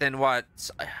content than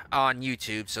what's on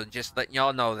YouTube, so just letting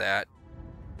y'all know that.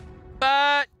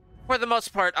 But for the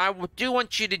most part, I do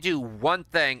want you to do one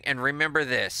thing and remember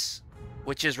this,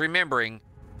 which is remembering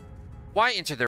why enter the